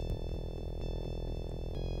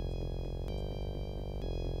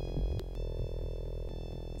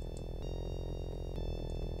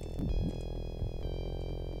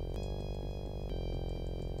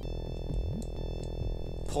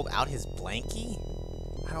 Pulled out his blankie?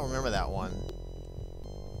 I don't remember that one.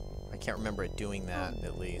 I can't remember it doing that,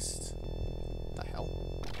 at least. What the hell?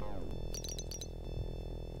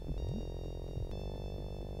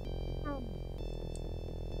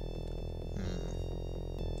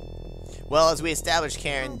 Well, as we established,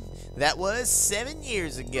 Karen, that was 7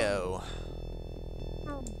 years ago.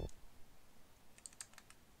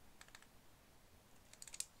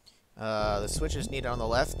 The switch is needed on the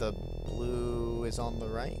left, the blue is on the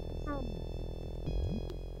right.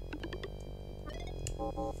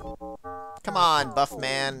 Come on, buff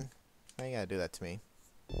man. Why you gotta do that to me?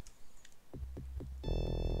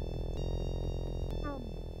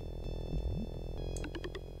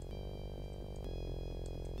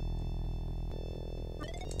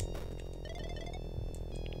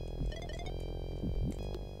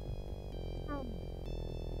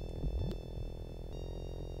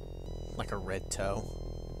 Like a red toe.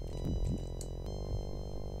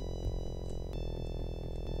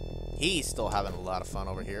 He's still having a lot of fun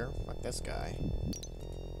over here. Like this guy.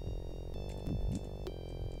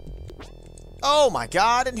 Oh my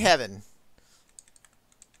God in heaven.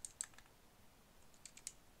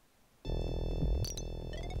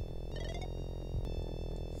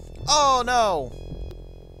 Oh no.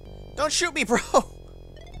 Don't shoot me, bro!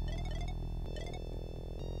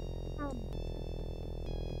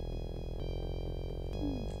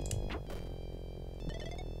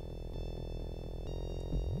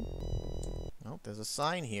 Oh, there's a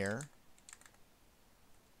sign here.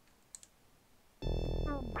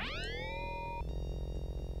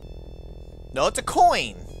 No, it's a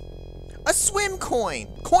coin! A swim coin!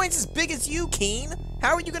 Coin's as big as you, Keen!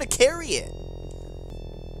 How are you gonna carry it?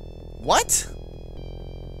 What?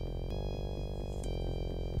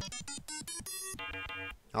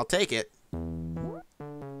 I'll take it.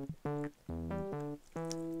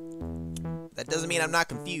 That doesn't mean I'm not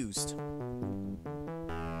confused.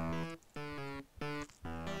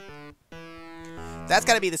 That's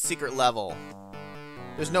gotta be the secret level.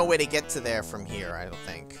 There's no way to get to there from here, I don't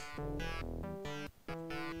think.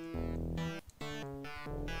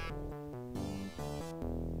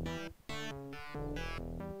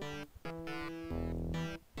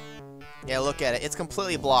 Yeah, look at it. It's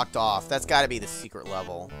completely blocked off. That's gotta be the secret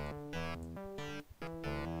level.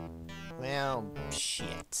 Well,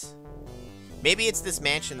 shit. Maybe it's this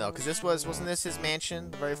mansion, though, because this wasn't this his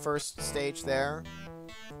mansion? The very first stage there?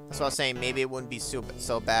 That's what I was saying. Maybe it wouldn't be so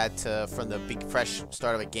bad to, from the big, fresh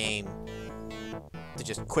start of a game, to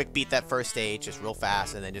just quick beat that first stage, just real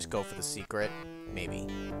fast, and then just go for the secret. Maybe.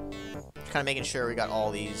 Just kind of making sure we got all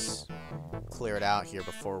these cleared out here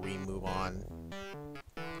before we move on.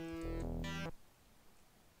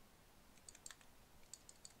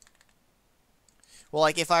 Well,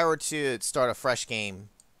 like, if I were to start a fresh game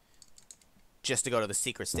just to go to the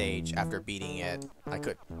secret stage after beating it, I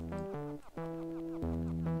could.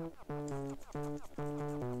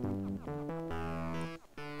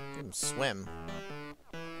 Swim.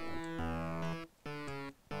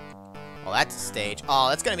 Oh, that's a stage. Oh,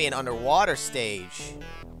 that's gonna be an underwater stage.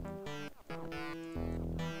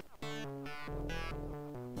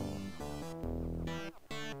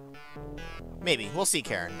 Maybe. We'll see,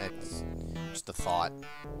 Karen. That's just a thought.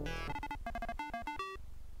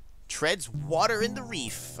 Treads water in the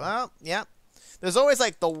reef. Oh, yeah. There's always,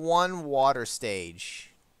 like, the one water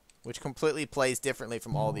stage, which completely plays differently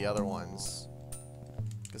from all the other ones.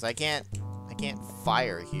 Because I can't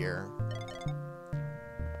fire here.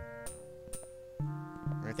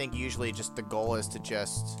 I think usually just the goal is to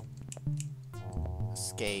just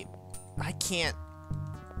escape. I can't.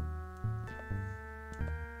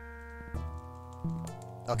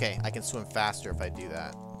 Okay, I can swim faster if I do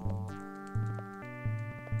that.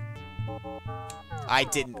 I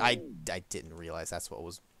didn't realize that's what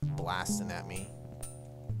was blasting at me.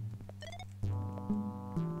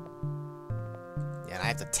 Yeah, and I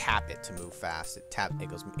have to tap it to move fast. It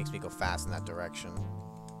makes me go fast in that direction.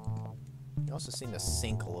 You also seem to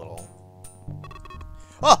sink a little.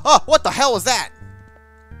 Oh, what the hell was that?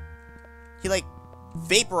 He, like,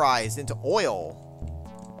 vaporized into oil.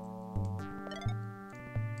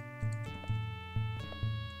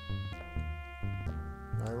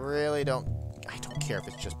 I don't care if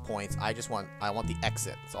it's just points. I want the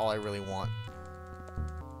exit. That's all I really want.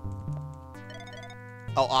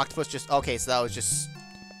 Oh, octopus just, okay, so that was just,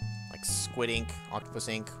 like, squid ink, octopus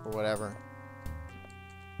ink, or whatever.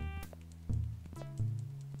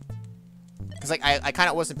 Because, like, I kind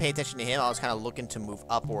of wasn't paying attention to him. I was kind of looking to move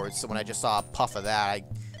upwards, so when I just saw a puff of that,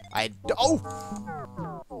 oh!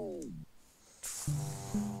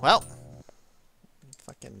 Well.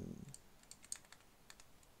 Fucking.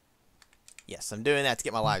 Yes, I'm doing that to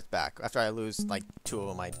get my lives back. After I lose, like, 2 of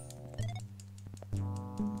them, I'm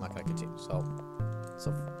not gonna continue,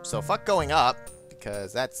 So fuck going up,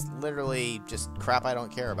 because that's literally just crap I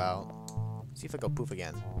don't care about. See if I go poof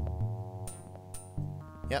again.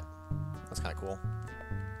 Yep. That's kind of cool.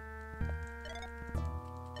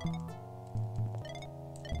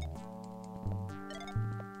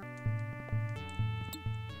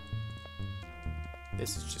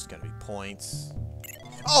 This is just gonna be points.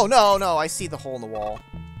 Oh, no, I see the hole in the wall.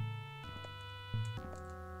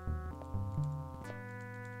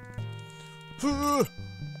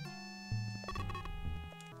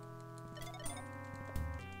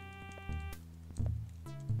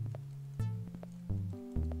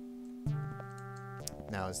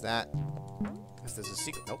 Now, is that... Is this a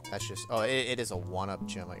secret? Nope, that's just... Oh, it is a 1-up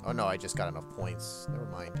gem. Like, oh, no, I just got enough points. Never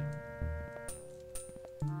mind.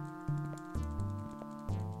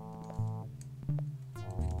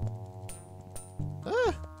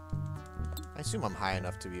 I assume I'm high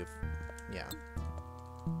enough to be... Yeah.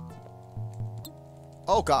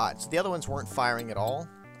 Oh, God. So the other ones weren't firing at all?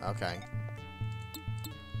 Okay.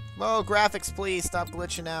 Oh, graphics, please. Stop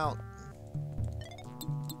glitching out.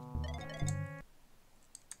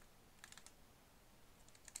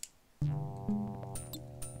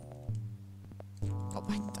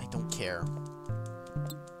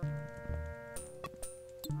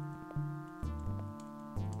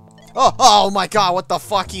 Oh my god, what the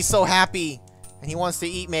fuck? He's so happy. And he wants to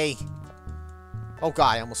eat me. Oh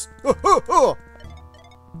god, I almost...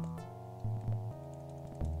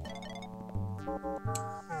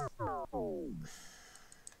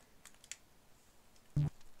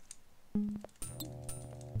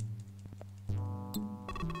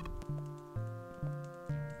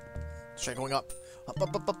 Try going up.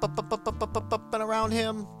 Up, and around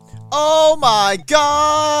him. Oh my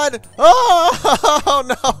god! Oh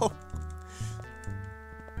no!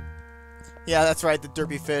 Yeah, that's right, the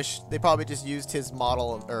derpy fish. They probably just used his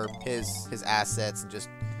model, or his assets, and just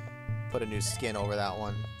put a new skin over that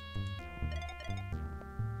one.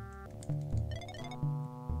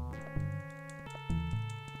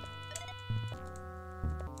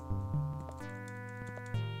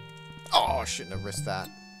 Oh, I shouldn't have risked that.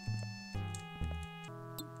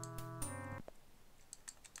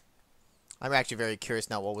 I'm actually very curious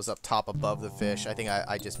now what was up top above the fish. I think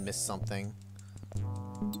I just missed something.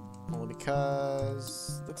 Only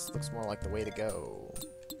because looks more like the way to go.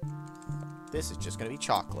 This is just gonna be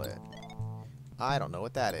chocolate. I don't know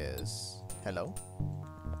what that is. Hello?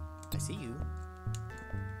 I see you.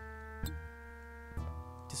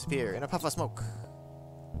 Disappear in a puff of smoke.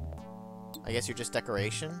 I guess you're just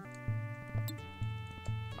decoration?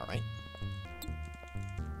 Alright.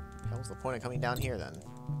 Hell's the point of coming down here then?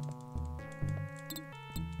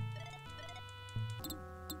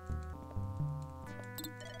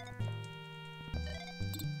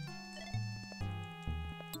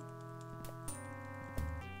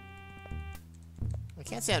 I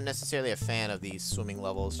can't say I'm necessarily a fan of these swimming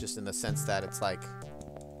levels, just in the sense that it's like...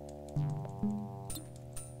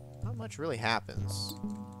 not much really happens.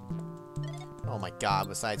 Oh my god,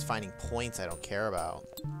 besides finding points I don't care about.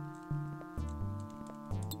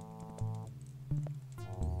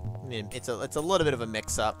 I mean, it's a little bit of a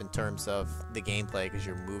mix-up in terms of the gameplay, because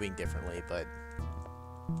you're moving differently, but...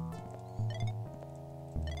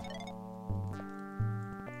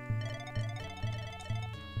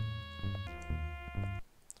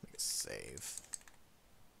 save.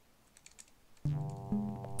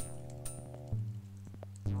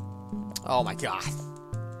 Oh my god.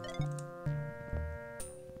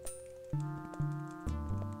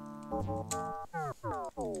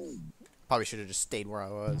 Probably should have just stayed where I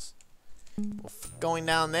was. Well, going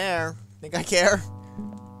down there. Think I care?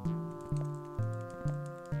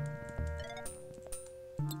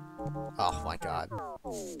 Oh my god.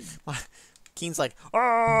 Keen's like,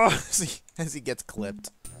 oh, as he gets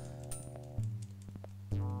clipped.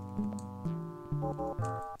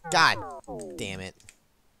 God damn it.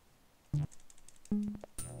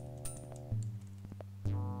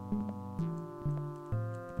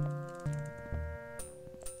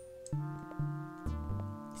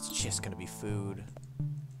 It's just gonna be food.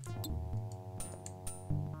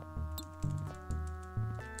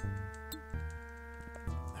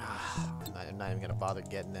 I'm not even gonna bother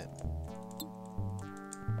getting it.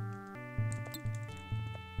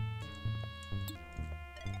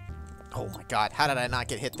 Oh my god, how did I not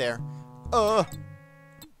get hit there? Why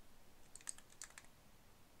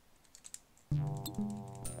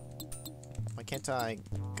can't I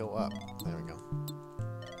go up? There we go.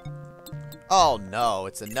 Oh no,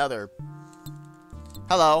 it's another...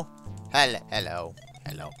 Hello. Hello,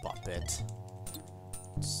 puppet.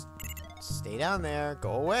 Just stay down there.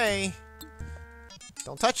 Go away.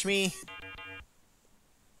 Don't touch me.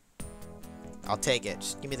 I'll take it.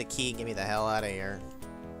 Just give me the key and get me the hell out of here.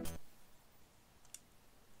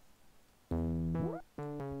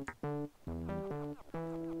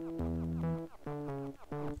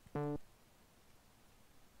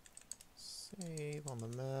 Save on the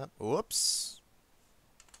map. Whoops.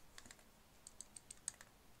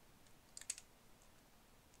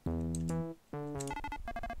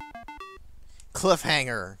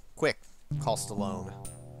 Cliffhanger. Quick. Call Stallone.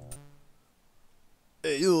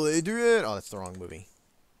 Hey, you Adrian. Oh, that's the wrong movie.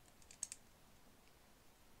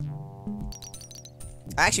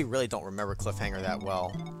 I actually really don't remember Cliffhanger that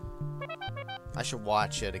well. I should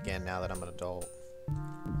watch it again now that I'm an adult.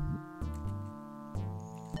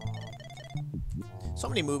 So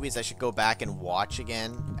many movies I should go back and watch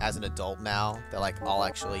again as an adult now that like I'll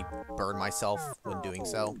actually burn myself when doing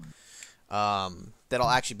so. That I'll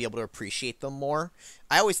actually be able to appreciate them more.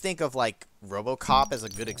 I always think of like RoboCop as a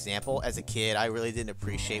good example. As a kid, I really didn't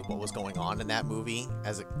appreciate what was going on in that movie.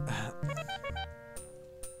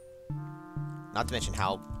 Not to mention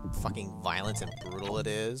how fucking violent and brutal it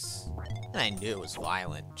is. And I knew it was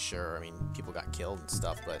violent, sure. I mean, people got killed and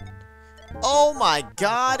stuff, but... Oh my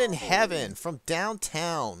god in heaven! From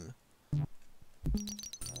downtown!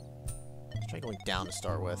 Let's try going down to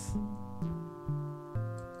start with.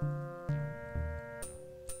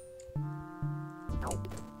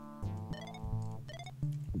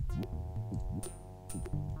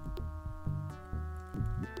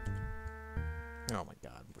 Oh my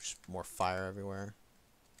god, there's more fire everywhere.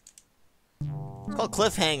 It's called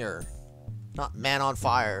Cliffhanger, not Man on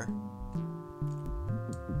Fire.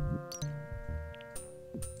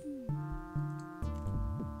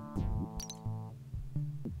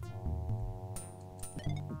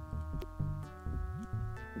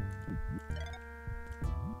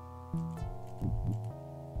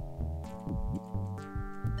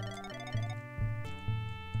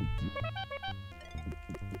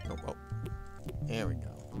 Oh, there we go.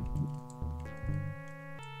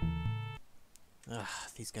 Ugh,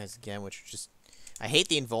 these guys again, which are just... I hate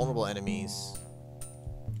the invulnerable enemies.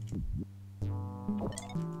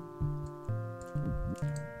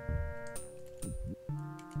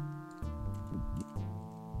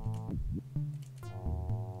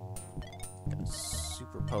 Got a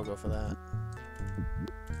super pogo for that.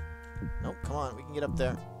 Nope, come on, we can get up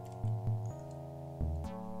there.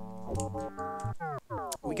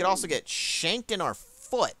 We could also get shanked in our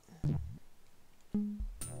foot.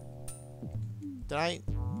 Did I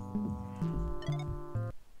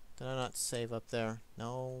not save up there?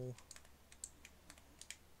 No.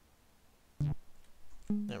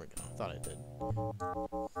 There we go. I thought I did.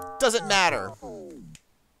 Doesn't matter.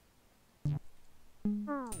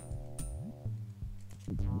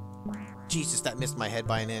 Jesus, that missed my head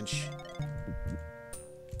by an inch.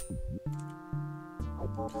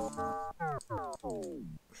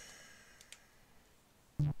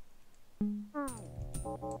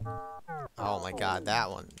 Oh my god, that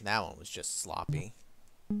one was just sloppy.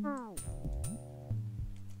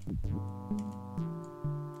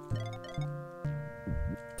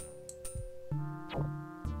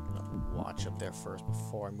 Watch up there first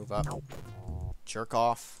before I move up. Jerk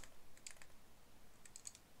off.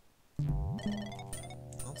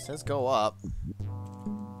 Well, it says go up.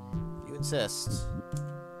 You insist.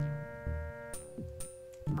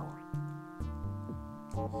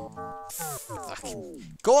 Fucking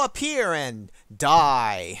go up here and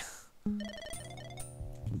die.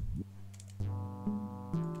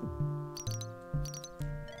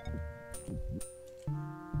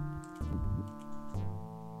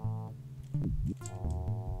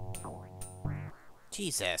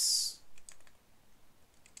 Jesus.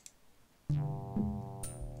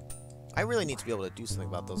 I really need to be able to do something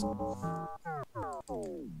about those.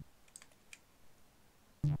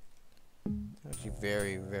 Actually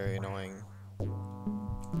very, very annoying.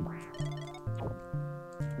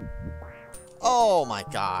 Oh my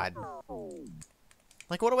god.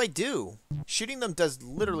 Like, what do I do? Shooting them does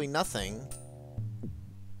literally nothing.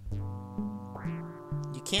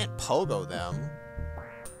 You can't pogo them.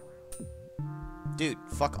 Dude,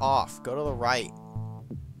 fuck off. Go to the right.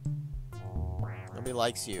 Nobody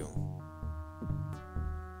likes you.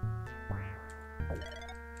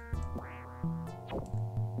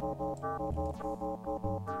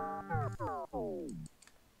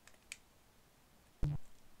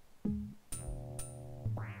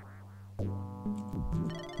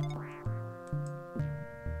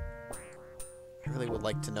 I really would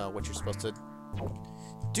like to know what you're supposed to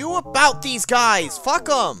do about these guys. Fuck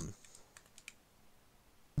them.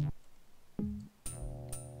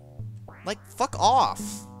 Like, fuck off.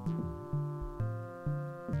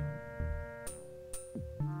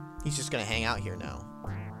 He's just gonna hang out here now.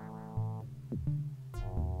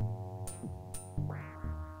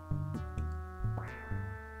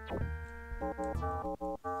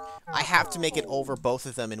 I have to make it over both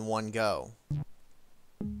of them in one go.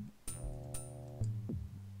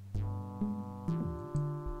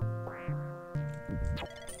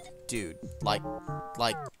 Dude, like,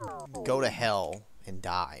 go to hell and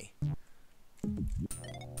die.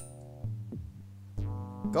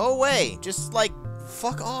 Go away! Just, like,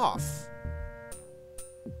 fuck off.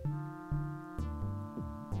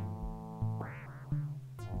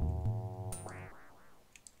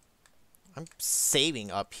 I'm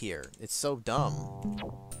saving up here. It's so dumb.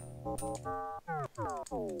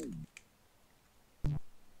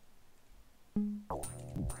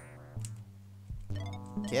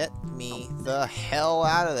 Get me the hell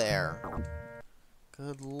out of there.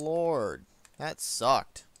 Good lord. That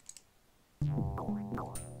sucked.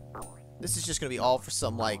 This is just gonna be all for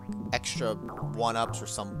some, like, extra one-ups or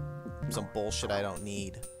some bullshit I don't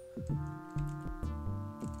need.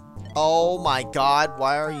 Oh my god,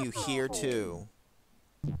 why are you here too?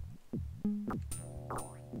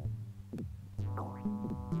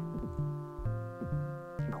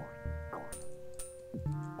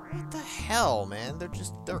 What the hell, man?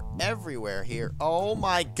 They're everywhere here. Oh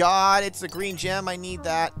my god, it's a green gem, I need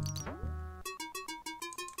that.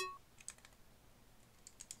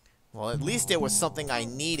 Well, at least it was something I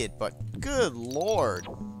needed, but good lord.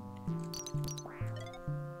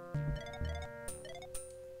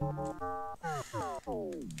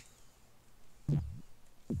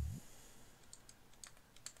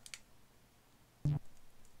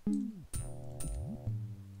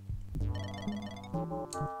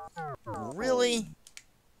 Really?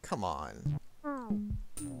 Come on.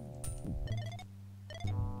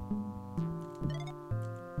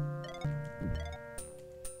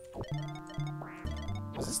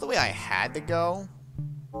 Was this the way I had to go?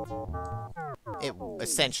 It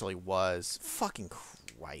essentially was. Fucking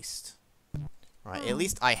Christ. Alright, at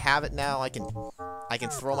least I have it now. I can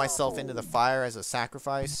throw myself into the fire as a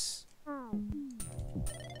sacrifice. I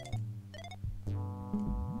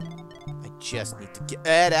just need to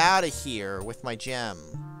get out of here with my gem.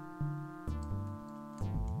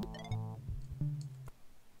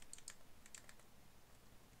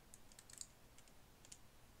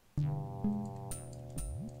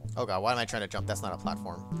 Oh god, why am I trying to jump? That's not a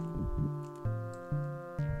platform.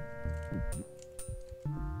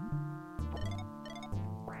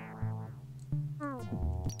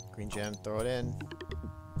 Green gem, throw it in.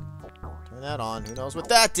 Turn that on. Who knows what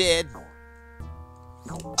that did?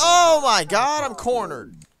 Oh my god, I'm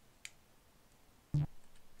cornered.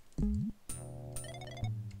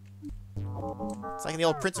 It's like in the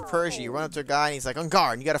old Prince of Persia. You run up to a guy and he's like, on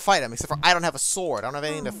guard, and you gotta fight him. Except for I don't have a sword. I don't have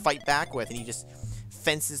anything to fight back with, and he just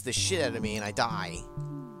fences the shit out of me and I die.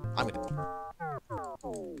 I'm gonna...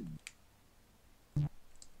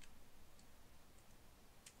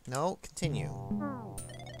 No, continue.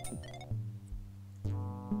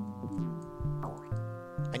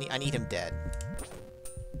 I need him dead.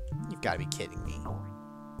 You've got to be kidding me.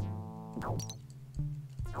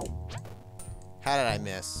 How did I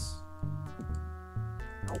miss?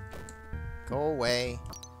 Go away.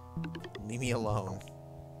 Leave me alone.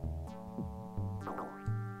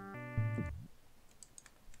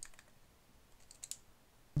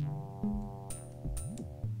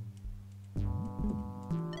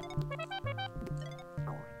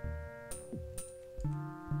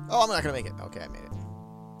 Oh, I'm not gonna make it. Okay, I made it.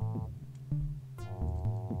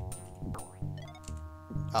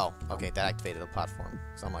 Oh, okay, that activated the platform.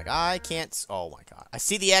 So I'm like, I can't... Oh my god. I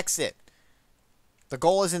see the exit. The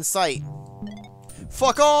goal is in sight.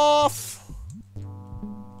 Fuck off!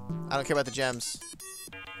 I don't care about the gems.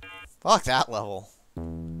 Fuck that level.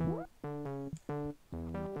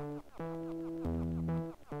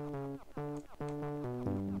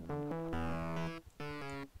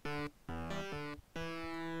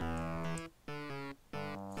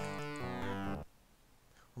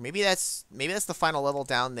 Maybe that's the final level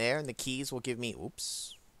down there, and the keys will give me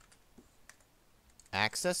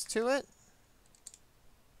access to it.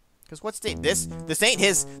 Because what's this ain't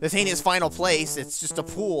his final place. It's just a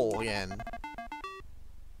pool again.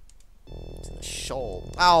 It's in the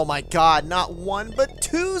shoal. Oh my god! Not one but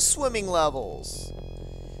two swimming levels.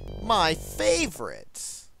 My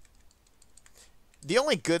favorite. The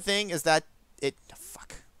only good thing is that it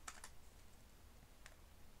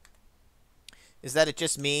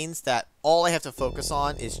just means that all I have to focus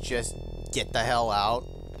on is just get the hell out.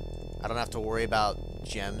 I don't have to worry about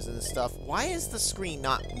gems and stuff. Why is the screen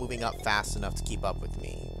not moving up fast enough to keep up with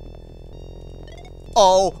me?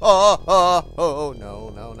 Oh,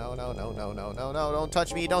 no, don't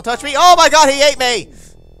touch me, don't touch me. Oh my god, he ate me!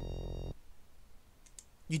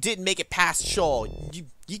 You didn't make it past shoal.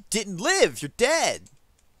 You didn't live, you're dead.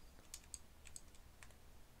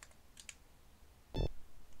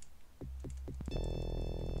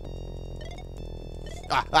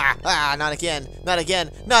 Not again, not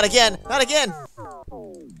again, not again, not again!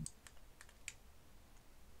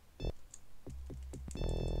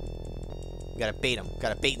 We gotta bait him,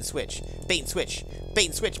 gotta bait and switch. Bait and switch, bait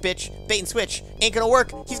and switch, bitch. Bait and switch, ain't gonna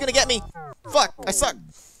work, he's gonna get me! Fuck, I suck!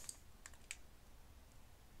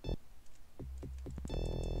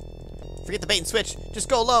 Forget the bait and switch, just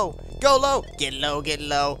go low, go low! Get low, get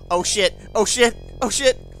low, oh shit, oh shit, oh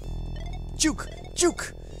shit! Juke,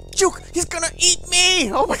 juke! Juke! He's gonna eat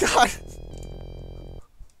me! Oh my god!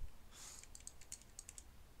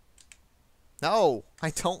 No!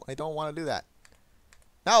 I don't want to do that.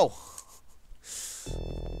 No!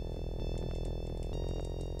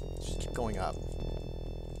 Just keep going up.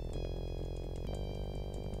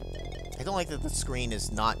 I don't like that the screen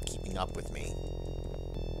is not keeping up with me.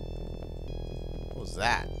 What was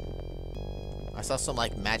that? I saw some,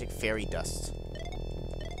 like, magic fairy dust.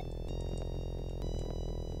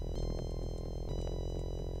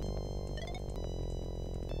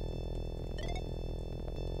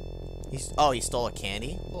 Oh, he stole a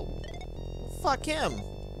candy? Well, fuck him.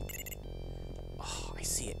 Oh, I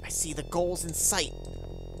see it. I see the goals in sight.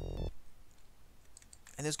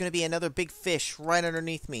 And there's gonna be another big fish right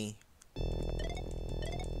underneath me.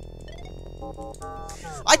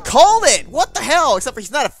 I called it! What the hell? Except for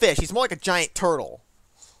he's not a fish. He's more like a giant turtle.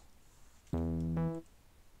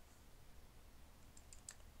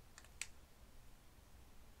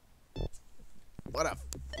 What a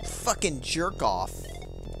fucking jerk off.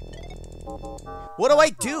 What do I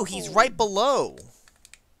do? He's right below.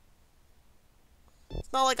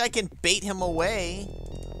 It's not like I can bait him away.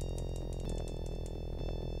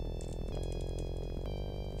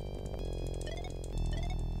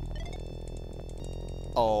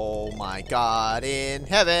 Oh my God in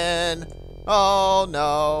heaven. Oh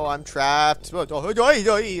no, I'm trapped. Doodle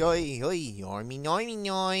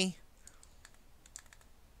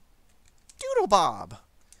Bob.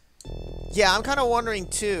 Yeah, I'm kind of wondering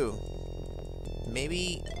too.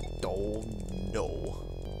 Maybe. Oh no.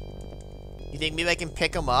 You think maybe I can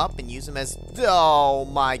pick him up and use him as. Oh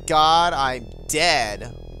my God, I'm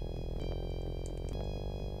dead.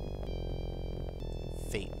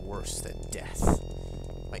 Fate worse than death.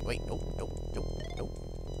 Wait, nope.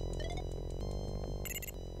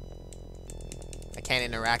 I can't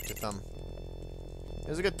interact with them. It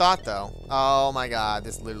was a good thought, though. Oh my God,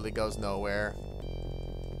 this literally goes nowhere.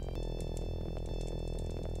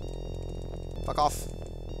 Fuck off.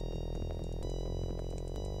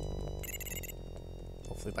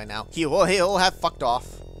 Hopefully by now he'll have fucked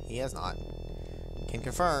off. He has not. Can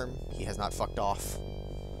confirm he has not fucked off.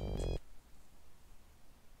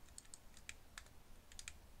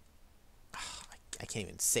 I can't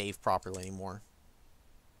even save properly anymore.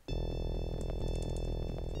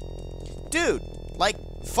 Dude, like,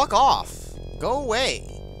 fuck off. Go away.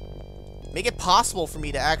 Make it possible for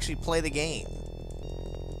me to actually play the game.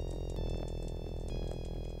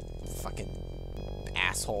 Fucking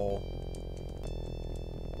asshole.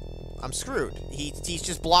 I'm screwed. He's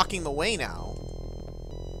just blocking the way now.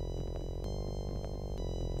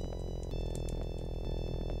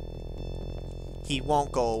 He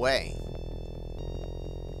won't go away.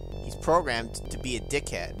 He's programmed to be a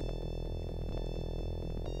dickhead.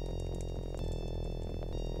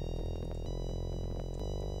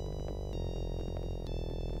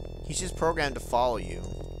 He's just programmed to follow you.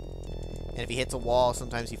 And if he hits a wall,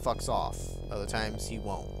 sometimes he fucks off. Other times he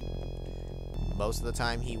won't. Most of the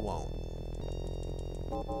time he won't.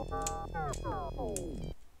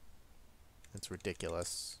 That's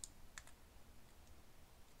ridiculous.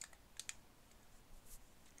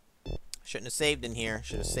 Shouldn't have saved in here.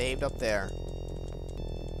 Should have saved up there.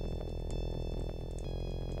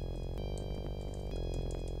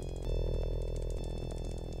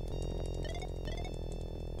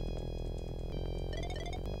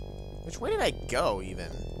 Which way did I go,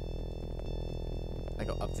 even? Did I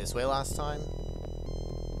go up this way last time?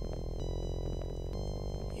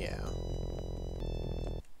 Yeah.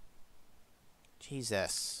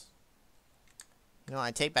 Jesus. You know,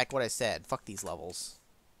 I take back what I said. Fuck these levels.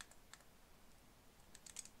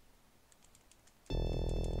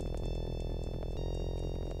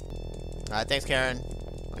 Alright, thanks, Karen.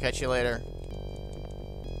 I'll catch you later.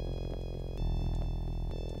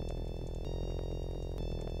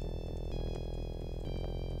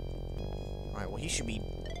 Alright, well, he should be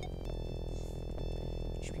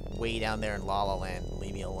way down there in La La Land.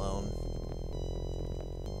 Leave me alone.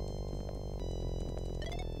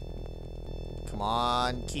 Come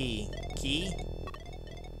on, key. Key?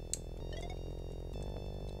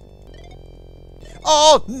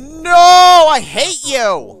 Oh, no! I hate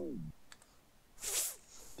you!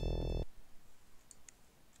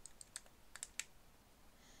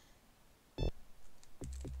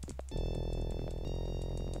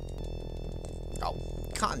 Oh,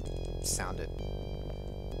 confound it.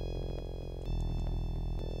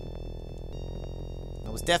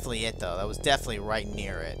 That was definitely it, though. That was definitely right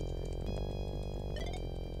near it.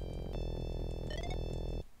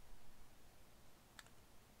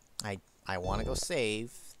 I want to go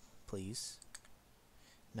save, please.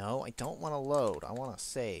 No, I don't want to load. I want to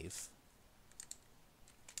save.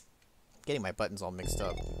 I'm getting my buttons all mixed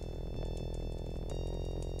up.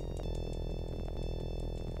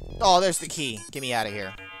 Oh, there's the key. Get me out of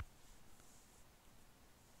here.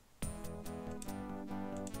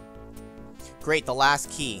 Great, the last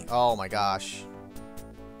key. Oh my gosh.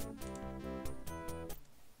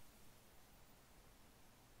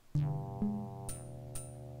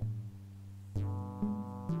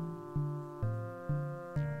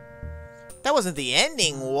 That wasn't the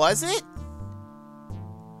ending, was it?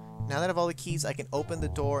 Now that I have all the keys, I can open the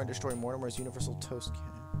door and destroy Mortimer's Universal Toast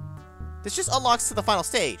Cannon. This just unlocks to the final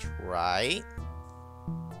stage, right?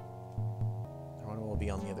 I wonder what will be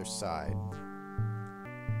on the other side.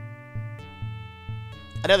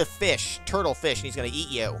 Another fish. Turtle fish, and he's gonna eat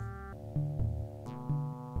you.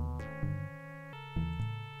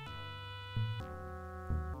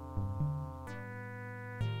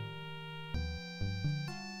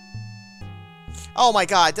 Oh my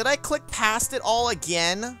god, did I click past it all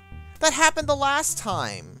again? That happened the last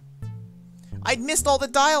time. I'd missed all the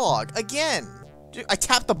dialogue again. I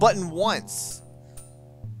tapped the button once.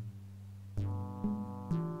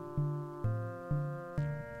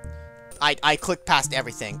 I clicked past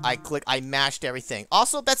everything. I mashed everything.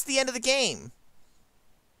 Also, that's the end of the game.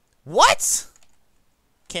 What?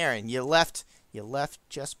 Karen, you left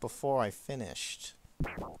just before I finished.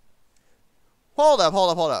 Hold up.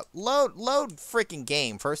 Load freaking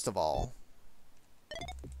game, first of all.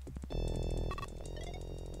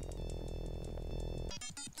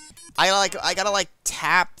 I gotta like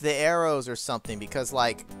tap the arrows or something because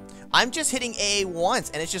like I'm just hitting A once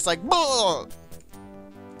and it's just like BUH!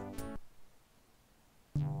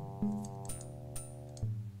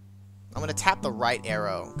 I'm gonna tap the right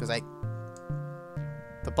arrow because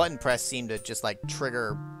the button press seemed to just like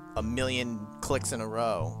trigger a million clicks in a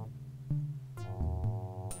row.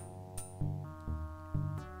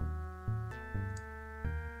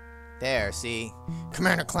 There, see?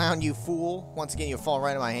 Commander Clown, you fool. Once again, you fall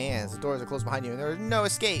right in my hands. The doors are closed behind you, and there is no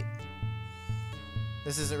escape.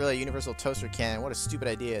 This isn't really a universal toaster cannon. What a stupid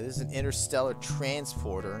idea. This is an interstellar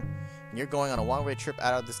transporter. And you're going on a one-way trip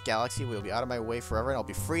out of this galaxy. We'll be out of my way forever, and I'll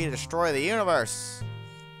be free to destroy the universe.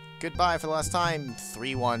 Goodbye for the last time,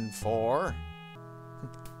 314.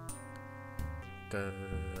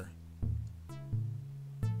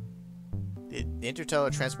 The interstellar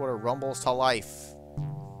transporter rumbles to life.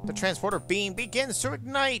 The transporter beam begins to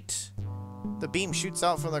ignite! The beam shoots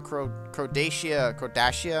out from the Kardashian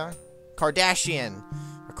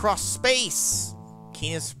across space!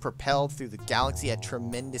 Keen is propelled through the galaxy at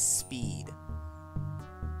tremendous speed.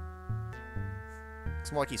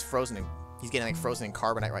 It's more like he's frozen he's getting like frozen in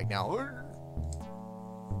carbonite right now.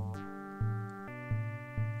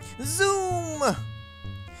 Zoom!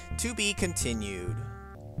 To be continued.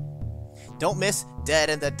 Don't miss Dead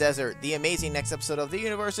in the Desert, the amazing next episode of The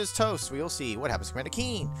Universe is Toast, where you'll see what happens to Commander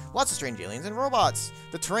Keen, lots of strange aliens and robots,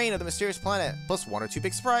 the terrain of the mysterious planet, plus 1 or 2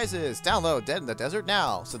 big surprises. Download Dead in the Desert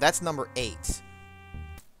now. So that's number 8,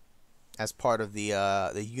 as part of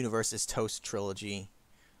the Universe is Toast trilogy.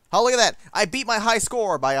 Oh, look at that! I beat my high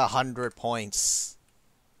score by 100 points.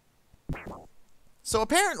 So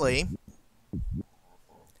apparently,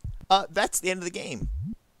 that's the end of the game.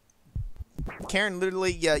 Karen,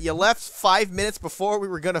 literally, you left 5 minutes before we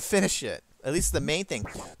were going to finish it. At least the main thing.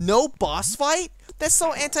 No boss fight? That's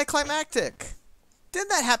so anticlimactic. Didn't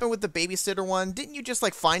that happen with the babysitter one? Didn't you just,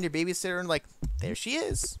 like, find your babysitter and, like, there she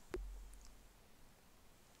is?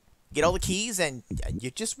 Get all the keys and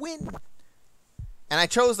you just win. And I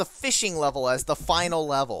chose the fishing level as the final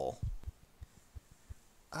level.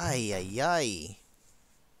 Ay, ay, ay.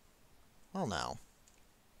 Well, now.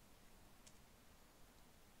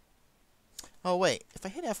 Oh, wait. If I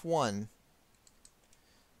hit F1,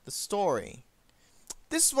 the story.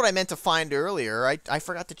 This is what I meant to find earlier. I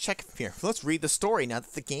forgot to check here. Let's read the story now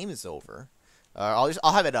that the game is over.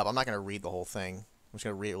 I'll have it up. I'm not going to read the whole thing. I'm just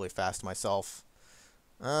going to read it really fast to myself.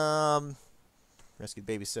 Rescued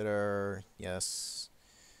babysitter. Yes.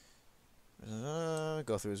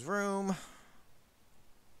 Go through his room.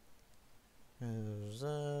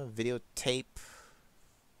 Videotape.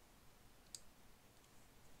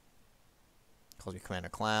 Calls me Commander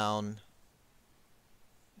Clown.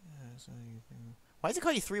 Why does it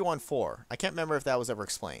call you 314? I can't remember if that was ever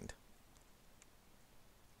explained.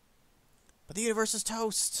 But the universe is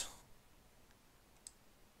toast.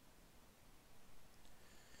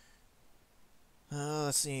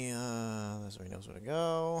 Let's see. This way knows where to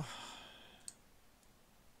go.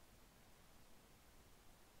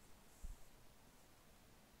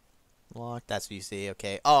 Lock. That's what you see.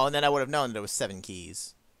 Okay. Oh, and then I would have known that it was 7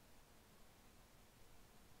 keys.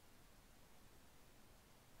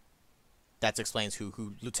 That explains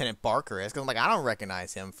who Lieutenant Barker is. Because I'm like, I don't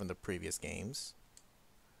recognize him from the previous games.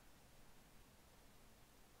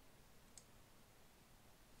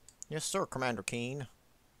 Yes, sir, Commander Keen.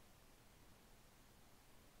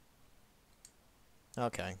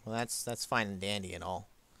 Okay, well that's fine and dandy and all.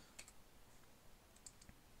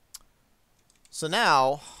 So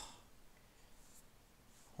now,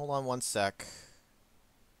 hold on one sec.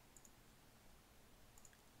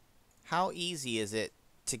 How easy is it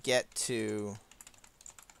to get to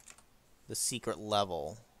the secret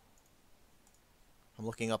level? I'm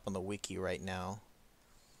looking up on the wiki right now.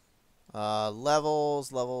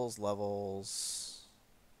 Levels.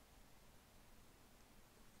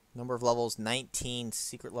 Number of levels, 19.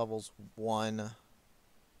 Secret levels, 1.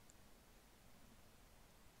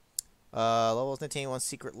 Levels 19, 1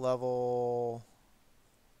 secret level.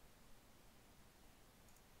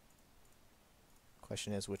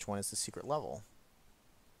 Question is, which one is the secret level?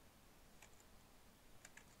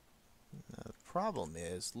 problem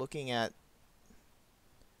is, looking at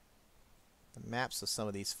the maps of some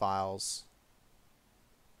of these files,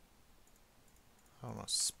 I don't want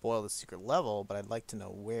to spoil the secret level, but I'd like to know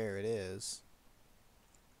where it is.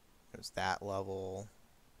 There's that level.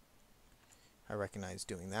 I recognize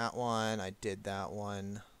doing that one. I did that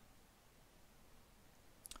one.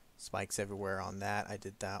 Spikes everywhere on that. I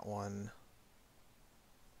did that one.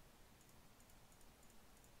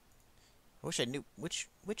 I wish I knew which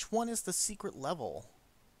one is the secret level.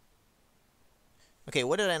 Okay,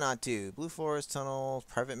 what did I not do? Blue Forest Tunnel,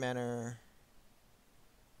 Private Manor.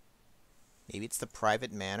 Maybe it's the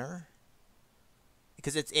Private Manor?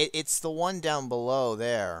 Because it's the one down below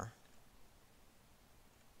there.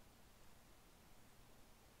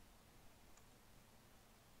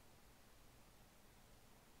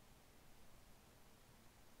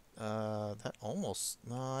 That almost...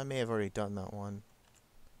 No, I may have already done that one.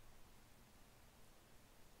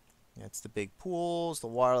 Yeah, it's the big pools, the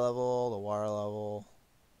water level, the water level.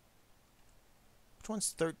 Which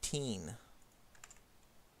one's 13?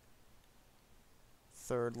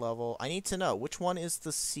 Third level. I need to know, which one is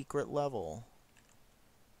the secret level?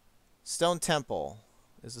 Stone Temple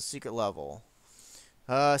is the secret level.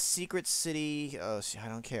 Secret City... Oh, I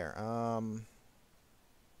don't care.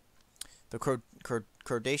 The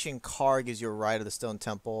Cordation Car gives you a ride to the Stone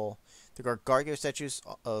Temple. The Gargoyle statues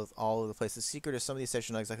of all over the place. The secret of some of these statues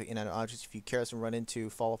are not exactly inanimate objects. If you careless and run into,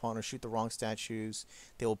 fall upon, or shoot the wrong statues,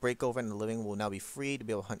 they will break over and the living will now be free to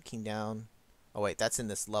be able to hunt King down. Oh wait, that's in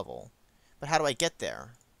this level. But how do I get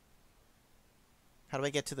there? How do I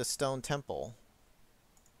get to the Stone Temple?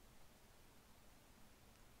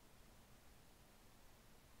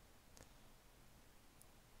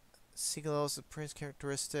 Seagulls, the prince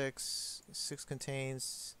characteristics. 6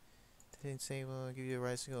 contains. Didn't say will give you a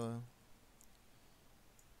ride to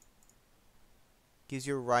gives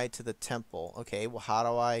you a ride to the temple. Okay, well how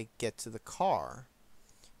do I get to the car?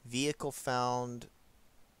 Vehicle found.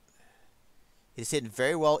 It is hidden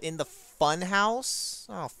very well in the funhouse?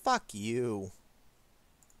 Oh, fuck you.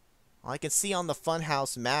 All I can see on the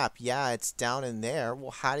funhouse map, yeah, it's down in there.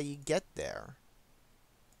 Well, how do you get there?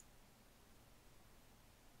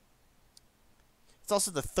 It's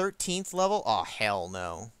also the 13th level? Oh, hell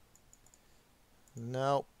no.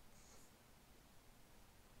 Nope.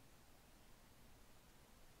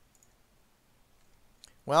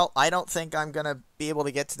 Well, I don't think I'm going to be able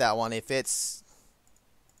to get to that one if it's...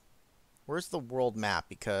 Where's the world map?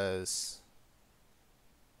 Because...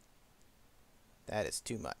 that is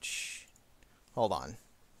too much. Hold on.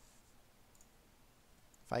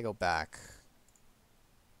 If I go back...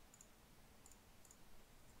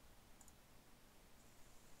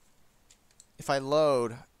 If I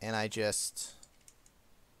load and I just...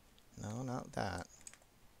 No, not that.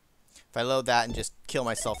 If I load that and just kill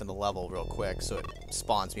myself in the level real quick so it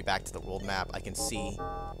spawns me back to the world map, I can see...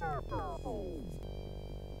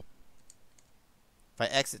 If I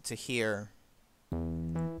exit to here...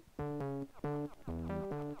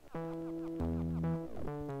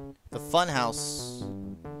 The funhouse...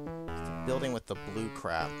 The building with the blue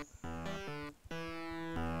crap.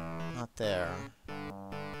 Not there.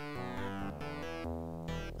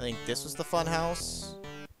 I think this was the funhouse.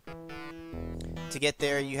 To get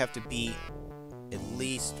there, you have to beat at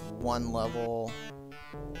least one level.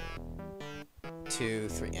 2,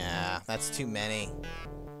 3. Yeah, that's too many.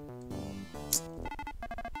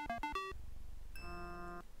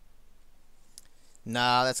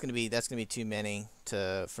 Nah, that's gonna be too many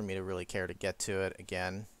for me to really care to get to it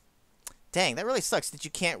again. Dang, that really sucks that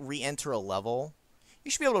you can't re-enter a level. You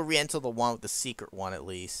should be able to re-enter the one with the secret one at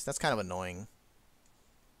least. That's kind of annoying.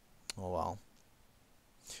 Oh well.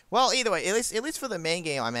 Well, either way, at least for the main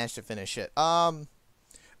game, I managed to finish it.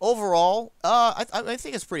 Overall, I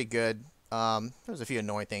think it's pretty good. There's a few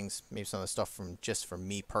annoying things, maybe some of the stuff from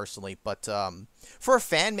me personally, but for a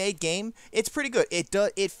fan-made game, it's pretty good.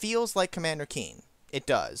 It feels like Commander Keen. It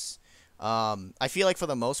does. I feel like for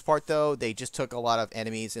the most part, though, they just took a lot of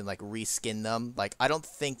enemies and like reskinned them. Like, I don't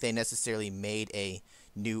think they necessarily made a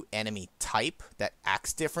new enemy type that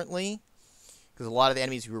acts differently. Because a lot of the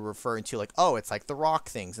enemies we were referring to, like, oh, it's like the rock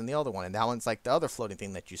things and the other one, and that one's like the other floating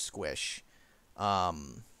thing that you squish. Not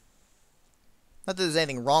that there's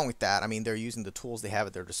anything wrong with that. I mean, they're using the tools they have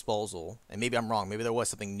at their disposal. And maybe I'm wrong. Maybe there was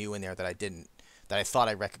something new in there that I thought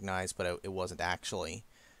I recognized, but it wasn't actually.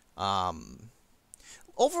 Overall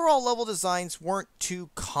level designs weren't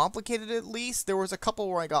too complicated, at least. There was a couple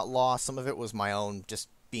where I got lost. Some of it was my own just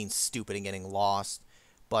being stupid and getting lost.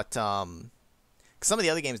 But, some of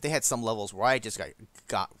the other games, they had some levels where I just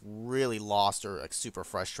got really lost or like super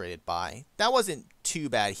frustrated by. That wasn't too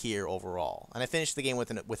bad here overall. And I finished the game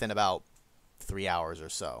within about 3 hours or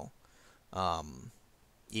so.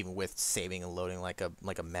 Even with saving and loading like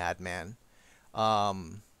a madman. But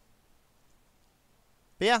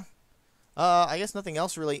yeah, I guess nothing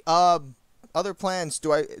else really. Other plans?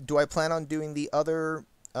 Do I plan on doing the other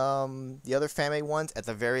fan-made ones? At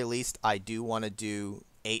the very least, I do want to do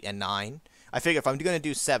 8 and 9. I figure if I'm going to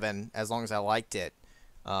do 7, as long as I liked it,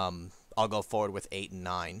 I'll go forward with 8 and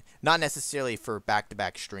 9. Not necessarily for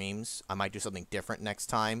back-to-back streams. I might do something different next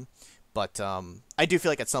time. But I do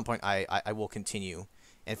feel like at some point I will continue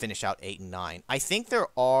and finish out 8 and 9. I think there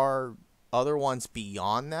are other ones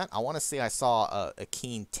beyond that. I want to say I saw a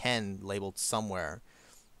Keen 10 labeled somewhere.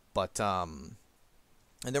 But, and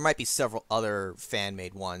there might be several other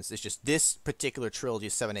fan-made ones. It's just this particular trilogy,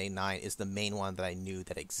 7, 8, 9, is the main one that I knew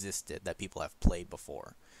that existed, that people have played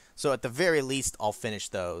before. So at the very least, I'll finish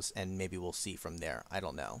those, and maybe we'll see from there. I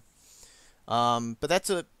don't know. But that's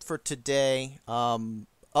it for today.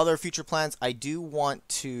 Other future plans, I do want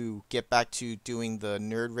to get back to doing the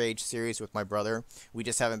Nerd Rage series with my brother. We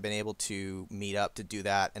just haven't been able to meet up to do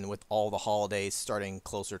that, and with all the holidays starting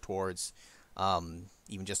closer towards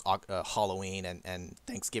even just Halloween and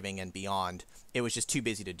Thanksgiving and beyond, it was just too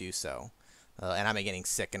busy to do so. And I'm getting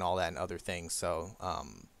sick and all that and other things, so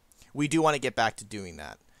we do want to get back to doing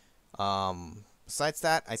that. Besides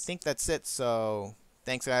that, I think that's it, so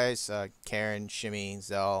thanks guys, Karen, Shimmy,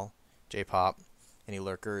 Zell, J-Pop. Any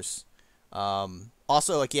lurkers?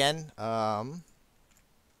 Also, again,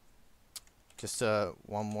 just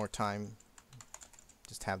one more time,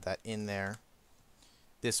 just have that in there.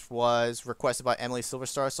 This was requested by Emily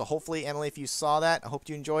SilverStar, so hopefully, Emily, if you saw that, I hope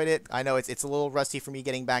you enjoyed it. I know it's a little rusty for me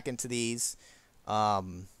getting back into these. I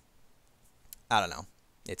don't know.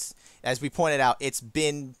 It's, as we pointed out, it's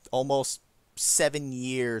been almost 7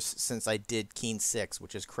 years since I did Keen 6,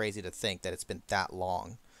 which is crazy to think that it's been that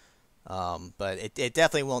long. But it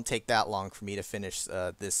definitely won't take that long for me to finish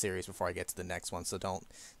this series before I get to the next one, so don't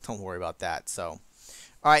worry about that. So,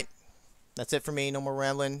 all right, that's it for me. No more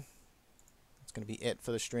rambling. That's gonna be it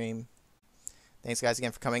for the stream. Thanks guys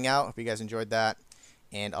again for coming out. Hope you guys enjoyed that,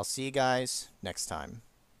 and I'll see you guys next time.